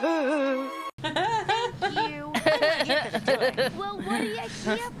 Thank you. Well, what are you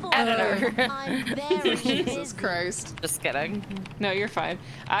here for? Editor. I'm very Jesus busy. Christ. Just kidding. No, you're fine.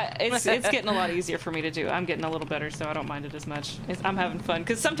 It's getting a lot easier for me to do. I'm getting a little better, so I don't mind it as much. I'm having fun,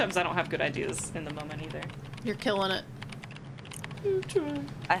 because sometimes I don't have good ideas in the moment either. You're killing it. You're killing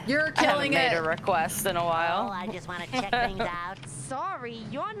I haven't made it. a request in a while. Oh, I just want to check things out. Sorry,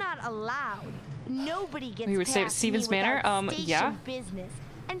 you're not allowed. Nobody gets We would say past Stevens me Manor? without Yeah. station business.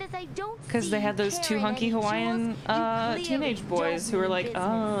 And as I don't Because see they had you those two carrying hunky any Hawaiian jewels, you teenage clearly boys don't who were mean like, business.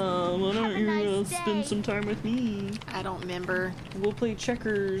 why don't Have a you nice spend day." some time with me? I don't remember. We'll play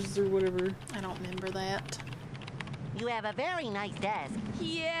checkers or whatever. I don't remember that. You have a very nice desk.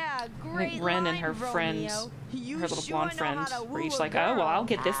 Yeah, I great think Ren and her line, friend, Romeo. You her little sure blonde know friend, how to were woo each a like, oh, well, I'll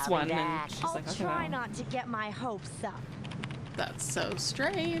girl. get this I'll be one. And back. she's I'll like, okay, try well. not to get my hopes up. That's so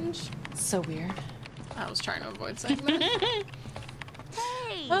strange. So weird. I was trying to avoid saying that.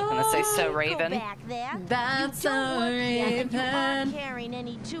 Hey, I'm gonna say so go Raven. back there. That's you don't work here, and you Raven. aren't carrying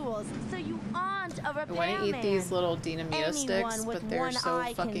any tools, so you aren't a I repairman. want to eat these little Dynamita sticks, Anyone with but they're one so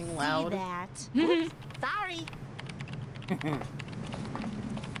eye fucking can loud. See that. Sorry.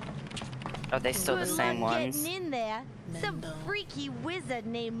 Are they still the Good same luck ones? getting in there. Some Mendel. freaky wizard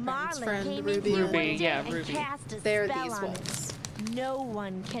named Friend's Marlin friend, came Ruby. in here Ruby, one day yeah, and Ruby. cast a They're spell these on ones. it. No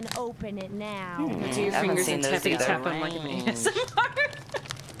one can open it now. Do your I haven't fingers seen and those tappy either. tap them like an ASMR.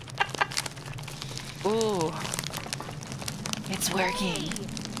 Ooh, It's working. Hey,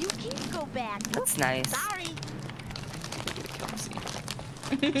 you can't go back. that's nice. Sorry.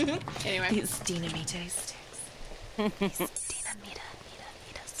 Anyway, These Dynamita sticks. These Dynamita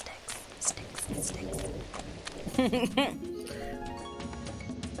sticks.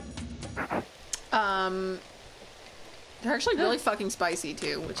 they're actually really fucking spicy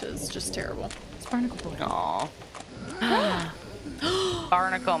too, which is just terrible. It's Barnacle Boy. Aw.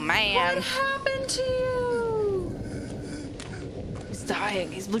 Barnacle man. What happened to you? He's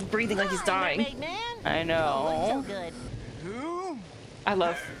dying. He's breathing like he's dying. Mermaid man. I So know. good. I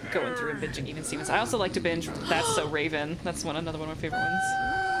love going through and binging even Stevens. I also like to binge That's So Raven. That's another one of my favorite ones.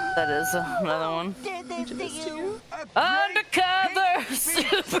 That is another one. Did this to you? Undercover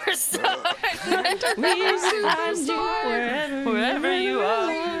superstar. We find you wherever you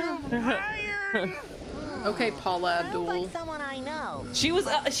are. Okay, Paula Sounds Abdul. like someone I know. She was.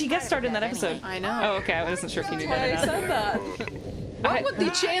 She guest starred in that episode. I know. Oh, okay. I wasn't sure if you knew that or not. said that. What would the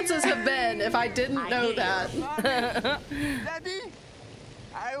chances have been if I didn't know that? Daddy,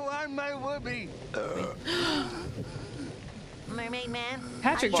 I want my whoopee. Mermaid man.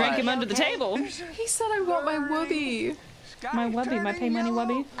 Patrick What? drank him under the table. He said I want my whoopee. My wubby, my pay money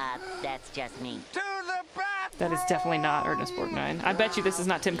wubby. That's just me. To the bathroom. That is definitely not Ernest Borgnine. I bet you this is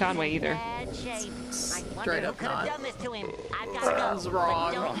not Tim Conway either. Bad shape. I Straight wonder who up could have not. done this to him. I've got to go. Sounds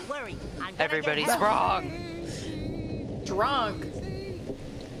wrong. But don't worry. I'm gonna Everybody's get help. wrong. Drunk.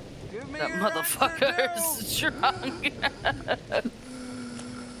 Give me That your motherfucker's drunk.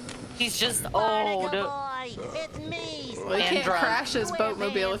 He's just Barnacle old. boy, it's me. Well, he And can't drunk. crash his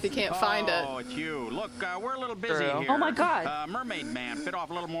boatmobile if he can't find it. Oh, it's you. Look, we're a little busy True. here. Oh my God. Mermaid Man bit off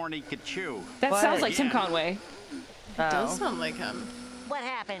a little more than he could chew. That What? sounds like Tim Yeah. Conway. Does sound like him. What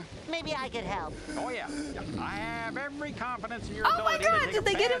happened? Maybe I could help. Oh yeah. I have every confidence in your Oh my ability God, to take did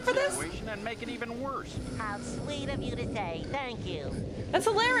they a get him bad for this? situation and make it even worse. How sweet of you to say. Thank you. That's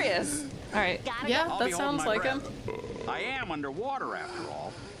hilarious. All right. Gotta Yeah, go. I'll that be holding sounds my like him. breath. I am underwater after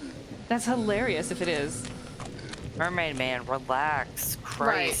all. That's hilarious if it is. Mermaid man, relax.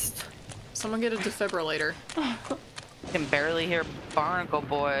 Christ. Someone get a defibrillator. Can barely hear Barnacle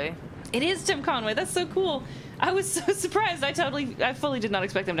Boy. It is Tim Conway. That's so cool. I was so surprised. I fully did not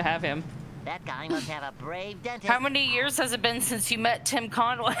expect them to have him. That guy must have a brave dentist. How many years has it been since you met Tim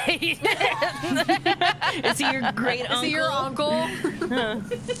Conway? Is he your great uncle? Is he your uncle?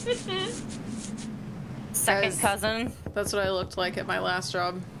 Second Guys. cousin? That's what I looked like at my last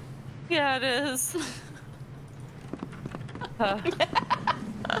job. Yeah, it is.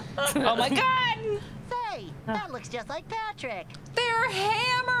 Oh my God! Say, that looks just like Patrick. They're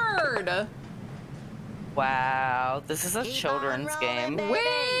hammered! Wow, this is a Keep children's on game. rolling,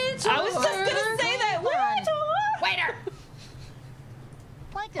 baby. I was just gonna say that. Waiter!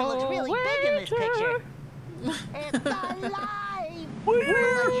 Plankton looks really big in this picture. It's alive! Looks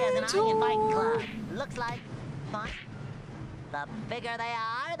like he has an onion fighting club. Looks like fun. The bigger they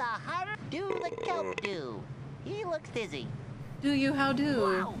are, the harder do the kelp do. He looks dizzy. Do you how do?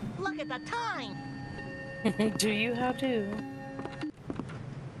 Wow, look at the time. Do you have to?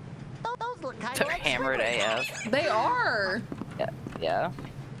 Those look kind They're of like hammered strippers. AF. They are. Yeah. Yeah.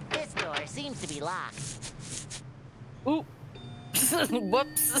 This door seems to be locked. Ooh.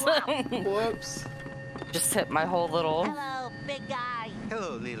 Whoops. Whoops. Just hit my whole little Hello, big guy.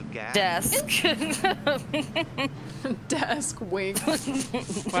 Hello, little guy. desk. Desk wink.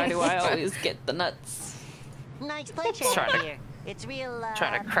 Why do I always get the nuts? Nice playchair Trying to- here. It's real,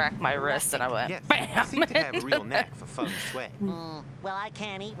 Trying to crack my wrist, and I went, Yes, bam! you seem to have a real knack for feng shui. Well, I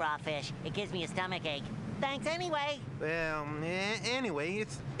can't eat raw fish. It gives me a stomach ache. Thanks anyway. Well, anyway,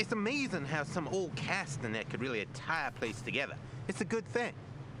 it's amazing how some old castanet could really tie a place together. It's a good thing.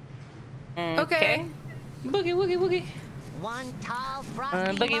 Okay. Boogie, woogie, woogie. One tall, frosty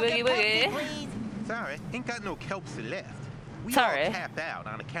boogie, mug of boogie, Pepsi, boogie. please. Sorry, ain't got no kelpsy left. We Sorry. all tapped out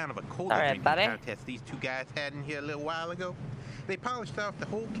on account of a cola Sorry, drinking buddy. contest these two guys had in here a little while ago. They polished off the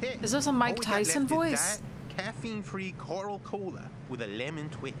whole kit. Is this a Mike All we got Tyson left is voice? diet, caffeine-free coral cola with a lemon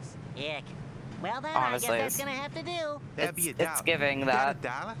twist. Ick. Well then, Honestly, I guess that's it's- gonna have to do. That'd be a It's dollar. giving You that.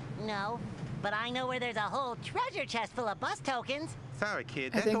 got a dollar? No, but I know where there's a whole treasure chest full of bus tokens. Sorry,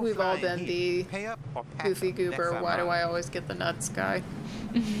 kid. I that think don't we've all fly in been here. the Pay up or pass Goofy up. goober. That's Why do our I always get the nuts guy?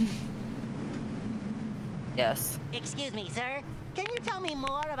 Yes. Excuse me, sir. Can you tell me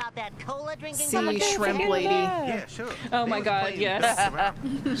more about that cola drinking See, competition? shrimp lady. Yeah, sure. Oh They my was God, playing yes. ducks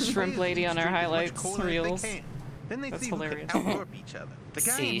around. Shrimp lady on our Drink as much highlights cola as they reels. can. Then they That's see who can hilarious. outburp each other. The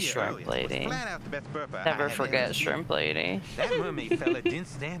guy in See, here shrimp earlier lady. was flat out the best burper I Never had forget ever seen. Shrimp Lady. That mermaid fella didn't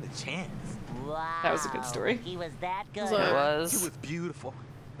stand a chance. Wow. That was a good story. He was that good. So- It It was. was beautiful.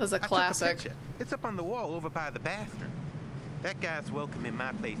 That's a I took a classic. picture. It's up on the wall over by the bathroom. That guy's welcome in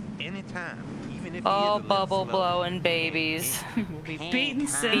my place anytime, even if he Oh, is a little bubble slow. blowing babies. Will be beaten Beaten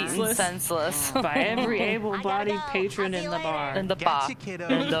senseless senseless. by every able-bodied go. patron I'll in see the you bar. In the bar. Gotcha, kiddo.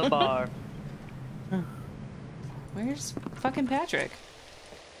 In the bar. Where's fucking Patrick?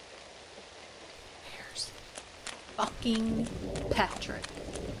 Here's fucking Patrick.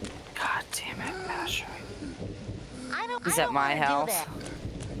 God damn it, Patrick. He's at my house.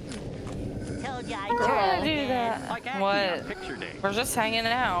 Told ya I Yeah, could. do that. Like acting What? on picture day. We're just hanging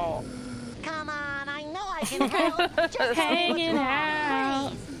out. Come on, I know I can help. Just tell me Hanging what's wrong,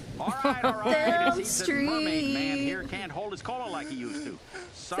 out. please. All right. Down It seems that mermaid man street. here can't hold his cola like he used to.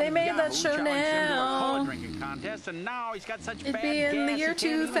 Some They made that yahoo show challenged him to a now. cola drinking contest, and now he's got such It'd bad be in the gas year he can't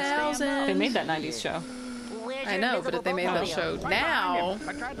even stand 2000. up. They made that 90s show. Where's I your know, but invisible if they made that Pokemobile? show Right now, behind him.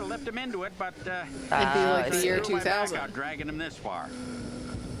 I tried to lift him into it, but it'd be like the I year threw my back 2000. out dragging him this far.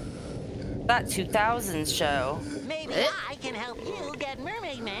 That 2000s show. Maybe I can help you get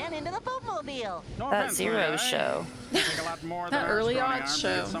Mermaid Man into the Pokemobile. No That offense, Zero little guy. show. It'd take a lot more than That our early scrawny odds arms to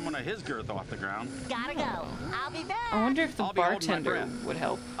show. get someone of his girth off the ground. Gotta go. I'll be back. I wonder if the I'll be holding my bartender breath. would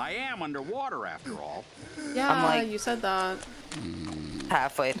help. I am underwater after all. yeah, I'm like- you said that.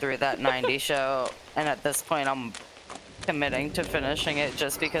 Halfway through that 90s show, and at this point I'm committing to finishing it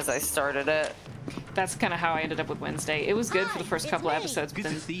just because I started it. That's kind of how I ended up with Wednesday. It was good for the first couple of episodes, but Good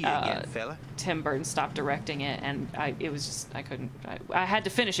to then see you again, fella. Tim Burton stopped directing it, and it was just I couldn't. I had to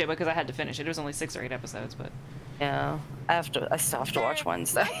finish it because I had to finish it. It was only 6 or 8 episodes, but Yeah, I still have to watch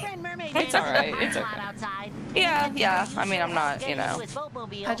Wednesday. My friend Mermaid It's Man alright, is it's hot okay. outside. Yeah. I mean, I'm not, you know.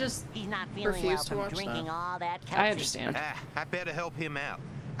 I just He's not feeling refuse well to from watch drinking that. all that I Pepsi. understand. I better help him out.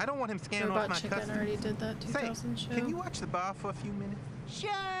 I don't want him scanning off Robot my Chicken customers. already did that 2000 Say, show. can you watch the bar for a few minutes? Sure,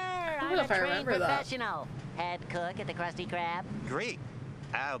 don't I'm know a if I trained remember that. professional. Head cook at the Krusty Krab. Great.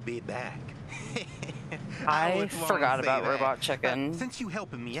 I'll be back. I always wanna forgot say about that. Robot Chicken. Since you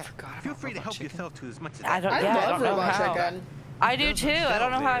helping me out, feel free to help yourself to as much as I don't. I Yeah, I love don't know Robot how. Chicken. I do too. I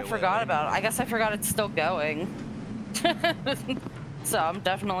don't know how I very forgot well. about it. I guess I forgot it's still going. So I'm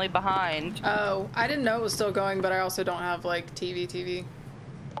definitely behind. Oh, I didn't know it was still going, but I also don't have like TV.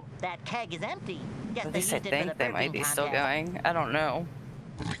 That keg is empty. Guess At they least I used it for the think they might burping be still contest. going. I don't know.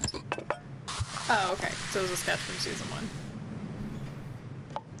 Oh, okay. So it was a sketch from season 1.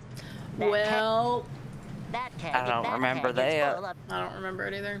 That Well, That keg, I don't that remember keg is that. full of- I don't remember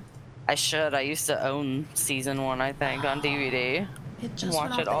it either. I should. I used to own season 1, I think, on DVD. It just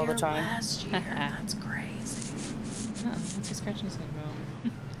Watch went it off all the the air time. last year. That's crazy. Oh, what's he scratching his head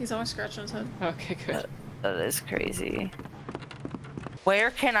about? He's always scratching his head. Okay, good. That is crazy.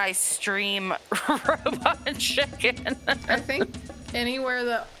 Where can I stream Robot Chicken? I think anywhere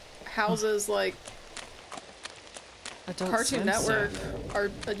that houses like Adult Cartoon Swim Network stuff.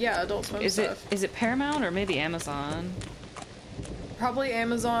 or yeah, Adult Swim Is stuff. it Paramount or maybe Amazon? Probably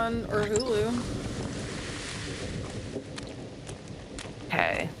Amazon or Hulu.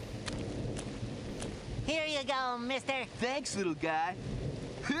 Okay. Here you go, mister. Thanks, little guy.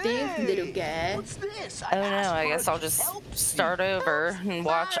 Dance, little guy. What's this? I don't know. I guess I'll just start over and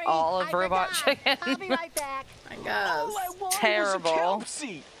watch all of Robot Chicken. I'll be right back. I guess. Terrible.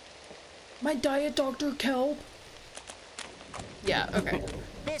 My diet Dr. Kelp. Yeah, okay.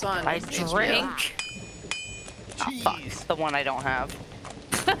 It's on I HBO. drink. Oh, fuck. The one I don't have.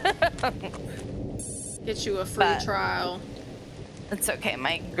 Get you a free trial. It's okay,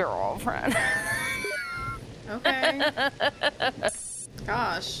 my girlfriend. Okay.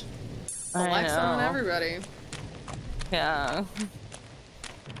 Gosh. Alexa on everybody. Yeah.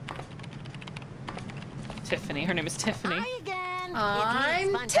 Tiffany. Her name is Tiffany. Hi again. I'm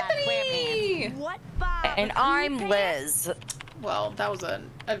It's me, SpongeBob Tiffany. Squarepants. What Bob? And I'm Liz. Well, that was an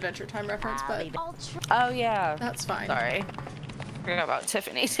Adventure Time reference, but Oh, yeah. that's fine. Sorry. Forgot about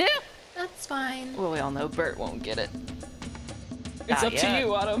Tiffany, too. That's fine. Well, we all know Bert won't get it. It's Not up to yet.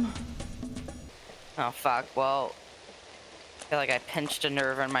 you, Autumn. Oh, fuck. Well, I feel like I pinched a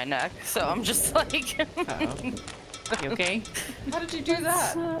nerve in my neck, so I'm just like... You okay? How did you do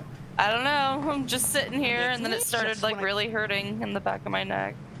that? I don't know. I'm just sitting here, and then it started, like, really hurting in the back of my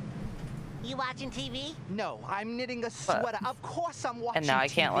neck. You watching TV? No, I'm knitting a sweater. Of course I'm watching And now I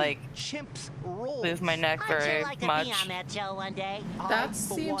can't, TV. like, Chimps rules. move my neck I'd very sure like to much. be on that show one day. That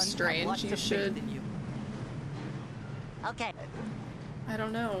For seems one, have strange. lots You of faith should. in you. Okay. I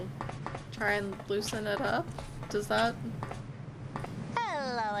don't know. Try and loosen it up? Does that?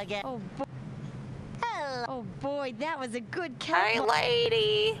 Hello again. Oh, hello. Oh boy, that was a good count. Hi,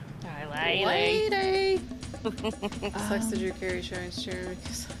 lady. Hi, Lady. Sucks the Drew Carey show and share.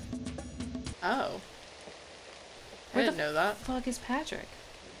 Oh. I Where didn't know that. Fuck is Patrick?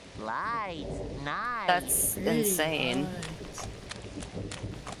 Lights. Nice. That's insane.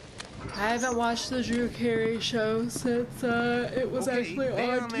 I haven't watched the Drew Carey show since it was actually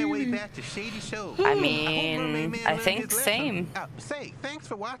they're on on their way TV. back to Shady Show. I hope mean, Mermaid Man I learned think his lesson. same. Say, thanks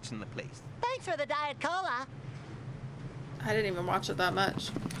for watching the place. Thanks for the Diet Cola. I didn't even watch it that much.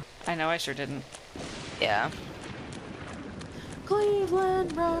 I know, I sure didn't. Yeah.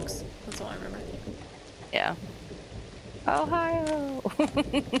 Cleveland rocks. That's all I remember. Yeah. Ohio.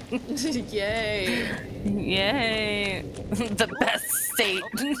 Yay. Yay. The best state.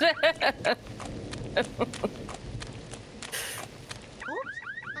 Oops.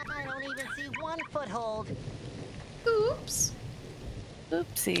 I don't even see one foothold. Oops.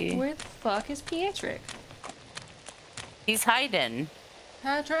 Oopsie. Where the fuck is Patrick? He's hiding.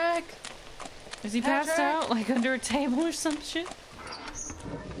 Patrick. Is he passed Patrick? out, like under a table or some shit?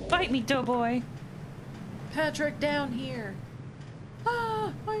 Bite me, doughboy. Patrick down here.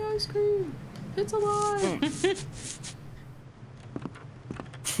 Ah, my ice cream. It's alive.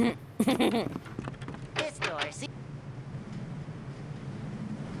 This door, see?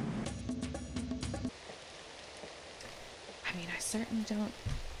 I mean, I certainly don't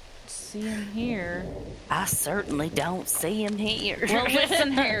see him here. I certainly don't see him here. Well,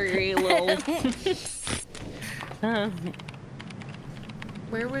 listen, Harry, little.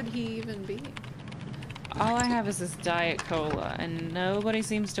 Where would he even be? All I have is this Diet Cola, and nobody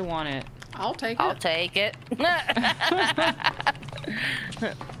seems to want it. I'll take I'll it. take it.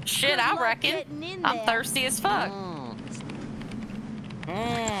 Shit, I reckon. I'm thirsty as fuck.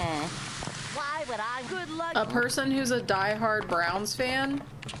 Why would I? Good luck. A person who's a diehard Browns fan?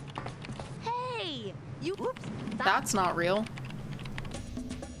 Hey, you. Oops. That's not real.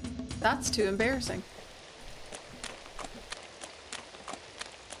 That's too embarrassing.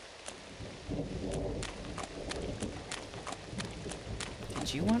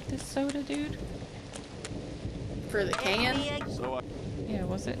 Did you want this soda, dude? For the can? So Yeah,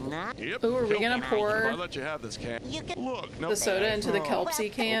 was it? Yep. Ooh, are we gonna pour I'll let you have this can. Look, no. the soda into the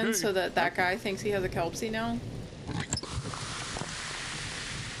Kelpsy can Okay. so that that guy thinks he has a Kelpsy now?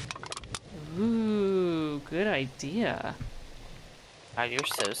 Ooh, good idea. God, you're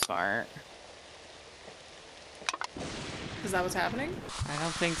so smart. Is that what's happening? I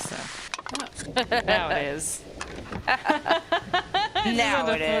don't think so. Oh. Now it is. Now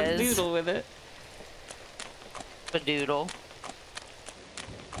it is. Doodle with it. Badoodle.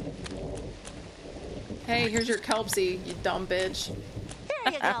 Hey, here's your Kelpsy, you dumb bitch.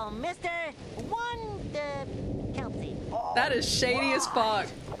 Here you go, mister. One, Kelpsy. That is shady as fuck.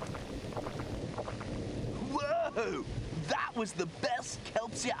 Whoa! That was the best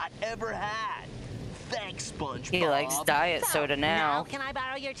Kelpsy I ever had. Thanks, SpongeBob. He likes diet soda now. Can I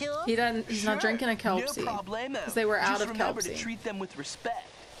borrow your tool? He doesn't. He's not drinking a Kelpsy. No problemo. Because they were out Just of remember to Kelpsy. treat them with respect.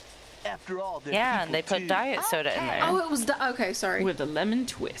 After all, they're Yeah, and they people put too. diet soda in there. Oh, it was. Okay, sorry. With a lemon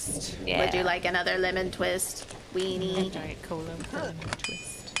twist. Yeah. Would you like another lemon twist, weenie? Diet Cola with a lemon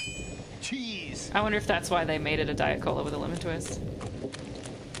twist. Jeez. I wonder if that's why they made it a Diet Cola with a lemon twist.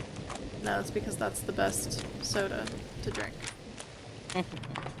 No, it's because that's the best soda to drink.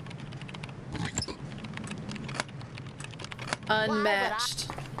 Unmatched.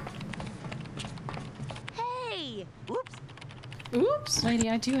 Hey! Oops. Oops. Lady,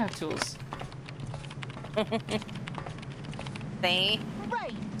 I do have tools. See?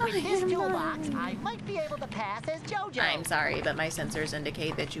 Right. With this toolbox, I might be able to pass as JoJo. I'm sorry, but my sensors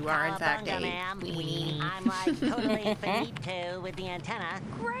indicate that you are in fact a queen. I'm like totally finito with the antenna.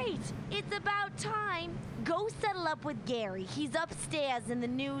 Great! It's about time. Go settle up with Gary. He's upstairs in the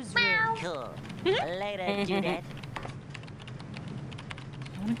newsroom. Cool. Later, Judith.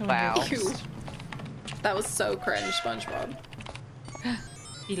 Wow. Ew. That was so cringe, SpongeBob.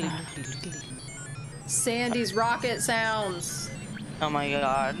 Sandy's rocket sounds. Oh my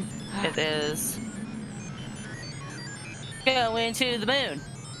god. It is. Going to the moon.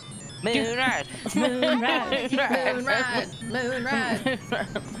 Moon ride. Moon ride. Moon ride. Moon ride.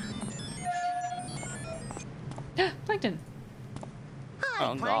 Plankton. Hi,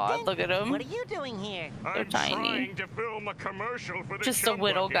 Oh god, Plankton. look at him. What are you doing here? They're I'm tiny. trying to film a commercial for the Just a chum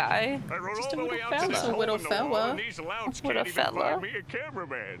widow bucket. guy. I rode Just all a the way widow out to fella. this A hole widow in the wall, fella. and these louts Widow can't even fella. find me a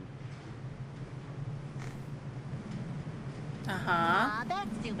cameraman. Aw,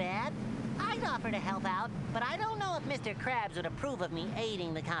 that's too bad. I'd offer to help out, but I don't know if Mr. Krabs would approve of me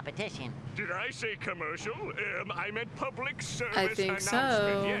aiding the competition. Did I say commercial? I meant public service I think announcement.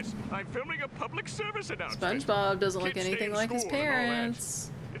 so. Yes, I'm filming a public service announcement. SpongeBob doesn't look Kids stay anything in like his school and all that.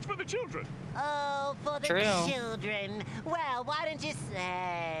 parents. It's for the children. Oh, for the True. children. Well, why don't you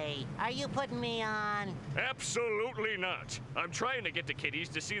say? Are you putting me on? Absolutely not. I'm trying to get the kiddies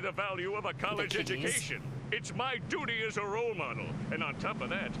to see the value of a college education. It's my duty as a role model. And on top of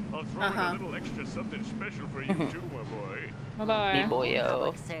that, I'll throw in a little extra something special for you too, my boy. Bye-bye. Boyo.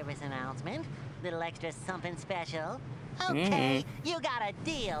 Public service announcement. Little extra something special. Okay, you got a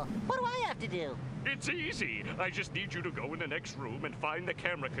deal. What do I have to do? It's easy. I just need you to go in the next room and find the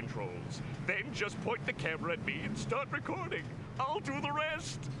camera controls. Then just point the camera at me and start recording. I'll do the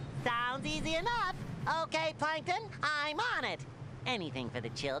rest. Sounds easy enough. Okay, Plankton, I'm on it. Anything for the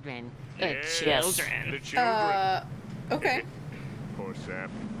children. Yes, children. the children. Okay. Poor Sap.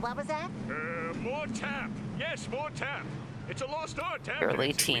 What was that? More tap. Yes, more tap. It's a lost art tap. Girly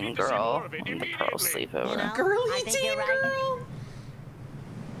dancing. We teen need to see girl more of it and the immediately. pearl sleepover. You know, Girly I think teen you're right. girl.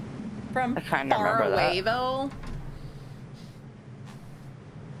 From I kinda remember that. Farawayville.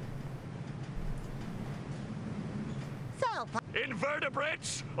 So,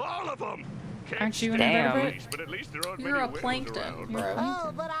 Invertebrates, all of them. Aren't you an Damn. invertebrate? But at least there aren't You're many a whales plankton, around. bro.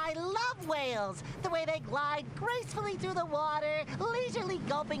 oh, but I love whales. The way they glide gracefully through the water, leisurely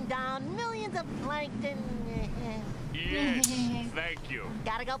gulping down millions of plankton. Yes, thank you.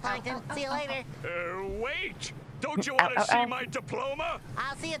 Gotta go, Plankton. See you later. Wait! Don't you want to see my diploma?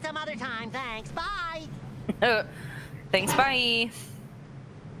 I'll see you some other time. Thanks. Bye. Thanks, bye.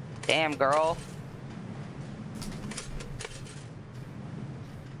 Damn, girl.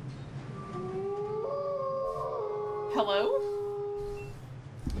 Hello?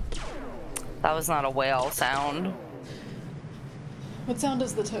 That was not a whale sound. What sound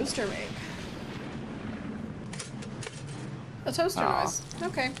does the toaster make? A toaster Aw. noise.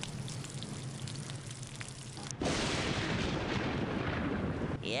 Okay.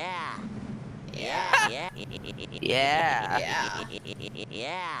 Yeah. Yeah. Yeah. Yeah. Yeah.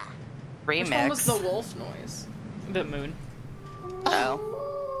 Yeah. Which one was Remix. the wolf noise? The moon.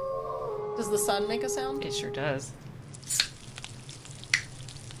 Oh. Does the sun make a sound? It sure does.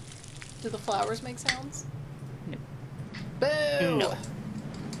 Do the flowers make sounds? No. Boo! No.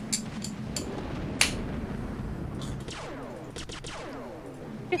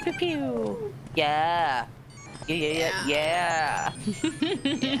 Pew pew pew. Yeah. Yeah.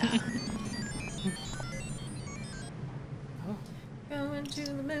 Going to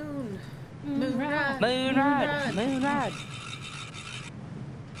the moon. Moon ride. Moon ride. Moon ride.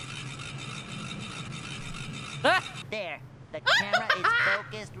 Ah! There. The camera is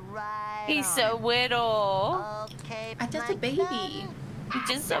focused right He's on. so little. Okay, I just a baby. Plankton. He's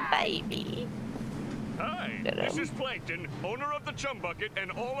just a baby. Hi, Get this him. is Plankton, owner of the Chum Bucket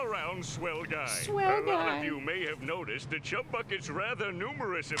and all-around swell guy. Swell A lot guy. of you may have noticed the Chum Bucket's rather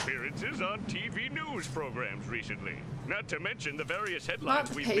numerous appearances on TV news programs recently. Not to mention the various headlines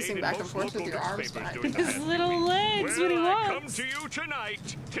Not we've pacing made in back and most forth local with your arms newspapers behind during the His past little week. legs, what he Well, I come wants. to you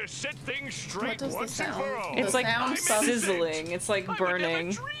tonight to set things straight What does the once and sound- for all. It's The like sound sucks. sizzling. It's like I would burning.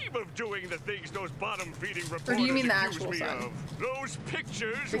 never dream of doing the things those bottom-feeding reporters Or do you mean the accuse actual me sound? of. Those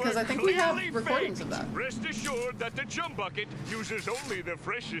pictures Because were I think we have clearly recordings faked. of that. Rest assured that the Chum Bucket uses only the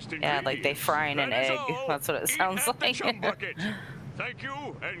freshest Yeah, ingredients. like they frying an That is egg. all. That's what it Eat sounds at the like. Chum Bucket. Thank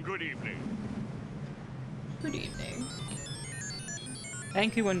you, and good evening. Good evening.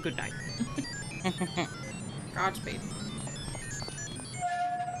 Thank you and good night. Godspeed.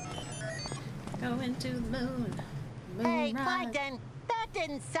 Go into the moon. Hey, Plankton, that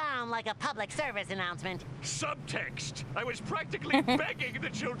didn't sound like a public service announcement. Subtext. I was practically begging the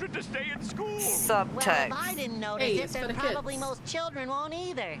children to stay in school. Well, if I didn't notice Hey, it, it's for then the probably kids. most children won't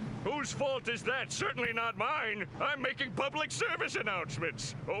either. Whose fault is that? Certainly not mine. I'm making public service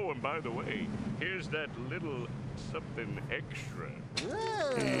announcements. Oh, and by the way, here's that little something extra.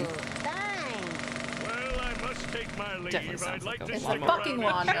 Ooh, thanks. Well, I must take my leave. Definitely I'd sounds like like to a stick fucking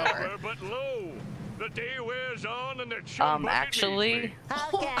around and lawnmower. chamber, but lo, the day wears on and the chum bucket Actually, needs me.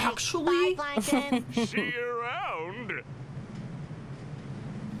 Okay, actually? bye, Plankton. See you around.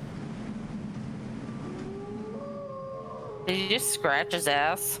 did you just scratch his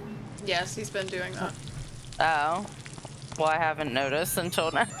ass? Yes, he's been doing that. Oh. Well, I haven't noticed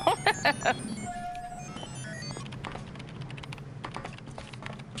until now.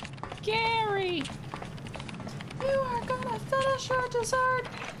 Gary! You are gonna finish your dessert,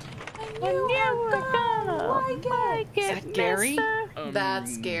 and you are gonna like it. Is that Gary?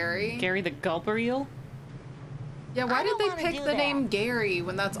 That's Gary. Gary the gulper eel? Yeah, why I did don't they wanna pick do the that. name Gary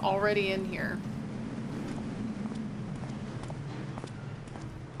when that's already in here?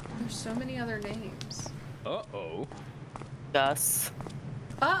 There's so many other names. Uh-oh. Gus.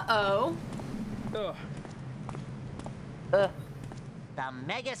 Uh-oh. Ugh. The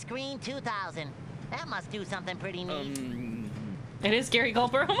Mega Screen 2000. That must do something pretty neat. It is Gary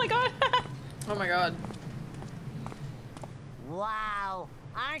Gulper. Oh my god! Oh my god. Wow.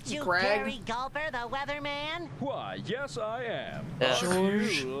 Aren't you Greg? Gary Gulper, the weatherman? Why, yes, I am. George.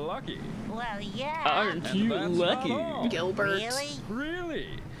 Aren't you lucky? Well, yeah. Aren't And you that's lucky? not all. Gilbert. Really? Really?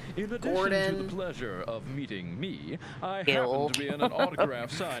 In addition to Gordon. the pleasure of meeting me, I Gil. happen to be in an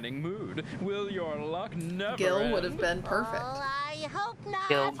autograph signing mood. Will your luck never Gil end? would have been perfect. Well, I hope not.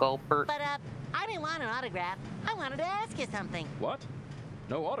 Gil Gulpert. But, I didn't want an autograph. I wanted to ask you something. What?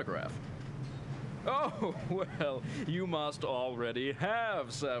 No autograph? Oh, well, you must already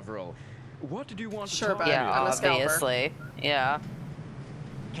have several. What did you want to Sure, talk bud. Yeah, I'm a scalper. obviously. Yeah.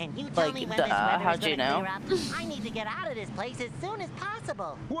 Can you tell Like, me when duh, this weather's how'd you gonna know? clear up? I need to get out of this place as soon as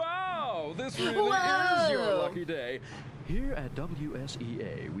possible. Wow, this really Whoa. is your lucky day. Here at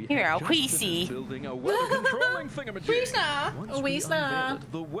WSEA, we Here, have I'll just Queasy. finished building a weather-controlling thingamajig. Weesna. Once we Weesna. unveil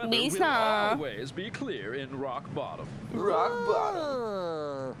it, the weather Weesna. will always be clear in rock bottom.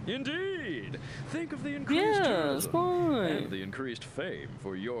 Ooh. Indeed. Think of the increased Yes, tourism fine. and the increased fame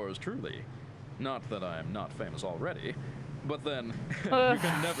for yours truly. Not that I'm not famous already, but then you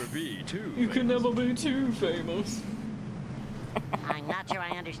can never be too You can famous. never be too famous. I'm not sure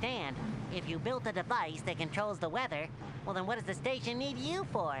I understand. If you built a device that controls the weather, well then what does the station need you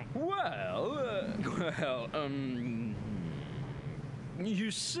for? Well,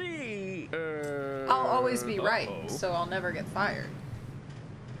 you see, I'll always be right, uh-oh. so I'll never get fired.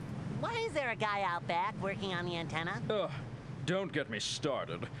 Why is there a guy out back working on the antenna? Ugh, don't get me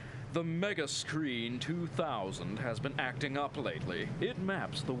started. The Mega Screen 2000 has been acting up lately. It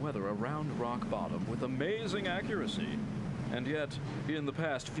maps the weather around rock bottom with amazing accuracy. And yet, in the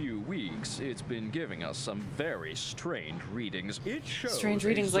past few weeks, it's been giving us some very strange readings. It shows Strange a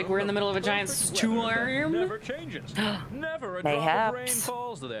readings like we're in the middle of a giant perfect weather that storm? never changes. Never a drop of rain Mayhaps.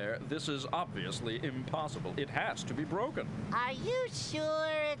 falls there. This is obviously impossible. It has to be broken. Are you sure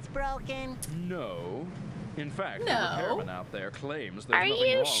it's broken? No. In fact, No. the repairman out there claims there's Are nothing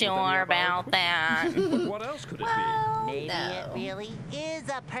you wrong with sure any of our about that? equipment. But what else could it be? Maybe no. it really is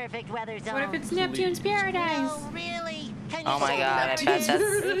a perfect weather zone. What if it's Neptune's Please. paradise? No, really? Can you Oh my say god, I that bet is? that's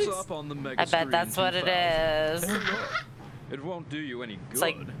It's up on the Mega I bet that's Screen what it 2000. is. Take a look. It won't do you any good. It's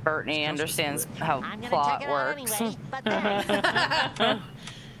like Brittany It's just a understands glitch. how I'm gonna plot check it out works. anyway, but thanks.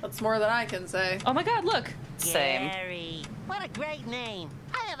 That's more than I can say. Oh my god, look! Same. Gary. What a great name.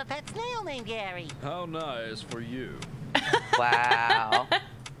 I have a pet snail named Gary. How nice for you. Wow.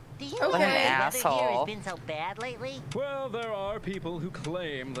 Do you Okay. know What why an the weather here asshole. has been so bad lately? Well, there are people who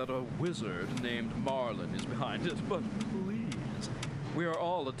claim that a wizard named Marlin is behind it, but please, we are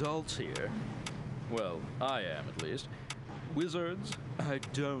all adults here. Well, I am at least. Wizards? I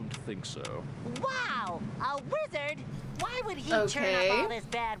don't think so. Wow! A wizard? Why would he churn Okay. up all this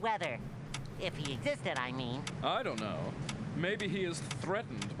bad weather? If he existed, I mean. I don't know. Maybe he is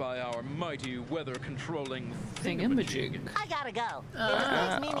threatened by our mighty weather-controlling Thingamajig. I gotta go. It was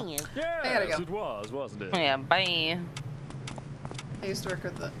nice meeting you. Yes, I gotta go. it was, wasn't it? Yeah, bye. I used to work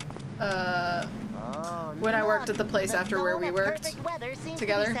with the, Oh, when I worked look, at the place the after where zone we of worked perfect weather seems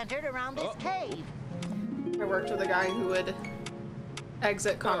together. to be centered around this cave. I worked with a guy who would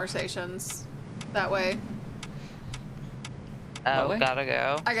exit conversations that way. Oh, gotta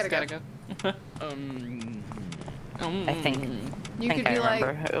go. I gotta go. I think. You could be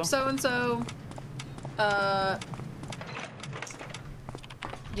like, so and so.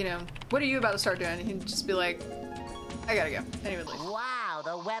 You know, what are you about to start doing? He'd just be like, I gotta go. And he would leave. Wow,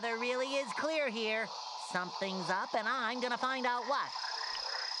 the weather really is clear here. Something's up, and I'm gonna find out what.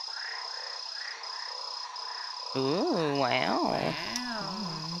 Ooh, wow.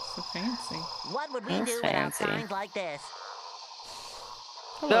 That's so fancy. What would we That's do without fancy. signs like this?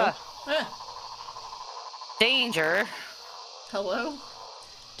 Hello. Danger. Hello?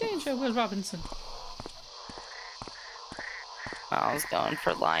 Danger, Will Robinson. I was going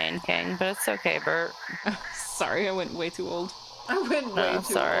for Lion King, but it's okay, Bert. Sorry, I went way too old. I went way too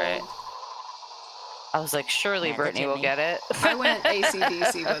sorry. old. I was like, surely Brittany will get it. I went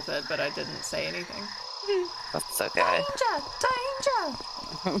AC/DC with it, but I didn't say anything. That's okay. Danger!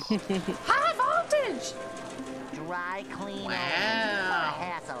 High voltage! Dry clean. Wow.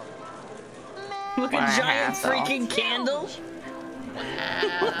 Hassle. Look at giant freaking candle.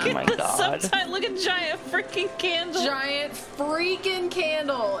 Look my at the God. subtitle. Look at giant freaking candle. Giant freaking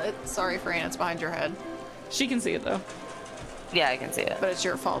candle. Sorry, Fran, it's behind your head. She can see it though. Yeah, I can see it. But it's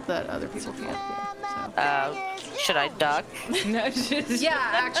your fault that other people can't. Should I duck? No, just... Yeah,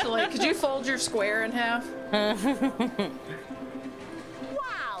 actually. Could you fold your square in half?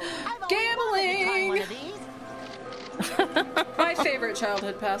 Gambling! My favorite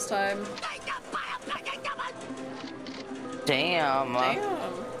childhood pastime. Damn.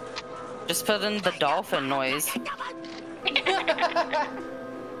 Just put in the dolphin noise.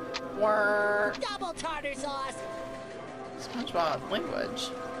 Double tartar sauce. SpongeBob language.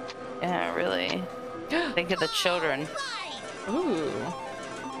 Yeah, really. Think of the children. Ooh.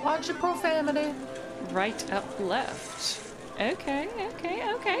 Watch your profanity. Right, up, left. Okay.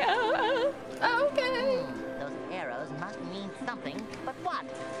 Oh. Okay. Those arrows must mean something, but what?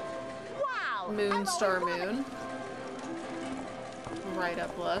 Wow! Moon, star, moon. Right,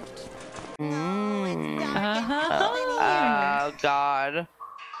 up, left. Oh, God.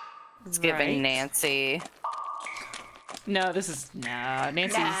 It's giving Nancy. No, this is... No,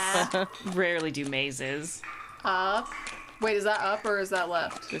 Nancy rarely do mazes. Up. Wait, is that up or is that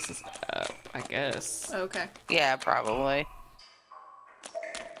left? This is up, I guess. Okay. Yeah, probably.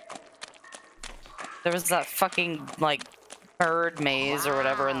 There was that fucking, like, bird maze or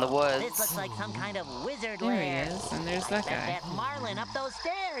whatever in the woods. This looks like some kind of wizard There lair. he is, and there's that guy. That Marlin up those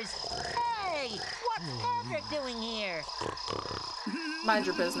stairs. Hey, what's Patrick doing here? Mind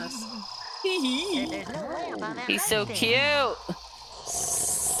your business. There's no lamp on that He's so lighting. cute.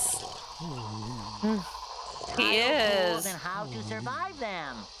 He Rules is. and how to survive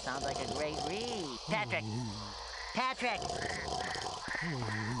them. Sounds like a great read. Patrick. Patrick.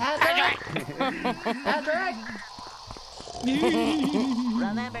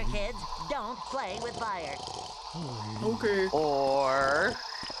 Remember, kids, don't play with fire. Okay. Or...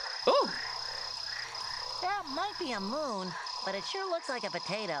 Oh! That might be a moon, but it sure looks like a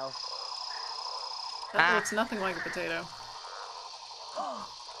potato. That looks nothing like a potato.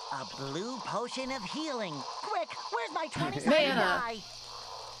 A blue potion of healing. Quick, where's my 20-sided Mana. die?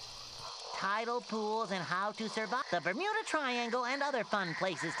 Tidal pools and how to survive. The Bermuda Triangle and other fun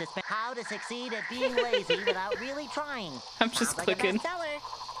places to spend. How to succeed at being lazy without really trying. I'm just Sounds clicking. Like a bestseller.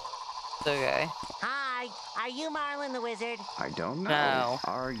 Okay. Hi, are you Marlin the Wizard? I don't know. No.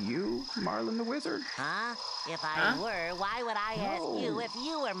 Are you Marlin the Wizard? Huh? If I were, why would I ask you if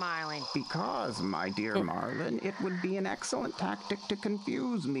you were Marlin? Because, my dear Marlin, it would be an excellent tactic to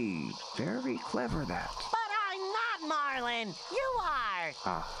confuse me. Very clever, that. But I'm not Marlin. You are.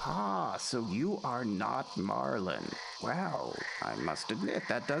 Aha, so you are not Marlin. Well, I must admit,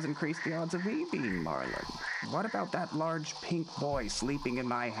 that does increase the odds of me being Marlin. What about that large pink boy sleeping in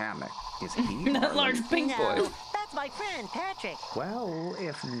my hammock? Is he Marlin? That large pink boy. No, that's my friend, Patrick. Well,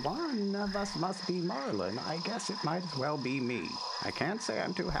 if one of us must be Marlin, I guess it might as well be me. I can't say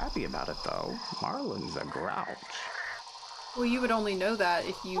I'm too happy about it, though. Marlin's a grouch. Well, you would only know that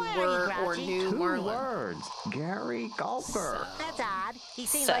if you were or knew 2 Marlin. words. Gary Gulper. That's odd. He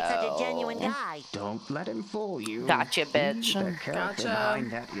seems like such a genuine guy. Don't let him fool you. Gotcha, bitch. He's the character Gotcha.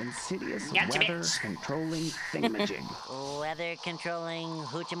 behind that insidious weather-controlling thingamajig. Weather controlling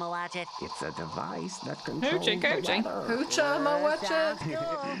hoochimawatchit. It's a device that controls Hoochie the coochie. weather.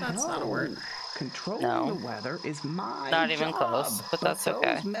 Hoocha-mawatcha? That's not a word. Controlling the weather is my Not even job. close, but that's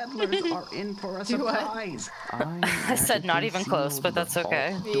okay. Those meddlers are in for a Do what? surprise. I said not even close, but that's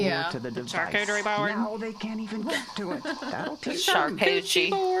okay. Yeah. To the device. Charcuterie board. Now they can't even get to it. That'll teach them. Charcuterie.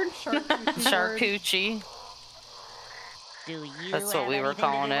 Charcuterie board. Charcuterie. Do you That's what have we were anything to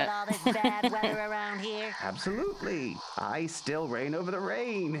calling do it. with all this bad weather around here? Absolutely. I still reign over the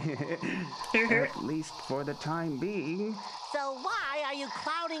rain. At least for the time being. So why are you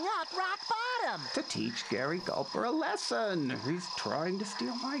clouding up Rock Bottom? To teach Gary Gulper a lesson. He's trying to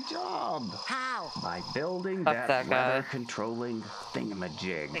steal my job. How? By building Fuck that guy. weather-controlling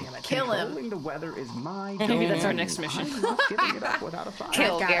thingamajig. Kill him. Controlling the weather is my Maybe that's our domain. next mission. I'm not giving it up without a fight.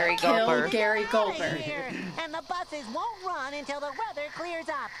 Kill Gary Gulper. Kill Gary Gulper. Here, and the buses won't run until the weather clears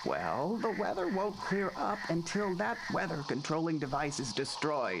up. Well, the weather won't clear up until that weather-controlling device is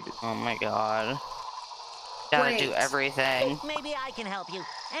destroyed. Oh my god. Gotta do everything. Maybe I can help you.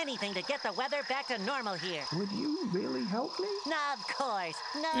 Anything to get the weather back to normal here. Would you really help me? No, of course.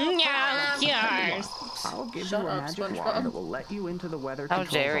 No, I'll give Shut you a up, magic SpongeBob. wand that will let you into the weather How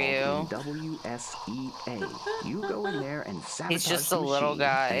control dare vault in WSEA. You go in there and sabotage He's just the a little machine,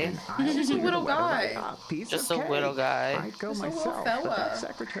 guy. and I'll He's just a clear little the weather right guy. up. Piece Just of a cake. little guy. I'd go Just a little myself, but fella. that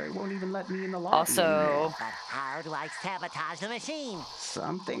secretary won't even let me in the lobby. Also, But how do I sabotage the machine?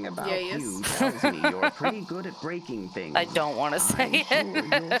 Something about Yes. you tells me you're pretty good at breaking things. I don't want to say I'm it.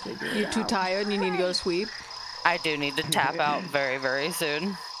 sure you'll figure it You're too out. tired and you need to go to sleep. I do need to tap out very, very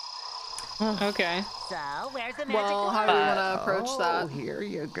soon. Okay. So, where's the magic Well, how do we want to approach Oh, that? here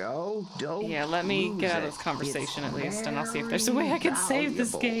you go. Don't Yeah, let me lose get out of it. this conversation It's at least, and I'll see if there's a way I can save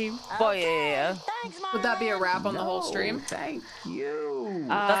this valuable. game. Boy, yeah. Thanks, Would that be a wrap on the whole No, stream? Thank you.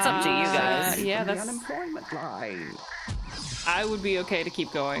 That's up to you guys. Yeah, The that's. unemployment line. I would be okay to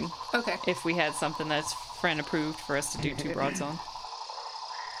keep going Okay. if we had something that's friend approved for us to do 2 broads on.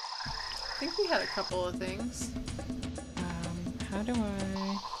 I think we had a couple of things. How do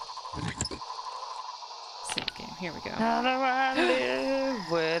I save game? Here we go. How do I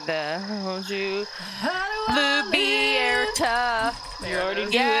live without you? Blueberry air tough. You already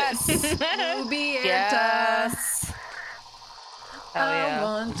do Yes. Ruby and Yes. Hell I yeah.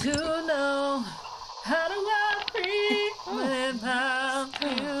 want to know how do I breathe without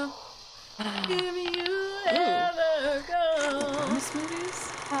you? If you ever go. Bonus movies?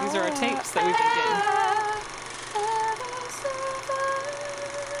 These are our tapes that we've been getting.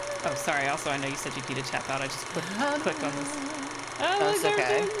 Oh, sorry. Also, I know you said you need to tap out. I just clicked on this. Oh, That's look,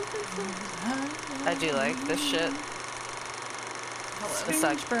 okay. there's I do like this shit. It's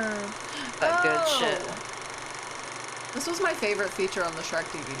like SpongeBob. that good Oh. shit. This was my favorite feature on the Shrek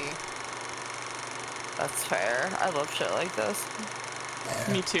DVD. That's fair. I love shit like this.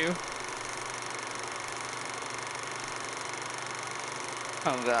 Me too.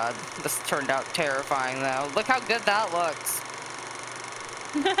 Oh god, this turned out terrifying though. Look how good that looks.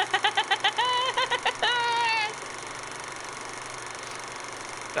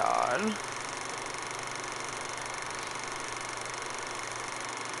 God.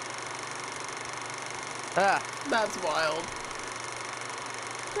 Ah. That's wild.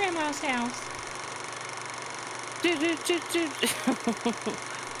 Grandma's house. Do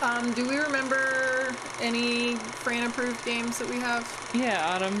we remember any Fran-approved games that we have? Yeah,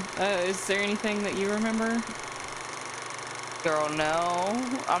 Autumn. Is there anything that you remember? Girl, no.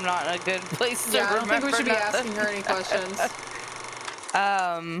 I'm not in a good place to Yeah, I don't think we remember should be nothing. asking her any questions.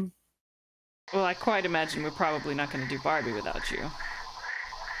 Well, I quite imagine we're probably not going to do Barbie without you.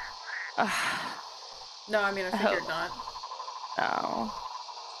 No, I mean, I figured Oh.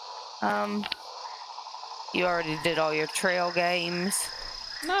 not. No. You already did all your trail games.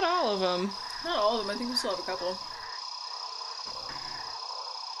 Not all of them. Not all of them. I think we still have a couple.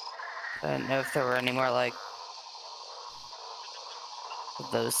 I didn't know if there were any more like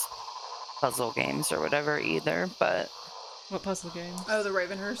those puzzle games or whatever either, but What puzzle games? Oh, the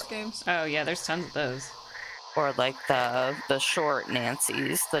Ravenhurst games? Oh, yeah, there's tons of those. or like the short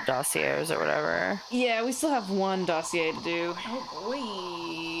Nancy's, the dossiers or whatever. Yeah, we still have one dossier to do. Oh,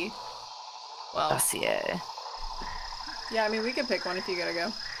 boy. Well, Dossier. yeah, I mean, we could pick one if you gotta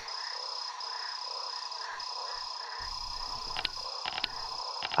go.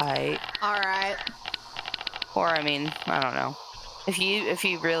 Alright. Or I mean, I don't know. If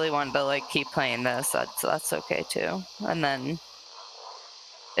you really want to like keep playing this, that's okay too. And then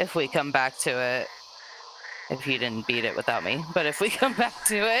if we come back to it, if you didn't beat it without me, but if we come back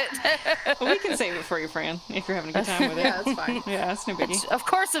to it, well, we can save it for you, Fran, if you're having a good time with it. Yeah, that's fine. Yeah, that's no biggie. Of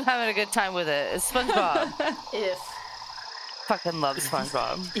course I'm having a good time with it. It's SpongeBob. If. Fucking love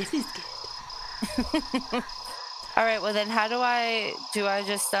SpongeBob. If he's good. Alright, well then how do I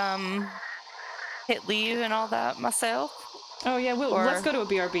just hit leave and all that myself? Oh yeah, let's go to a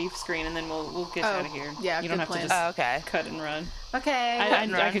BRB screen and then we'll get out of here. Yeah, you don't good have plan. to just okay. cut and run. Okay.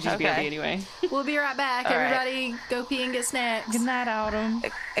 I could use BRB anyway. We'll be right back. All right. Everybody go pee and get snacks. Good night, Autumn.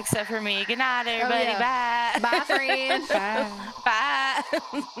 Except for me. Good night, everybody. yeah. Bye. Bye, friend. Bye.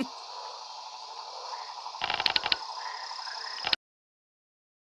 Bye.